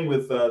remember, the thing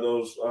with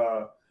those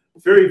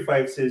Fury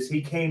fights is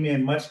he came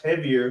in much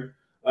heavier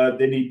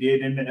than he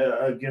did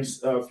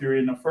against Fury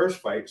in the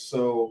first fight.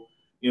 So,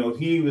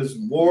 he was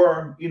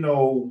more,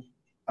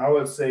 I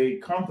would say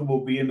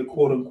comfortable being the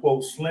quote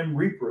unquote slim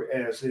reaper,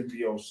 as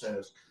MVO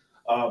says.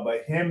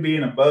 But him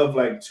being above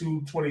like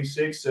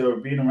 226 or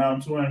being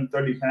around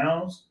 230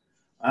 pounds,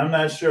 I'm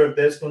not sure if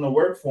that's going to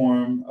work for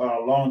him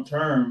long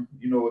term,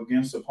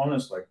 against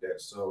opponents like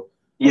that. So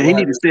yeah, he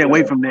needs to stay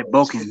away from that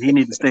bulking. He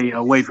needs to stay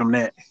away from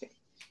that.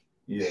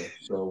 Yeah,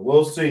 so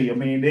we'll see. I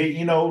mean,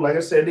 they, like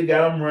I said, they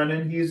got him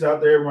running. He's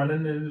out there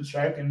running in the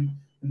track and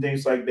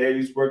things like that.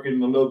 He's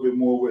working a little bit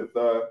more with,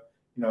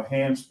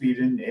 hand speed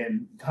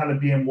and kind of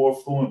being more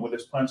fluent with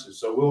his punches.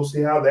 So we'll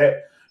see how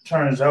that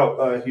turns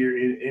out here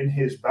in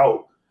his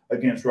bout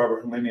against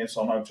Robert Helenius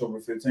on October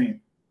 15th.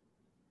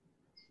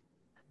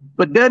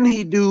 But doesn't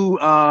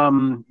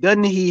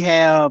he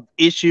have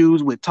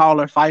issues with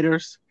taller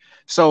fighters?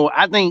 So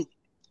I think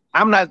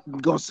I'm not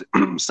going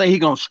to say he's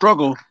going to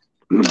struggle,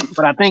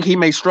 but I think he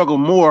may struggle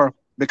more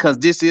because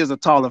this is a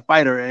taller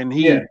fighter and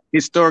he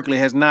historically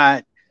has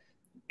not,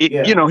 he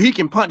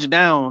can punch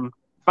down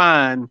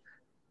fine,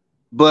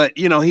 but,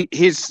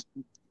 his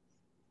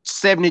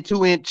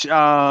 72-inch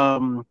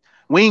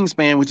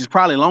wingspan, which is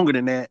probably longer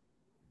than that,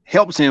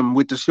 helps him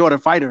with the shorter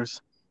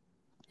fighters.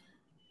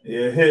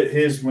 Yeah,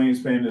 his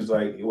wingspan is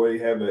like, he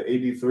have an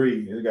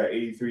 83. He's got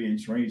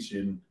 83-inch reach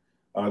and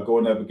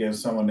going up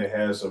against someone that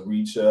has a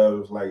reach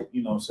of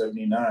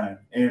 79.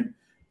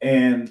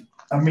 And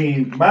I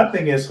mean, my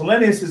thing is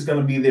Helenius is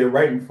going to be there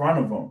right in front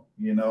of him,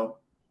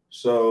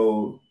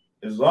 So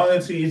as long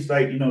as he's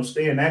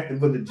staying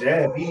active with the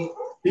jab,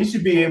 he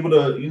should be able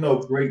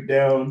to, break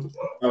down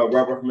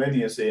Robert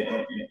Helenius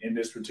in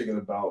this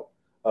particular bout.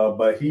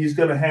 But he's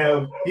gonna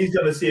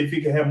see if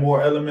he can have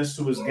more elements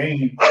to his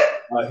game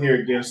here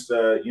against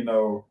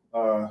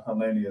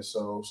Helenius.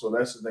 So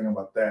that's the thing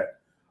about that.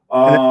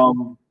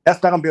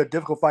 That's not gonna be a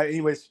difficult fight,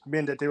 anyways,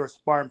 being that they were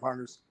sparring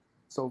partners.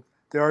 So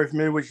they're already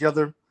familiar with each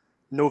other,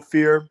 no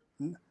fear,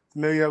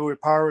 familiar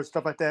with power and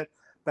stuff like that.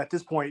 But at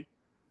this point,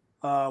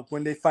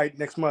 when they fight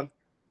next month,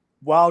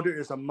 Wilder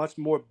is a much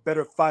more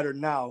better fighter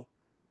now.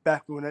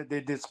 Back when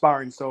they did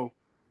sparring, so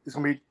it's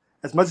gonna be,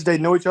 as much as they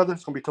know each other,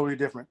 it's gonna be totally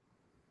different.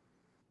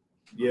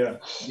 Yeah.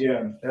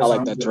 I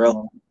like that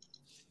drill.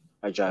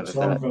 I drive That's with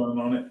what that. I'm feeling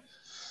on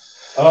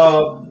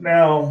it.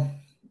 Now,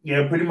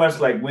 pretty much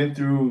went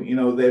through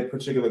that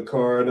particular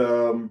card.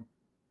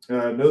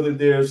 I know that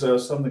there's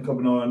something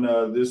coming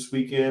on this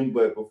weekend,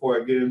 but before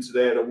I get into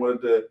that, I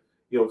wanted to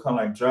kind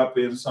of drop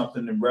in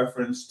something in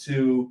reference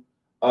to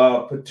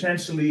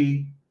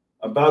potentially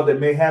about that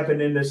may happen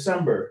in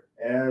December,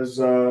 as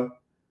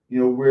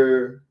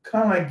we're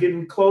kind of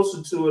getting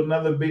closer to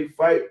another big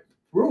fight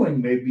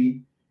brewing,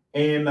 maybe,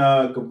 and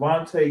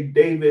Gervonta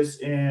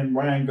Davis and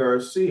Ryan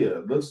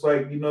Garcia. Looks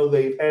like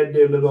they've had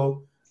their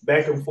little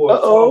back and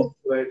forth talk,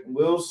 but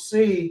we'll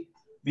see,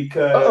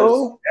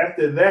 because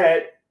after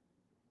that,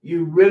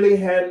 you really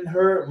hadn't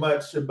heard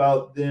much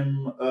about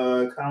them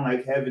kind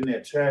of having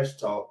that trash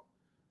talk.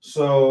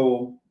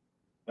 So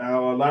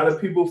now a lot of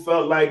people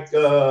felt like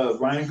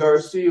Ryan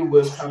Garcia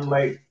was kind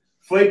of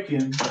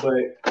flaking,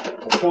 but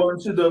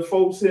according to the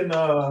folks in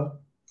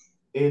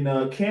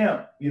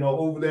camp,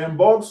 over there in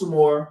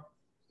Baltimore,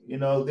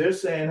 they're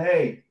saying,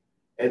 hey,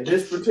 at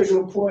this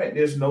particular point,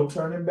 there's no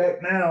turning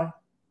back now.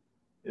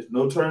 There's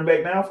no turning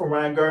back now for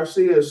Ryan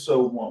Garcia.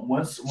 So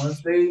once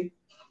they,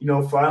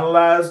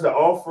 finalize the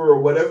offer or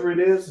whatever it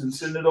is and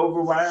send it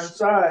over Ryan's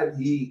side,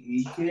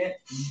 he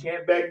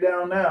can't back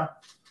down now.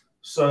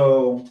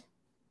 So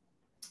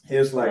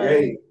it's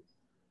hey,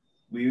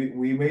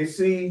 we may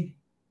see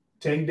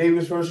Tank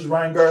Davis versus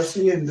Ryan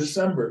Garcia in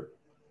December.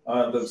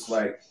 Looks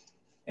like,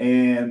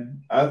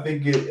 and I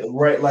think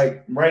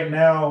right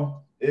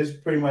now is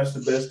pretty much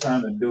the best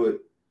time to do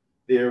it.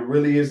 There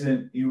really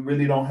isn't. You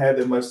really don't have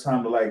that much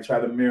time to try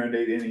to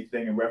marinate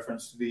anything in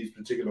reference to these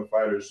particular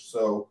fighters.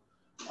 So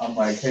I'm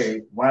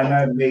hey, why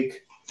not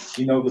make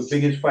the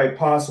biggest fight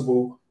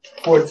possible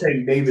for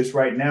Tank Davis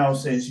right now,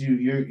 since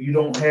you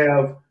don't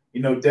have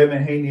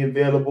Devin Haney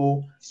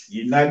available.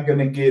 You're not going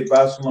to get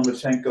Vasyl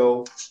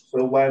Lomachenko,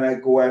 so why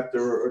not go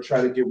after or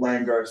try to get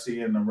Ryan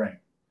Garcia in the ring?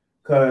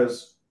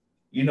 Because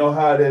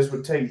how it is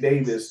with Tank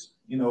Davis,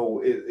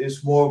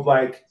 it's more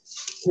of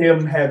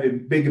him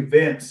having big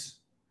events,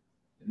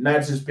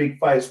 not just big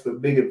fights,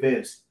 but big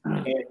events.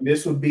 And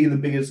this would be the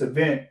biggest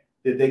event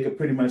that they could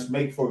pretty much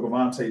make for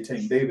Gervonta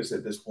Tank Davis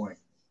at this point.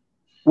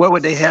 Where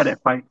would they have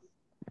that fight?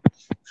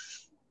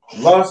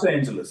 Los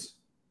Angeles.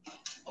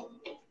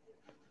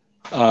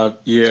 I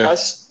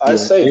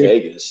say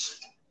Vegas.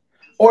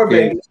 Or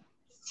Vegas.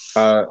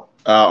 I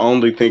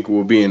only think it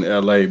will be in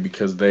LA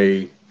because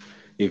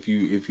if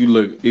you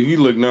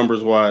look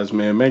numbers wise,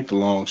 man, make the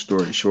long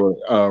story short.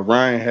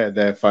 Ryan had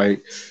that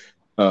fight.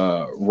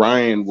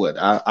 Ryan,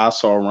 I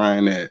saw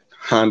Ryan at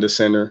Honda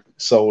Center,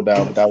 sold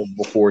out, but that was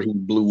before he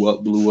blew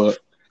up.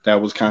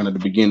 That was kind of the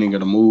beginning of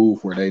the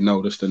move where they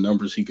noticed the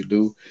numbers he could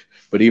do.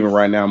 But even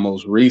right now,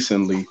 most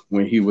recently,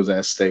 when he was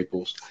at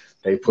Staples,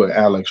 they put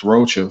Alex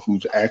Rocha,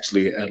 who's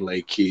actually an LA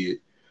kid,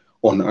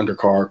 on the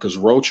undercard because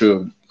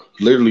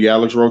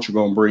Alex Rocha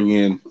gonna bring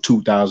in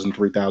 2,000,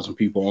 3,000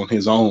 people on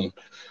his own.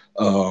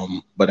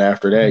 But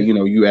after that,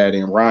 you add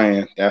in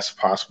Ryan, that's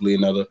possibly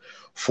another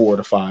 4,000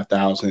 to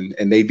 5,000.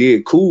 And they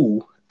did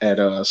cool at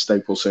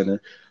Staples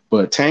Center,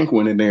 but Tank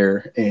went in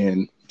there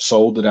and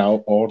sold it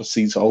out, all the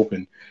seats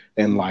open,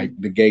 and like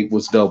the gate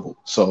was doubled.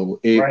 So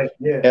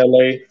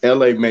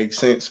LA makes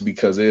sense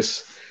because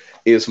it's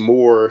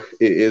more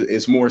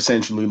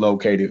essentially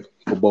located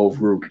for both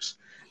groups.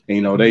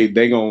 And,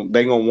 they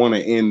gonna want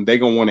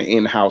an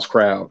in-house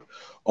crowd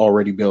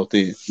already built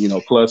in.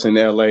 Plus in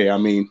LA, I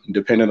mean,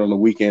 depending on the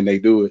weekend they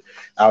do it.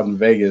 Out in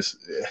Vegas,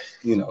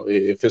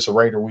 if it's a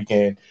Raider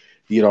weekend,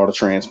 you get all the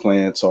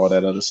transplants, all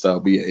that other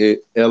stuff. But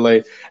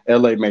LA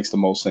makes the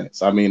most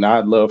sense. I mean,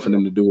 I'd love for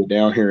them to do it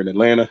down here in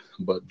Atlanta,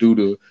 but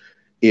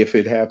if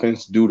it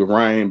happens, due to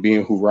Ryan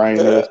being who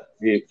Ryan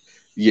is,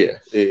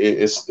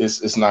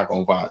 it's not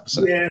gonna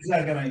vibe. Yeah, it's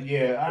not gonna.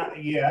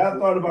 I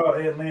thought about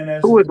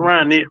Atlanta. Who is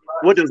Ryan?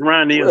 What does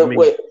Ryan Neal mean?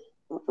 Wait,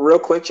 real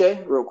quick, Jay,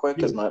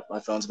 because my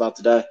phone's about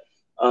to die.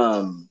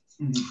 All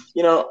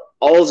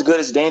is good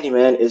as dandy,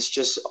 man. It's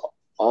just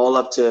all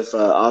up to if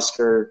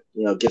Oscar,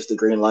 gives the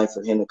green light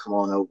for him to come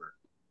on over.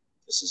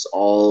 This is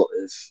all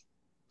if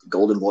the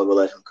Golden Boy will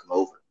let him come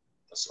over.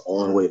 That's the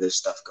only way this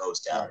stuff goes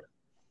down.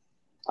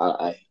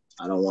 I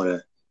don't want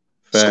to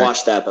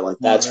squash that, but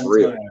that's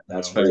real.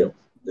 That's real.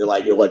 They're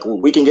like,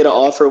 we can get an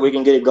offer, we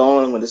can get it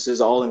going when this is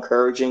all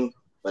encouraging,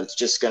 but it's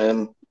just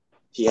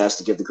he has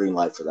to give the green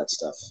light for that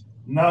stuff.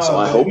 No, so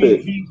I hope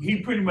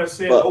he pretty much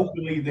said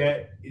openly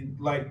that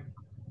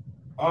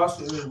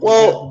Austin.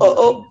 Well,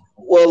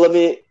 let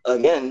me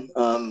again.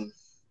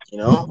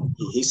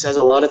 He says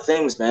a lot of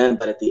things, man.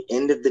 But at the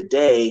end of the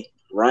day,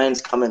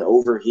 Ryan's coming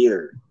over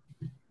here.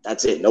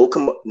 That's it. No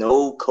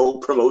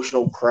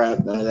co-promotional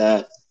crap. None of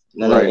that.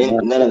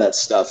 None of that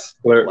stuff.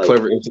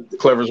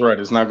 Clever's right.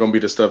 It's not going to be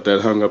the stuff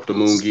that hung up the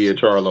Moongi and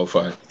Charlo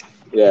fight.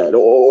 Yeah,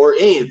 or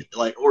any of it.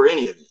 Like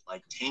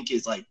Tank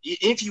is like,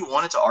 if you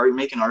wanted to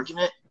make an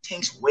argument,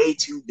 Tank's way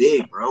too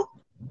big, bro.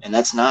 And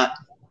that's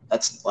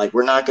like,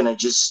 we're not gonna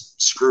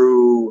just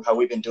screw how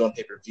we've been doing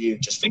pay-per-view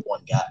just for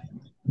one guy.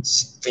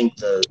 Think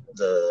the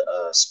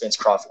Spence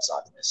Crawford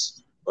side of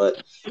this.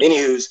 But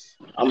anywho's,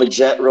 I'm a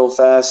jet real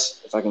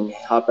fast. If I can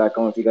hop back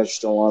on, if you guys are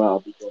still on, I'll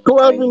be doing.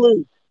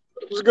 Collaboratively.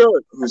 What's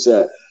good? Who's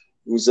that?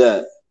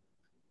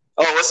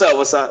 Oh, what's up,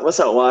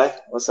 Y?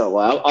 What's up,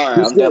 Y? All right,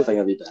 I'm definitely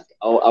gonna be back.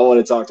 I want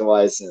to talk to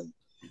Y soon.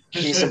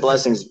 Peace and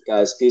blessings,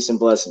 guys. Peace and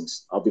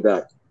blessings. I'll be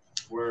back.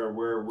 Where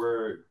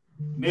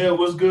Neil,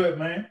 what's good,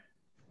 man?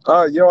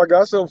 All right, I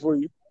got something for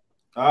you.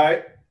 All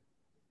right.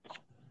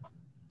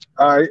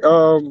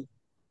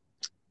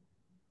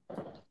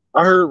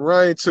 I heard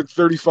Ryan took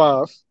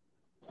 35,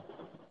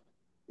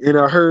 and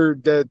I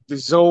heard that the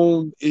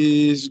Zone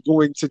is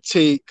going to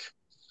take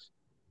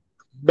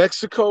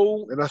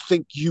Mexico and I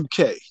think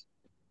UK.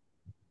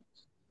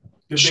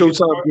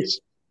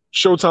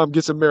 Showtime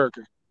gets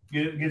America.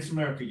 Gets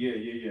America.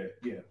 Yeah.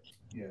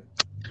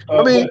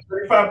 I mean,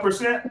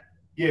 35%.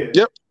 Yeah.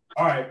 Yep.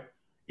 All right.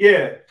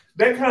 Yeah,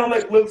 that kind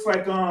of looks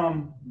like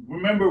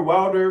remember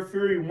Wilder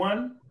Fury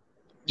 1?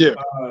 Yeah.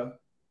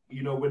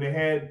 When they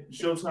had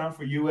Showtime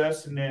for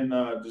US and then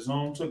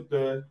DAZN took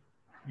the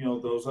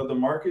those other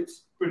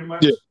markets pretty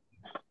much. Yeah.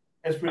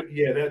 That's pretty.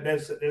 Yeah.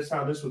 That's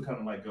how this would kind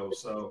of like go.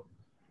 So,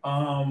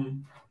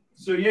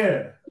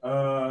 yeah.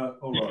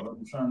 Hold on.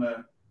 I'm trying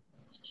to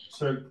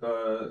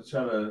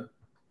try to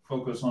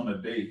focus on the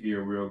date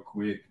here real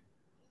quick.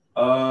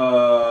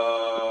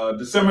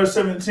 December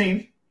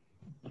 17th,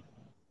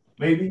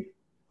 maybe.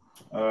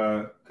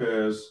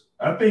 Because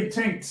I think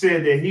Tank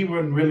said that he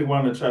wouldn't really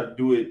want to try to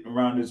do it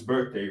around his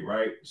birthday,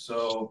 right?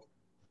 So,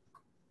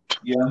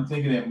 yeah, I'm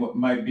thinking it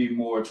might be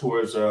more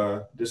towards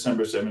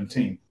December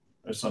 17th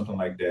or something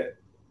like that.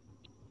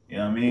 You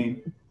know what I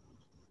mean?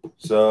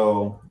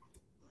 So,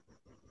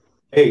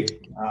 hey,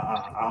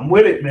 I'm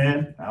with it,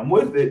 man. I'm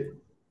with it.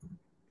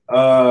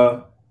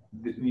 Now,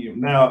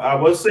 I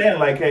was saying,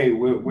 like, hey,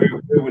 where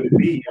would it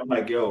be? I'm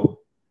like, yo,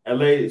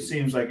 LA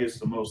seems like it's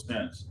the most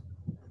sense.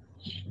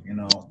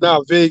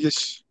 Now,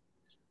 Vegas.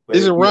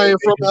 Isn't Ryan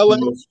from LA?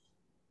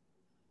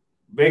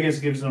 Vegas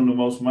gives them the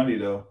most money,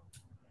 though.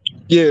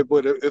 Yeah,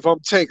 but if I'm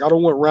Tank, I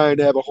don't want Ryan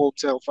to have a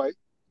hometown fight.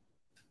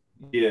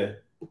 Yeah,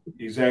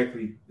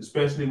 exactly.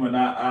 Especially when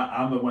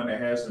I'm the one that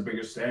has the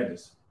bigger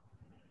status.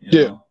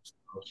 So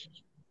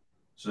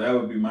that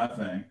would be my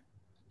thing.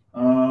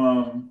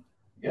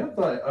 Yeah, I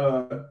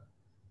thought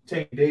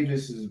Tank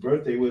Davis's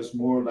birthday was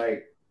more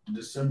like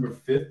December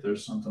 5th or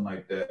something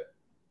like that.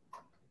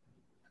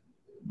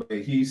 But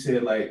he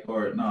said he's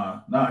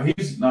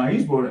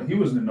born. He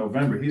was in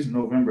November. He's a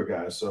November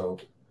guy. So,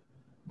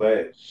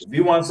 but if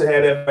he wants to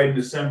have that fight in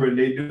December and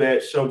they do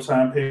that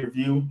Showtime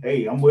pay-per-view,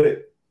 hey, I'm with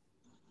it.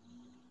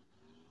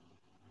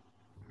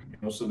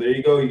 So there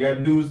you go. You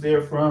got news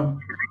there from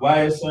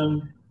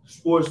YSM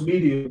Sports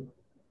Media.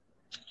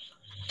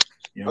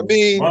 You know, I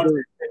mean,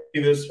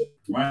 Davis,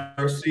 Ryan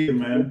Garcia,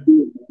 man.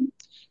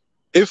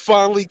 it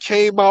finally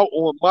came out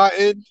on my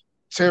end.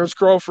 Terrence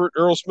Crawford,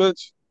 Earl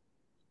Spence.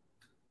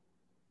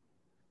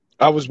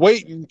 I was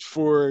waiting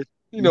for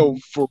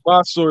for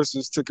my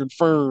sources to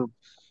confirm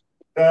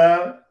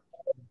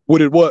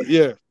what it was.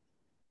 Yeah.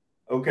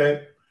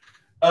 Okay.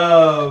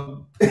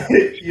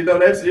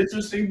 That's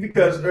interesting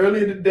because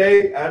earlier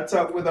today I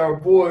talked with our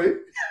boy,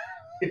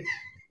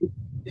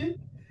 and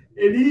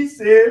he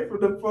said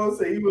from the folks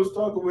that he was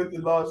talking with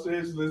in Los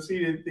Angeles, he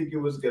didn't think it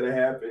was gonna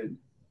happen.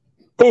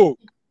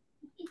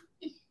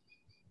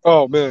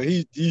 Oh man,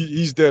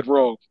 he's dead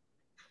wrong.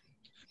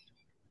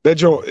 That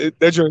joint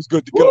is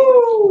good to go.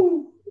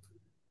 Woo!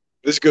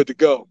 It's good to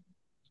go.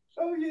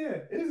 Oh yeah,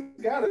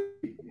 it's gotta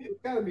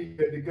be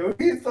good to go.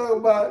 He was talking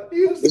about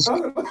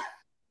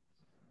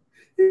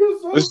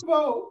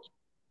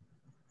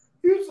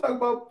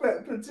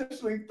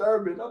potentially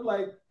Thurman. I'm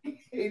like,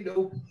 hey,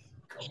 no,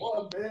 come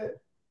on, man.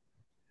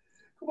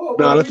 Come on,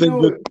 nah, what are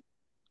we doing?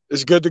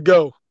 It's good to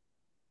go.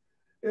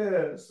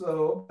 Yeah,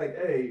 so like,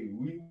 hey,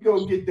 we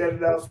gonna get that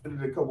announcement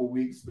in a couple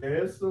weeks,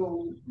 man.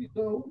 So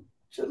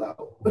chill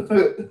out.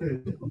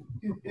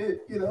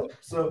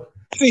 So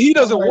see, he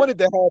doesn't want it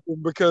to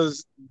happen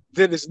because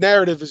then his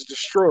narrative is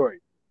destroyed.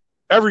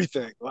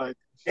 Everything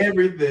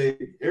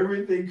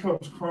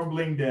comes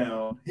crumbling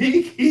down.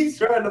 He's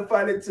trying to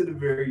fight it to the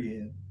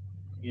very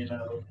end.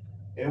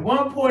 At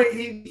one point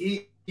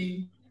he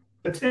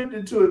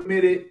attempted to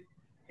admit it,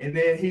 and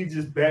then he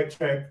just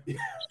backtracked it.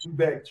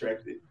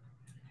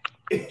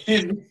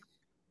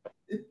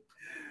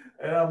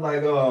 And I'm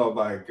like, oh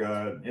my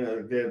God,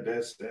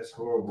 that's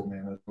horrible,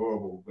 man. That's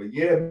horrible. But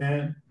yeah,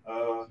 man.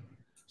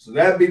 So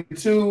that'd be the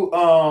two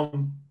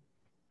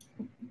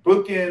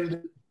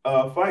bookend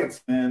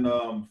fights, man,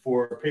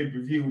 for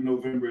pay-per-view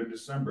November and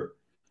December.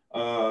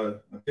 I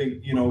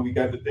think we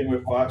got the thing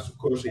with Fox. Of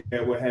course, they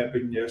had what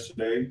happened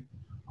yesterday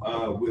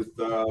with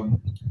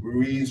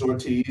Ruiz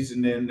Ortiz,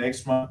 and then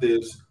next month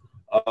is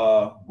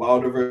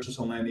Wilder versus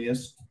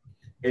Helenius,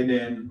 and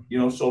then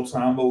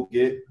Showtime will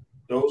get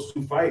those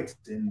two fights,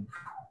 and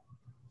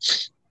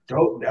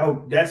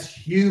that's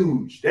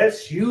huge.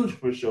 That's huge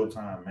for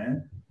Showtime,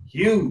 man.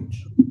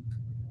 Huge.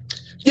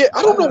 Yeah,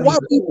 I don't know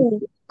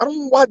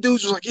why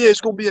dudes was like, yeah, it's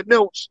gonna be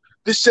announced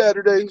this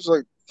Saturday. He's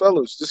like,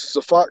 fellas, this is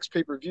a Fox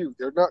pay-per-view.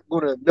 They're not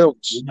gonna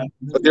announce,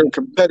 but they're a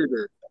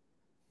competitor.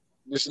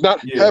 It's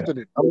not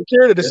happening. I don't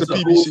care that it's a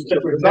PBC.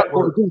 They're not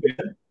going to do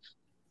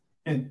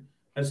it.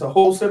 It's a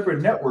whole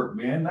separate network,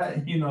 man. I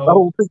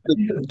don't think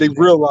that they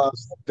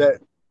realized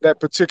that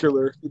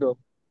particular,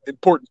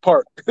 important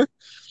part. Sometimes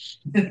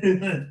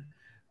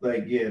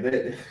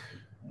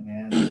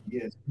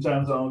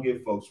I don't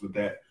get folks with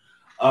that.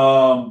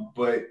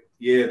 But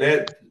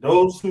yeah,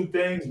 those two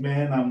things,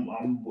 man, I'm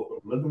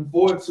looking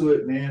forward to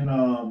it, man.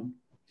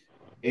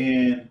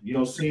 And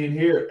seeing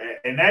here,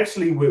 and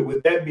actually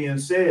with that being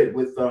said,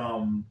 with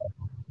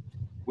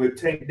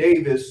Tank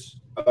Davis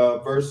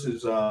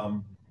versus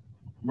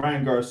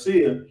Ryan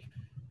Garcia,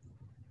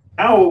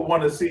 I would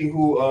want to see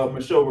who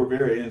Michelle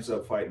Rivera ends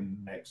up fighting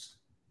next.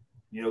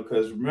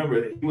 Because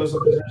remember, he was a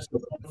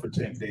potential for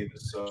Tank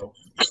Davis. So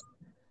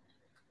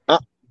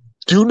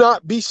do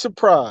not be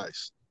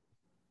surprised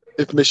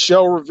if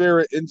Michelle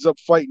Rivera ends up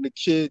fighting the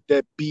kid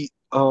that beat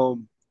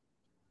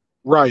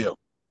Rayo.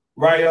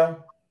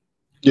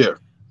 Yeah,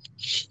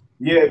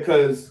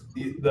 because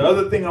the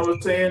other thing I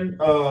was saying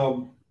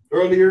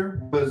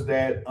earlier was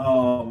that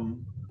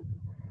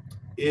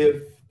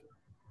if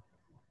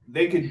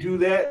they could do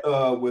that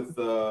with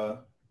the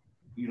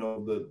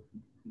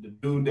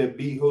dude that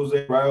beat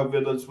Jose Rayo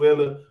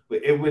Valenzuela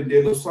with Edwin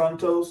De Los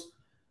Santos,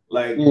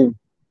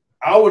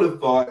 I would have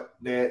thought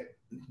that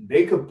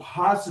they could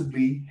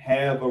possibly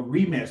have a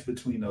rematch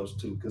between those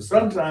two, because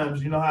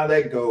sometimes you know how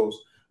that goes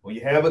when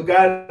you have a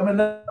guy coming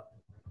up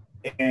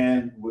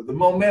and with the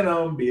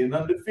momentum being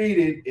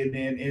undefeated and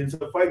then ends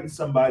up fighting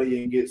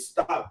somebody and gets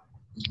stopped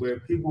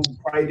where people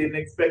probably didn't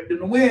expect them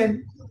to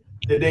win,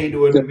 that they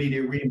do an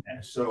immediate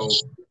rematch. So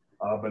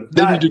but if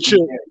they not, need to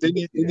chill. They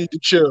need to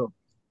chill.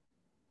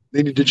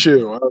 They need to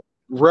chill.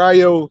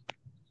 Rayo.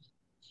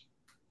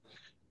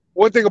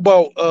 One thing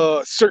about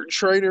certain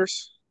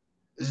trainers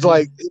is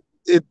like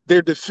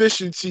their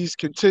deficiencies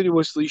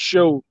continuously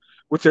show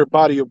with their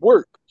body of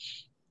work.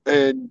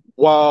 And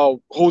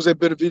while Jose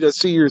Benavidez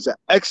Sr. is an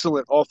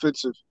excellent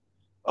offensive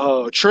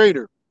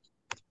trainer,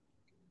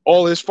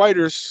 all his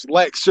fighters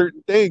lack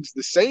certain things.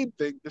 The same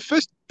thing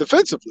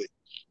defensively.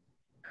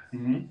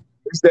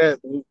 Is that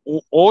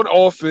on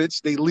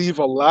offense, they leave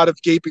a lot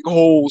of gaping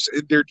holes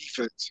in their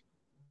defense.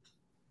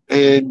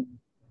 And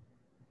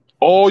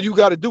all you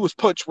got to do is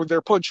punch when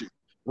they're punching.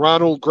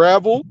 Ronald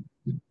Gravel,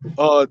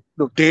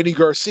 Danny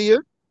Garcia,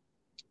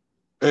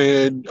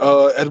 and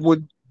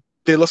Edwin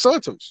De Los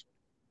Santos.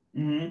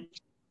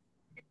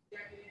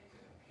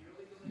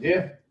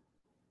 Yeah.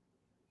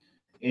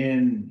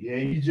 And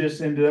you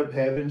just ended up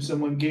having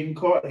someone getting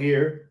caught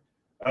here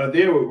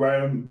there with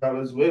Ryan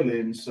Valenzuela,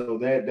 and so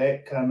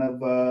that kind of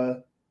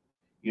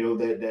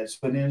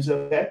that's what ends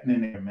up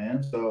happening there,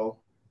 man. So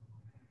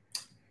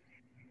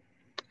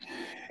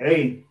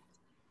hey,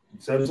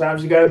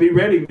 sometimes you got to be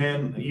ready,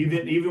 man.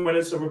 Even when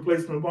it's a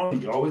replacement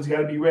opponent, you always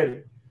got to be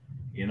ready.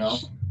 You know.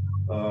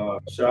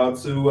 Shout out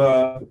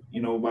to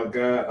my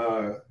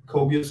guy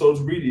Kobe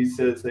Soulsbreed. He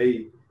says,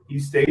 hey,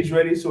 he's stage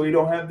ready, so he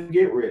don't have to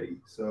get ready.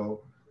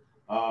 So,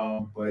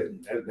 but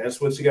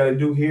that's what you got to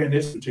do here in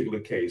this particular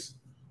case.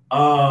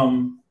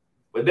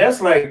 But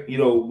that's like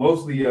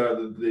mostly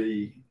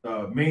the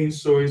main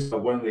stories I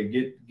wanted to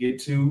get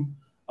to.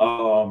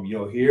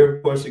 Here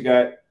of course you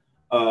got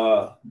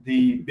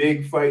the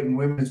big fight in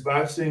women's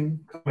boxing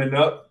coming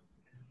up.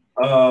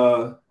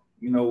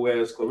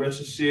 Whereas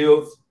Claressa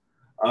Shields,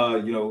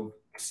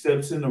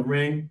 steps in the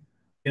ring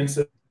against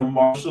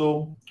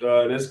Marshall.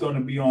 That's going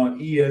to be on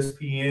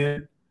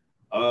ESPN.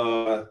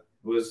 It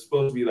was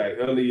supposed to be like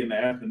early in the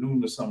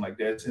afternoon or something like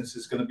that, since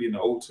it's going to be in the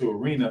O2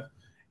 Arena.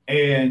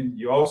 And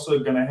you're also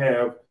going to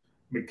have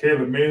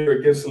Michaela Mayer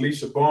against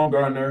Alicia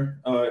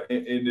Baumgartner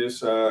in this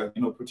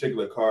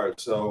particular card.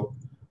 So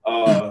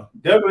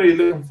definitely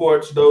looking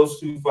forward to those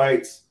two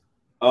fights.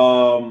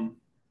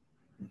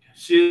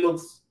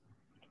 Shields,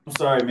 I'm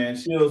sorry, man.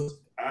 Shields,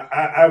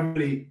 I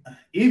really,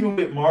 even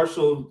with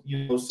Marshall,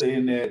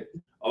 saying that,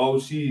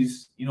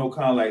 she's,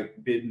 kind of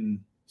like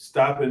been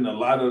stopping a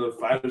lot of the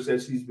fighters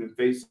that she's been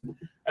facing.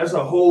 That's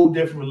a whole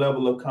different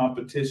level of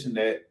competition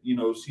that,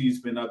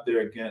 she's been up there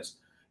against.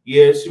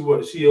 Yeah,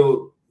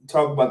 she'll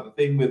talk about the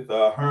thing with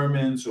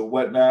Hermans or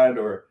whatnot,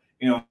 or,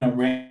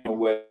 Rand or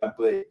whatnot,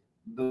 but,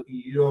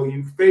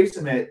 you're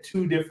facing at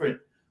two different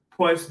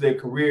points of their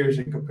careers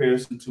in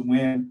comparison to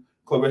when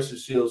Claressa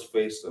Shields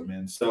faced them.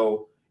 And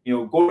so,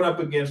 going up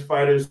against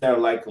fighters that are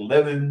like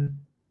 11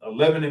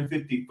 and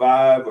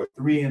 55 or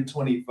 3 and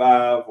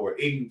 25 or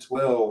 8 and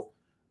 12,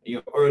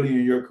 early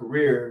in your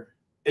career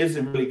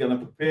isn't really going to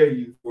prepare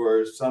you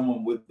for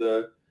someone with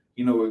the,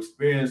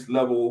 experience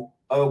level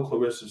of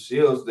Claressa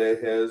Shields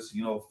that has,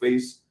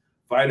 faced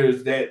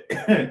fighters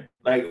that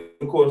like,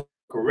 of course,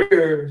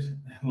 career,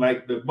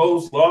 like the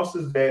most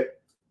losses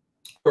that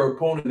her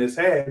opponent has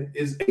had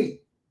is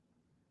 8.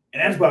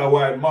 And that's by a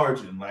wide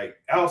margin. Like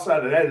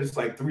outside of that, it's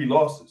like 3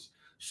 losses.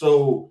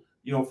 So,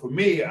 for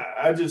me,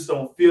 I just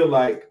don't feel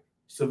like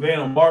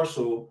Savannah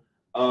Marshall,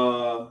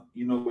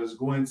 is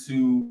going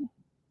to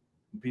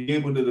be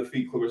able to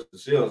defeat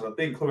Claressa Shields. I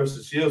think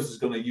Claressa Shields is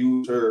going to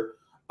use her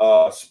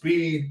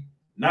speed,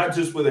 not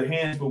just with her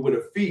hands, but with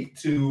her feet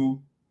to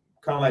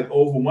kind of like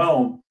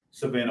overwhelm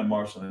Savannah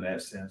Marshall in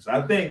that sense.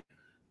 I think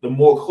the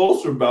more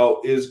closer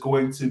bout is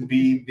going to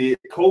be the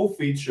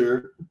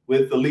co-feature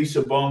with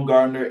Alicia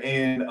Baumgartner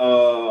and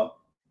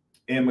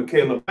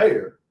Michaela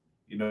Mayer,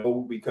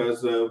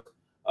 because of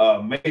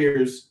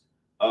Mayer's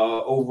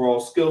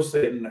overall skill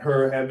set and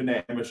her having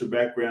that amateur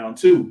background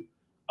too.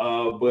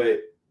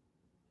 But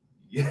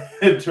yeah,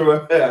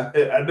 Terrell,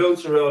 I know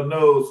Terrell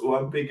knows who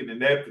I'm picking in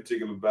that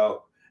particular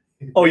bout.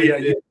 Oh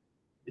yeah.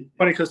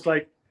 Funny because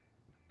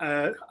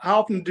how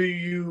often do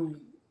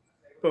you?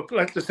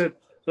 Like I said,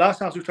 last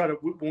time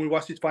when we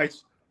watched these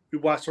fights, we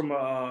watched from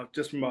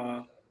just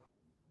a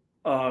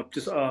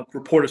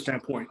reporter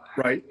standpoint,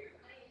 right?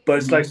 But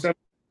it's like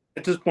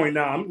at this point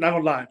now, I'm not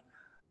gonna lie,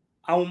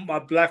 I want my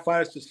black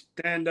fighters to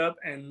stand up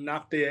and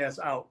knock their ass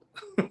out.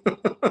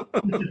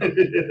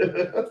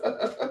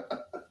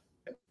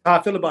 How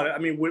I feel about it. I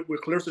mean, with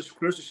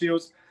Claressa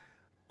Shields,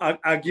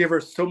 I give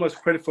her so much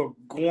credit for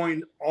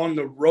going on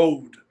the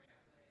road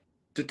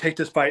to take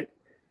this fight,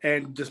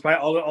 and despite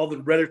all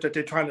the rhetoric that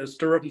they're trying to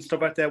stir up and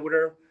stuff like that with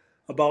her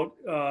about,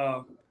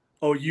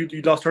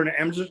 you lost her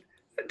to amateurs.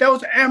 That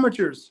was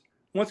amateurs.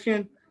 Once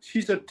again,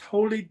 she's a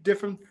totally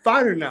different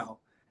fighter now,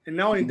 and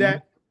not only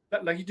that,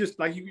 like you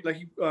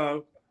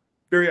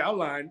very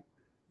outlined.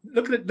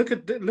 Look at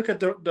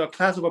the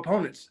class of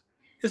opponents.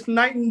 It's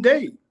night and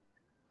day.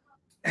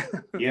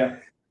 Yeah,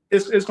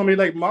 it's gonna be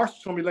like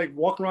Marshall's gonna be like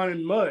walking around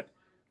in mud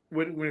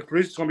when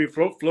Claressa's gonna be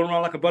floating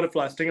around like a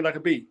butterfly, stinging like a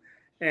bee.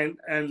 And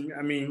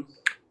I mean,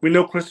 we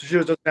know Claressa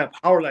Shields doesn't have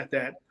power like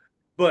that,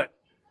 but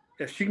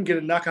if she can get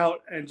a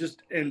knockout and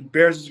just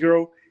embarrass this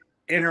girl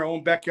in her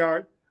own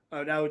backyard,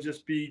 that would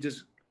just be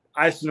just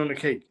icing on the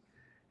cake.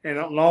 And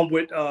along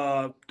with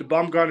the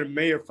Baumgartner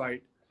Mayer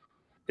fight,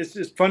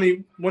 it's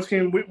funny once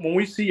again when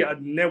we see a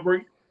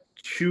network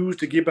choose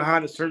to get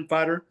behind a certain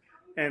fighter,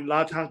 and a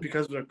lot of times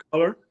because of their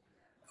color,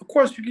 of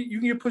course you can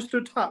get pushed to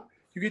the top.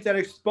 You get that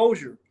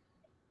exposure,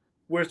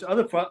 whereas the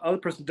other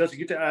person doesn't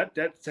get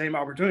that same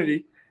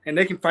opportunity, and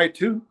they can fight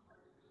too.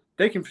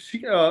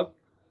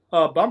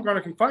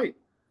 Baumgartner can fight,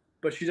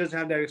 but she doesn't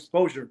have that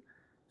exposure.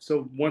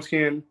 So once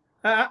again,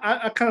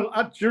 I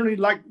generally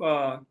like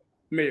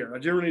Mayer. I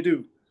generally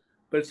do,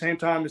 but at the same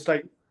time, it's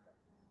like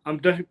I'm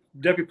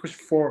definitely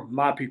pushing for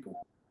my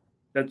people.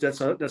 That's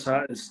how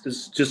it's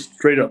just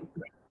straight up.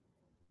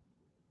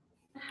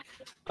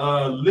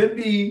 Let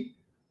me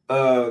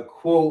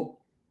quote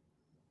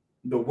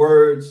the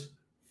words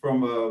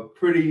from a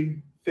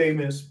pretty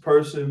famous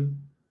person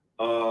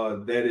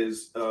that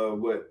is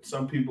what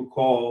some people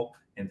call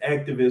an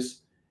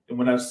activist. And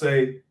when I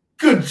say,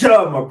 good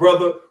job, my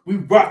brother, we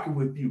rocking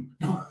with you.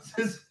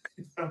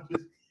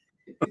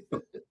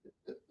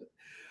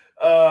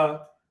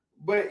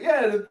 But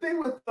yeah, the thing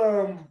with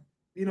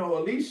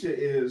Alicia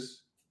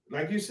is,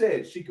 like you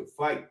said, she could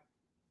fight.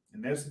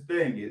 And that's the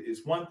thing.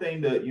 It's one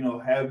thing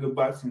to, have good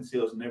boxing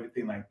skills and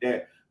everything like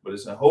that, but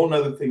it's a whole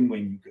nother thing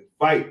when you can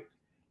fight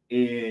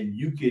and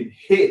you can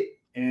hit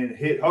and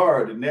hit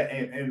hard. And that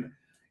and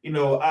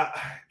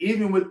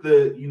even with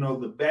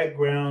the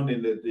background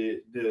and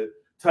the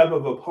type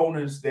of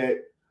opponents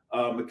that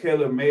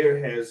Mikaela Mayer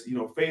has,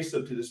 faced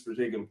up to this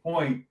particular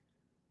point,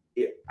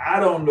 I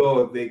don't know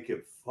if they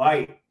could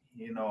fight.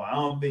 I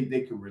don't think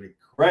they could really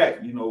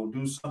crack,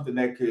 do something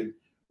that could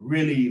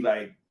really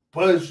like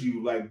buzz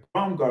you like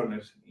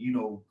Baumgartner,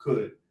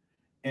 could.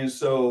 And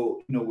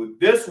so, with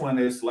this one,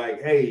 it's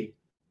like, hey,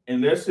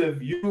 unless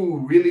if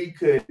you really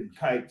could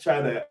try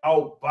to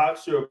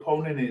outbox your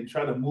opponent and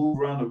try to move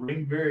around the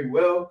ring very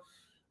well,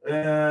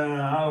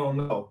 I don't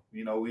know.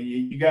 When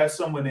you got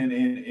someone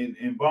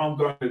in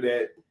Baumgartner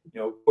that,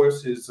 of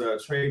course, is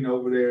training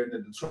over there in the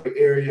Detroit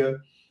area,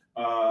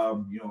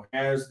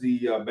 has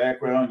the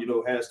background,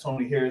 has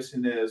Tony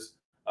Harrison as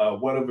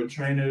one of her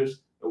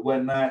trainers or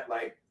whatnot.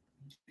 Like,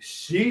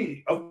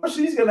 of course,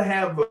 she's going to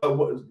have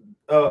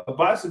a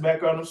boxing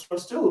background of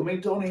sorts too. I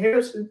mean, Tony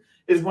Harrison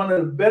is one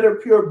of the better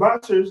pure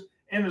boxers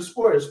in the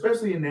sport,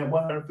 especially in that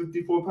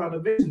 154-pound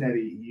division that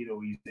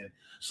he's in.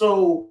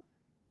 So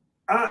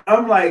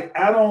I'm like,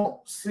 I don't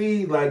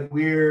see like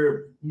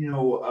where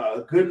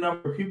a good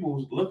number of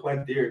people look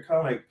like they're kind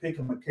of like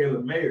picking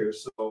Mikaela Mayer.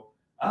 So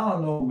I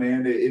don't know,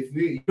 man. If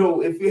we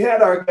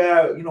had our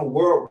guy,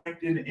 world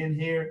ranked in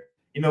here,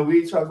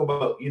 we talk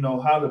about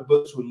how the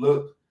books would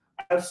look.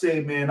 I'd say,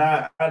 man,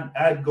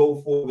 I'd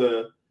go for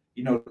the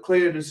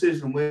clear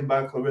decision win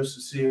by Claressa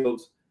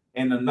Shields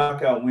and the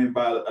knockout win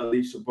by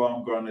Alicia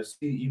Baumgartner.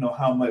 See,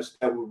 how much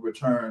that would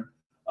return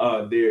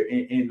there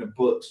in the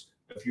books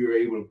if you're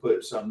able to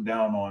put something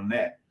down on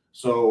that.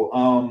 So,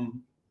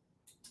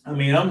 I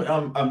mean,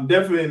 I'm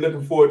definitely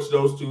looking forward to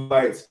those two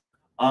fights.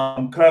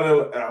 I'm kind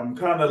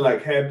of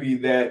like happy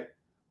that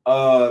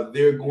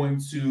they're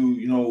going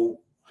to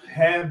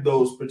have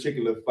those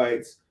particular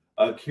fights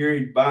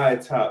carried by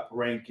top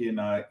ranking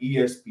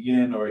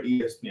ESPN or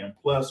ESPN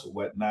Plus or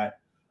whatnot.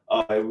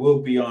 It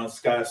will be on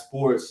Sky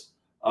Sports,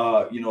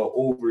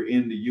 over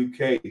in the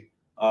UK.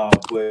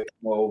 But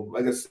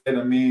like I said,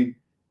 I mean,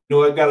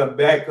 I got to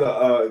back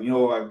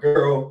a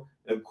girl.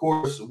 Of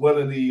course, one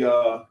of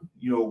the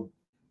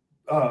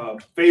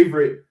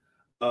favorite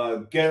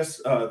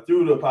guests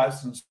through the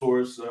boxing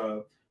source,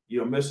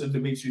 Mr.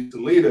 Dimitri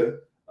Salita.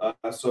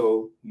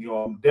 So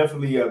I'm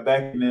definitely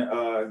backing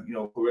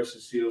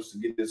Claressa Shields to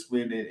get this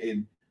win,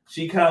 and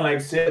she kind of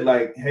like said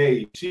like,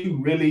 hey, she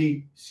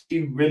really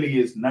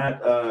is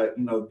not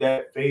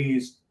that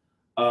phased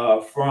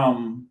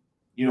from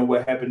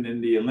what happened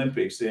in the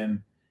Olympics,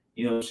 and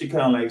she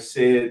kind of like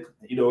said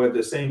at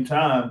the same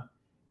time,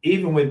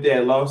 even with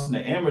that loss in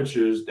the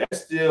amateurs, that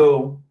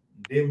still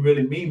didn't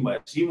really mean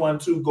much. She won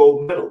 2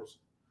 gold medals.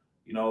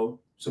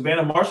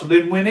 Savannah Marshall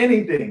didn't win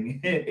anything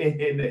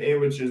in the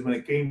amateurs when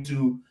it came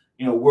to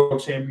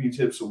world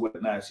championships or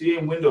whatnot. She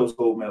didn't win those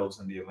gold medals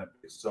in the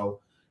Olympics.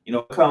 So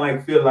kind of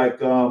like feel like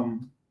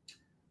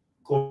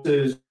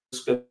Claressa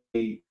is going to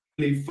be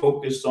really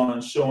focused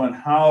on showing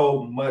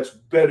how much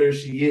better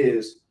she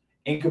is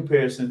in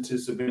comparison to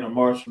Savannah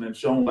Marshall, and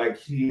shown like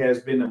she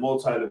has been a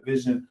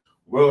multi-division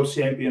world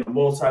champion, a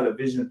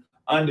multi-division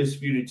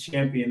undisputed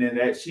champion, and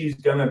that she's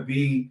gonna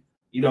be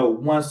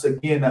once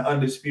again an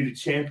undisputed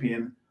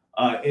champion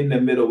in the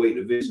middleweight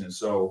division.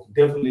 So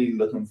definitely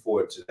looking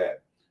forward to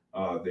that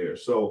there.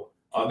 So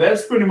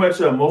that's pretty much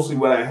mostly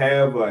what I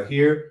have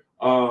here.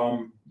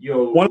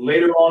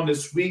 Later on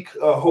this week,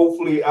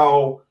 hopefully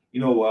I'll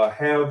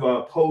have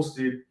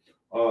posted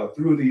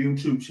through the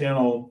YouTube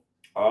channel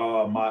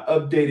my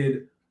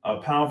updated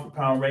pound for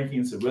pound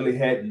rankings. I really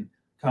hadn't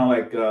kind of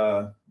like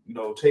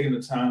taken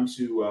the time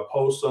to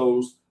post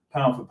those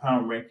pound for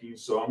pound rankings.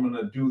 So I'm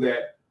gonna do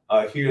that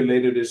here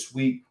later this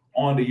week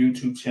on the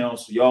YouTube channel.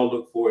 So y'all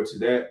look forward to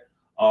that.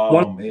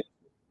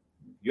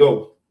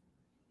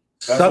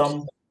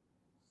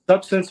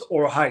 Substance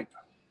or hype?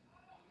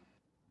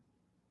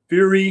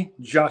 Fury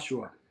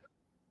Joshua.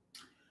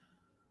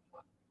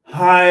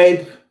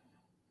 Hype.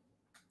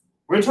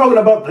 We're talking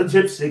about the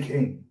Gypsy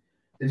King.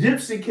 The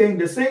Gypsy King,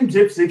 the same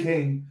Gypsy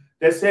King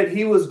that said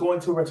he was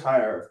going to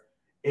retire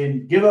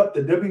and give up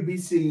the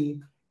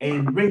WBC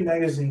and Ring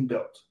Magazine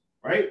belt,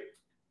 right?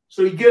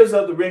 So he gives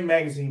up the Ring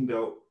Magazine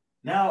belt.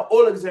 Now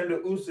Alexander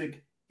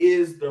Usyk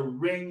is the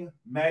Ring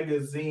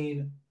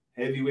Magazine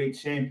heavyweight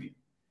champion.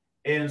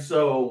 And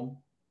so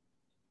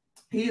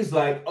he's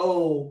like,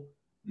 oh,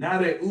 now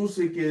that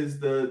Usyk is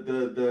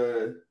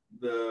the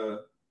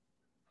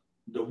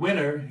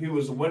winner, he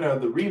was the winner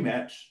of the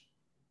rematch.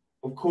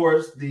 Of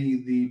course,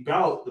 the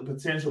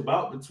potential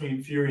bout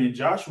between Fury and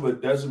Joshua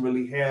doesn't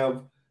really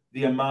have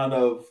the amount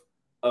of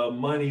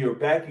money or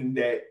backing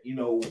that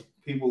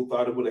people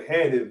thought it would have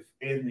had if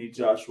Anthony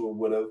Joshua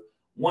would have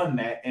won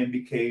that and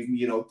became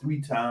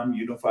 3-time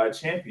unified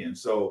champion.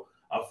 So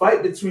a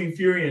fight between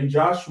Fury and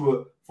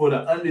Joshua for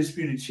the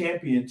undisputed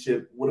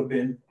championship would have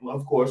been,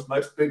 of course,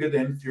 much bigger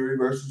than Fury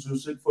versus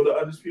Usyk for the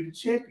undisputed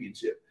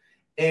championship.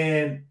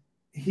 And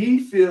he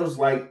feels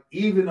like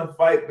even a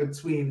fight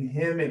between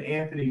him and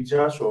Anthony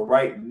Joshua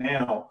right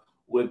now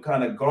would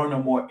kind of garner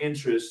more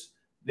interest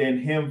than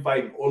him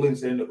fighting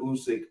Alexander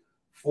Usyk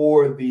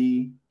for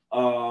the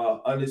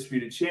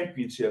undisputed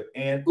championship.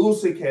 And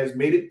Usyk has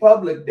made it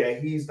public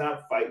that he's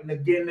not fighting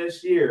again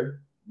this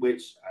year,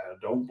 which I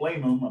don't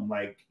blame him. I'm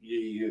like,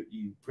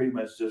 you pretty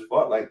much just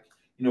fought like,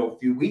 a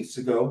few weeks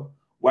ago.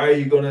 Why are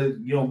you gonna,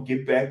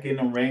 get back in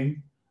the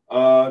ring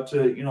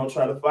to,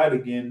 try to fight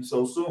again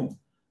so soon?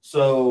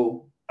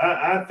 So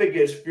I think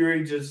it's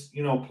Fury just,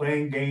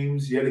 playing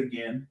games yet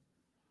again.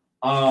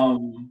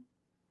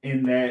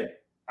 In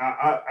that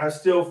I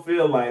still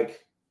feel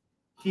like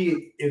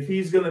if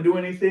he's gonna do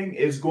anything,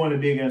 it's going to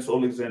be against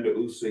Alexander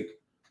Usyk.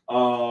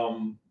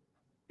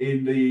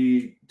 In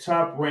the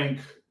Top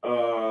Rank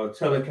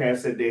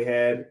telecast that they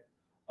had,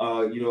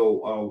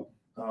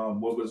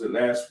 what was it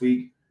last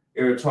week?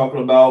 They were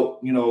talking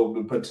about,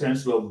 the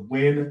potential of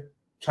when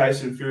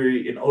Tyson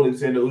Fury and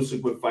Alexander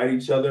Usyk would fight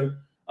each other,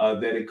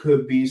 that it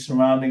could be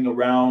surrounding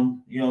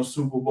around,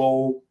 Super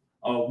Bowl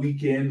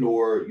weekend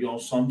or,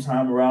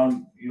 sometime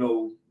around,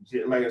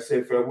 like I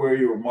said,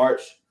 February or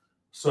March.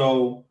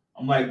 So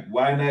I'm like,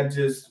 why not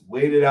just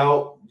wait it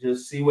out,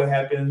 just see what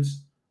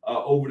happens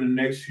over the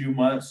next few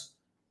months,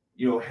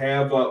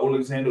 have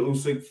Alexander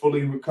Usyk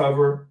fully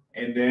recover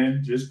and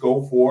then just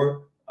go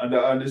for the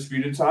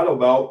undisputed title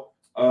bout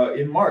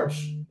in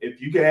March. If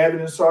you can have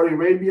it in Saudi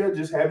Arabia,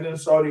 just have it in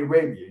Saudi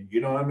Arabia.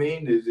 You know what I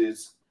mean?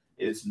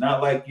 It's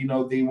not like,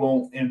 they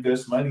won't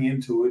invest money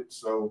into it.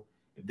 So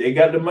if they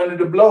got the money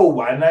to blow,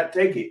 why not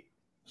take it?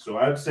 So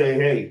I'd say,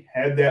 hey,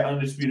 have that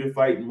undisputed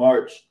fight in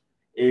March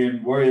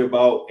and worry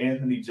about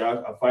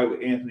a fight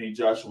with Anthony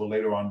Joshua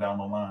later on down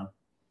the line.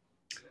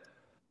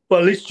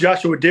 Well, at least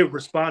Joshua did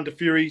respond to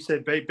Fury. He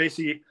said,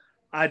 basically,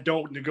 I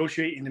don't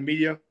negotiate in the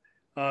media.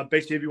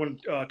 Basically, if you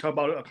want to talk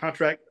about a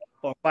contract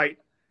or a fight,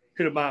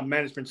 hit up my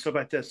management, stuff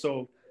like that.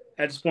 So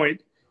at this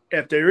point,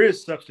 if there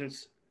is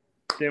substance,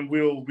 then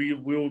we'll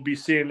be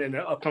seeing in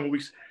the upcoming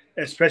weeks,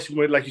 especially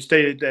with, like you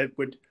stated, that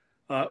with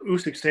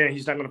Usyk saying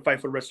he's not going to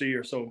fight for the rest of the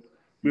year. So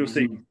we'll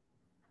see.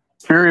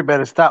 Fury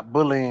better stop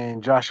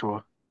bullying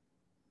Joshua.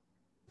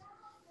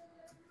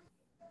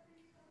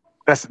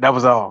 That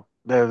was all.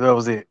 That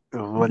was it. It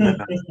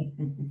wasn't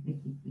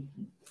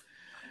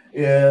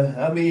Yeah,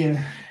 I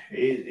mean,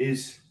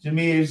 it's to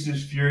me, it's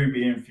just Fury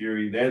being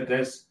Fury.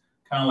 That's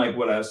kind of like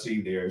what I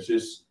see there. It's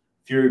just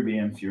Fury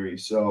being Fury.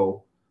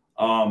 So,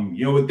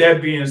 with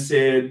that being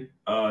said,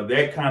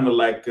 that kind of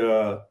like.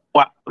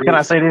 Can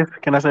I say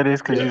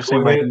this? Because you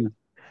seem like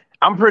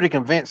I'm pretty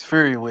convinced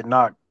Fury would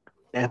knock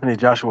Anthony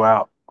Joshua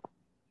out.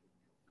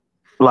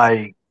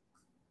 Like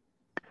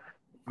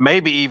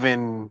maybe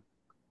even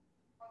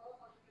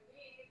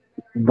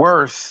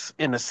worse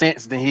in a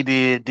sense than he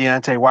did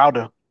Deontay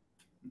Wilder.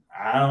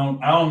 I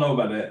don't know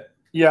about that.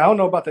 Yeah, I don't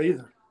know about that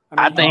either.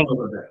 I think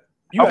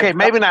okay,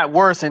 maybe not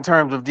worse in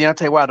terms of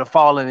Deontay Wilder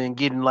falling and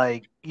getting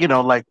like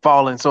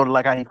falling sort of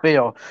like how he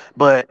fell,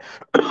 but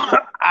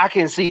I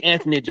can see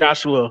Anthony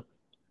Joshua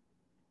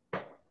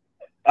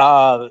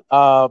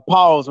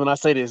pause when I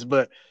say this,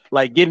 but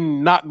like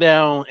getting knocked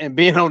down and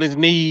being on his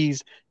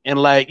knees and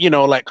like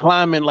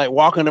climbing, like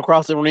walking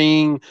across the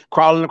ring,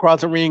 crawling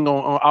across the ring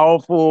on all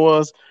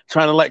fours,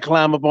 trying to like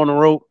climb up on the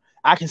rope.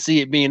 I can see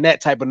it being that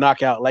type of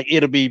knockout. Like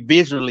it'll be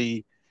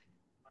visually.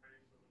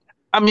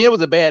 I mean, it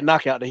was a bad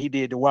knockout that he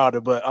did to Wilder,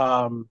 but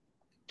I'm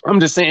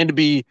just saying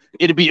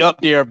it'd be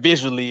up there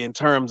visually in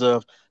terms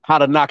of how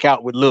the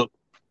knockout would look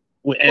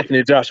with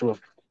Anthony Joshua.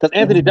 Because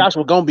Anthony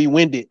Joshua gonna be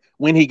winded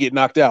when he get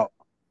knocked out.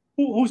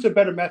 Who's the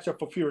better matchup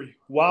for Fury,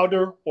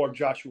 Wilder or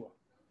Joshua?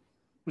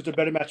 Who's the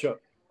better matchup?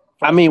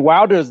 I mean,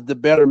 Wilder's the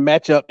better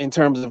matchup in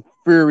terms of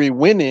Fury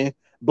winning,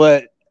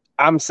 but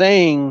I'm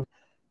saying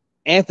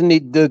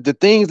the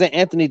things that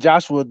Anthony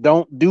Joshua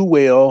don't do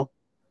well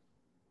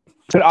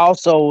could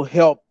also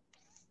help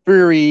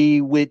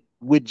Fury with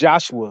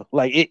Joshua.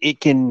 Like it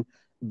can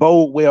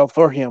bode well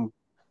for him.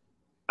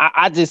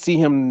 I just see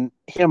him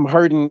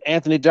hurting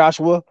Anthony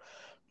Joshua,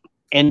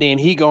 and then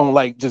he gonna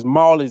like just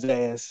maul his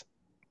ass,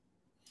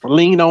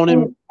 lean on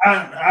him.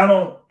 I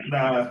don't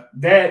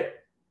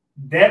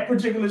that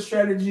particular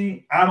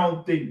strategy. I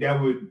don't think that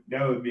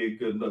would be a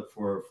good look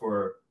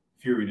for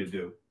Fury to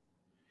do.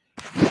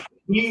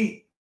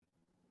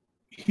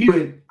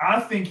 I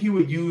think he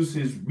would use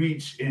his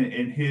reach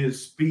and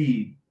his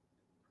speed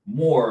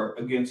more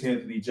against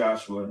Anthony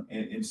Joshua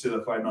instead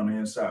of fighting on the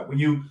inside.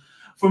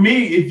 For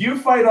me, if you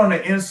fight on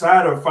the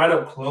inside or fight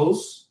up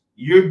close,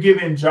 you're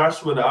giving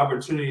Joshua the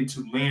opportunity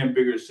to land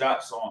bigger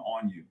shots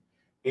on you.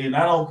 And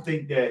I don't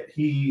think that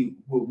he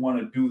would want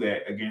to do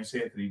that against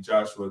Anthony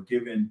Joshua,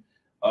 given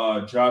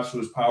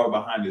Joshua's power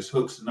behind his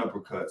hooks and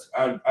uppercuts.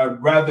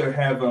 I'd rather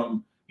have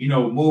him,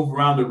 move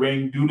around the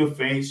ring, do the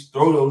feints,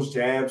 throw those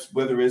jabs,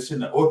 whether it's in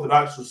the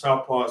orthodox or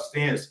southpaw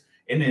stance,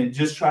 and then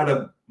just try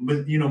to,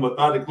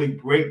 methodically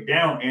break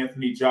down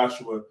Anthony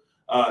Joshua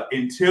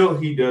until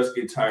he does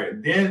get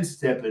tired. Then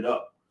step it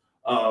up.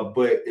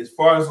 But as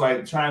far as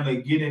like trying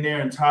to get in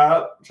there and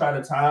try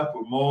to tie up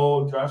or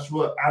maul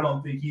Joshua, I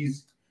don't think he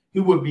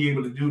would be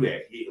able to do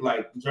that.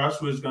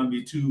 Joshua is going to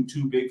be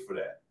too big for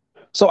that.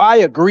 So I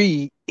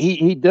agree.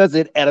 He does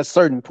it at a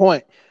certain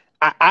point.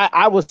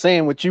 I was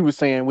saying what you were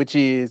saying, which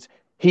is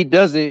he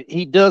does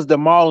the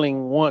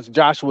mauling once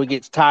Joshua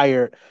gets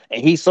tired,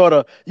 and he sort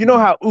of, you know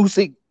how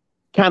Usyk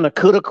kind of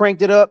could have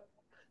cranked it up,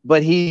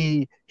 but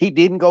he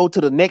didn't go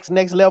to the next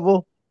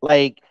level.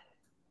 Like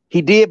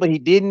he did, but he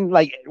didn't.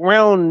 Like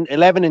round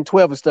 11 and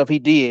 12 and stuff, he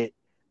did.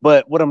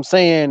 But what I'm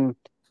saying,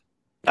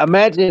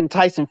 imagine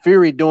Tyson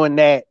Fury doing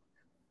that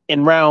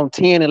in round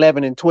 10,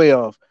 11, and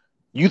 12.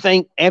 You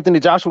think Anthony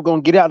Joshua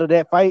gonna get out of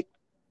that fight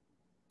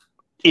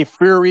if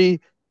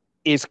Fury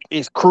is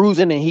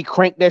cruising and he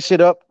cranked that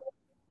shit up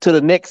to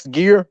the next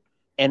gear,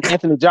 and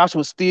Anthony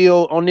Joshua's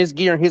still on this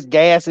gear and his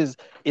gas is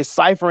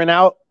ciphering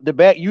out the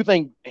back? You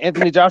think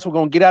Anthony Joshua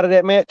gonna get out of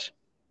that match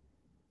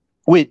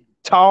with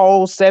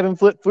tall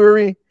 7-foot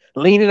Fury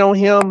leaning on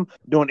him,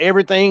 doing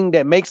everything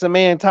that makes a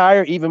man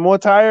tired, even more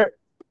tired?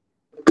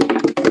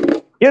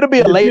 It'll be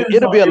a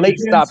late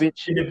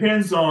stoppage. It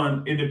depends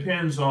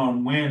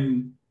on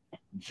when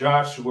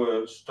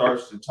Joshua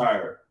starts to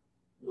tire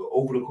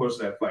over the course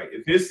of that fight.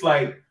 If it's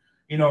like,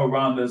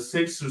 around the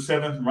 6th or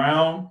 7th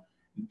round,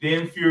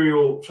 then Fury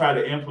will try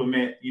to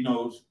implement,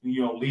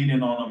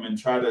 leaning on him and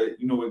try to,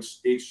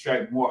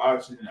 extract more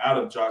oxygen out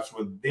of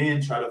Joshua,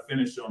 then try to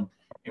finish him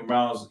in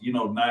rounds,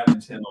 9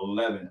 and 10 or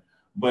 11.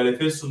 But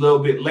if it's a little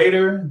bit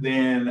later,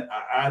 then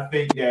I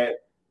think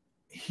that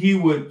he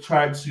would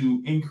try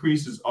to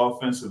increase his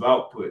offensive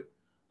output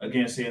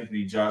against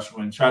Anthony Joshua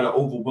and try to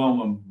overwhelm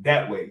him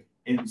that way,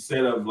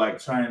 instead of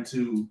trying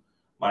to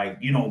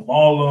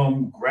maul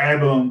him,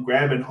 grab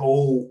and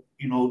hold,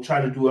 try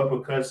to do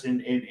uppercuts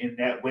in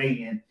that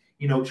way, and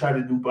try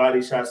to do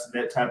body shots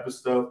and that type of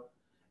stuff.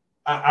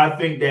 I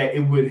think that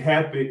it would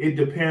happen. It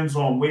depends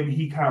on when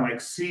he kind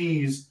of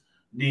sees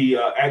the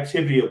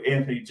activity of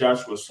Anthony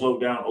Joshua slow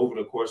down over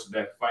the course of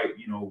that fight,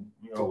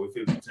 if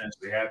it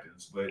potentially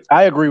happens. But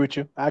I agree with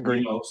you. I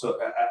agree. So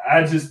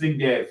I just think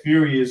that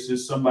Fury is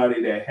just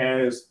somebody that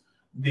has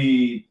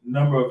the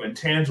number of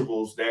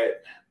intangibles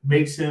that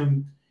makes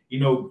him,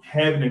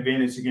 have an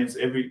advantage against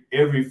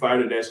every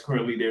fighter that's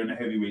currently there in the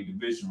heavyweight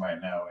division right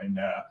now. And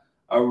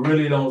I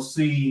really don't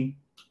see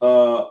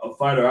a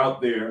fighter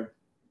out there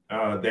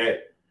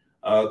that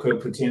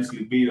could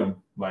potentially beat him.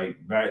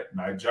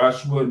 Not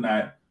Joshua,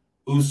 not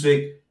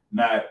Usyk,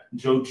 not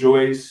Joe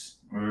Joyce,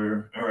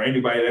 or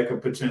anybody that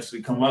could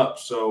potentially come up.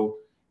 So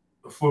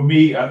for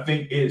me, I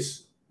think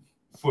it's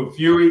for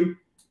Fury.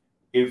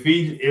 If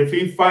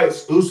he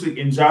fights Usyk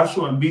and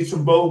Joshua and beats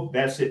them both,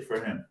 that's it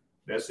for him.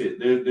 That's it.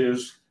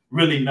 There's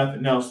really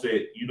nothing else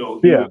that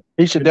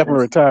he should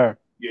definitely retire.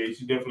 Yeah, he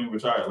should definitely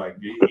retire.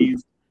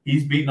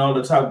 He's beating all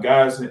the top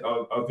guys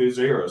of his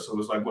era. So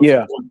it's like, what's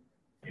the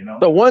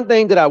point? So one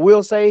thing that I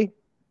will say,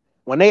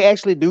 when they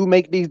actually do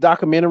make these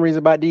documentaries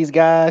about these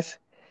guys,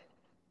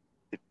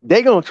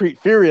 they're gonna treat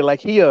Fury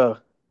like he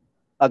a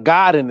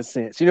god in a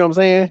sense. You know what I'm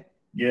saying?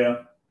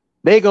 Yeah.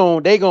 They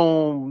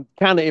gonna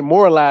kind of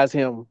immortalize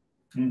him.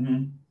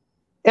 Mm-hmm.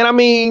 And I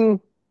mean,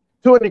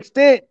 to an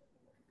extent,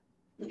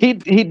 he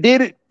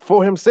did it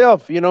for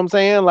himself. You know what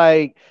I'm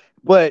saying?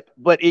 But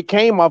it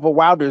came off of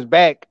Wilder's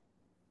back,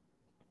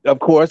 of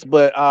course.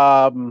 But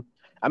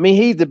I mean,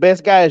 he's the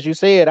best guy, as you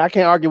said. I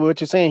can't argue with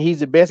what you're saying. He's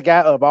the best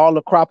guy of all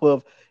the crop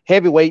of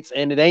heavyweights,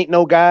 and it ain't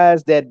no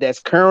guys that's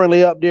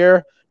currently up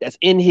there that's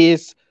in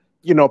his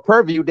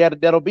purview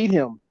that'll beat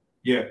him.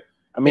 Yeah.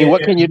 I mean,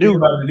 what can you do?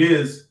 About it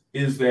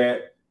is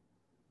that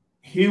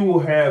he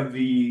would have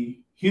the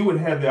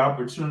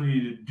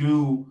opportunity to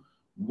do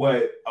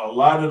what a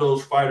lot of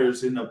those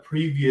fighters in the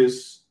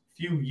previous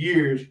few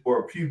years or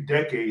a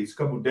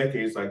couple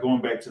decades, like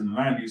going back to the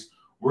 90s,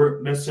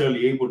 weren't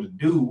necessarily able to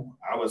do,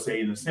 I would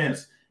say, in a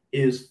sense,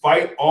 is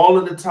fight all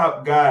of the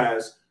top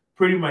guys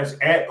pretty much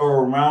at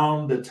or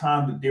around the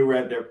time that they were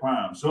at their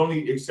prime. So the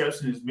only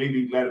exception is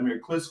maybe Vladimir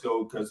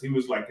Klitschko, because he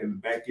was in the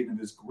back end of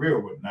his career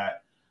or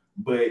whatnot.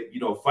 But,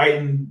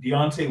 fighting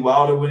Deontay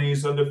Wilder when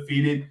he's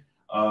undefeated,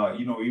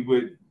 he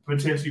would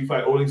potentially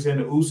fight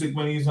Alexander Usyk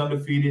when he's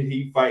undefeated.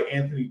 He'd fight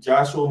Anthony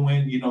Joshua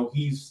when,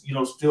 he's,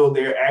 still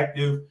there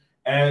active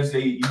as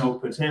a,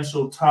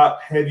 potential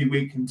top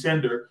heavyweight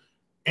contender,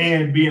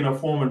 and being a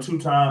former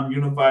 2-time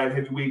unified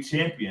heavyweight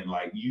champion.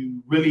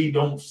 You really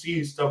don't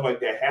see stuff like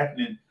that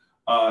happening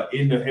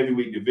in the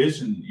heavyweight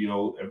division,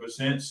 ever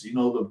since,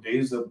 the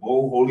days of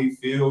Bo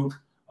Holyfield,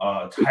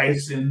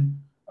 Tyson,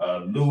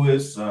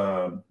 Lewis,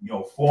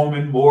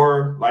 Foreman,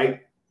 Moore.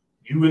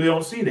 You really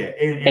don't see that.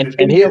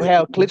 And he'll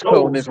have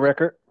Klitschko on his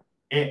record.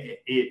 And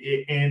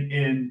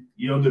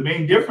the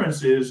main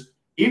difference is,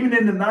 even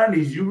in the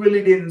 90s, you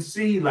really didn't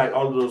see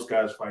all of those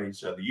guys fight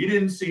each other. You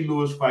didn't see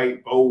Lewis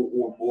fight Bo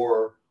or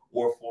Moore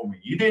or Foreman.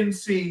 You didn't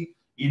see,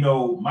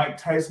 Mike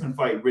Tyson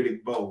fight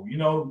Riddick Bowe.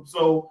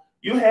 So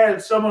you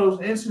had some of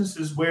those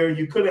instances where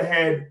you could have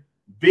had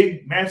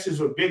big matches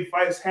or big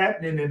fights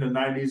happening in the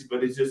 90s,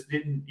 but it just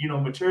didn't,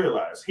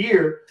 materialize.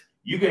 Here,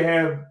 you could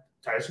have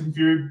Tyson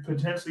Fury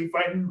potentially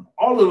fighting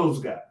all of those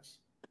guys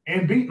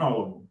and beating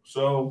all of them.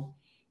 So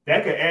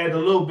that could add a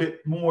little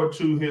bit more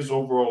to his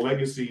overall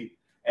legacy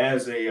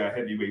as a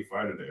heavyweight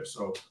fighter there.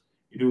 So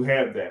you do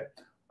have that.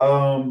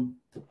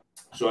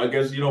 So I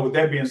guess, with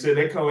that being said,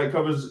 that kind of like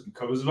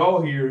covers it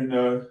all here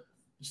in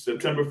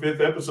September 5th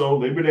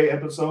episode, Labor Day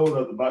episode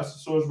of the Boxing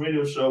Source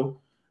Radio Show.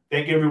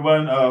 Thank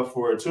everyone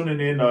for tuning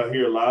in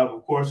here live.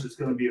 Of course, it's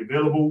going to be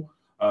available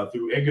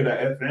through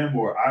Anchor.fm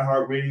or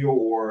iHeartRadio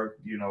or,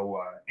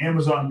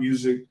 Amazon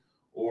Music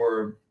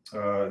or,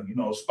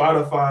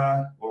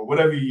 Spotify or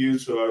whatever you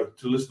use to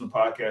listen to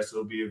podcasts.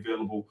 It'll be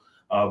available.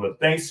 But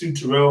thanks to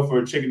Terrell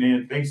for checking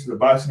in. Thanks to the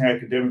Boxing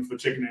Academic for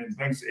checking in.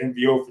 Thanks to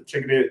NVO for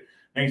checking in.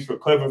 Thanks for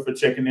Clever for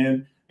checking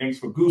in. Thanks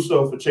for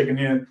Gusto for checking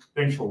in.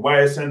 Thanks for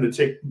YSN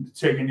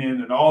checking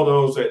in, and all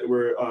those that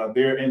were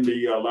there in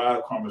the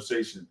live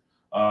conversation.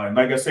 And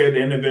like I said, at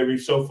the end of every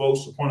show,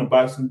 folks, supporting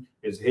boxing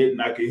is a hit,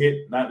 not a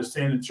hit, not to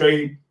stand and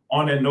trade.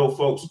 On that note,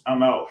 folks,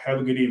 I'm out. Have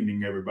a good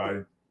evening, everybody.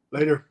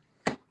 Later.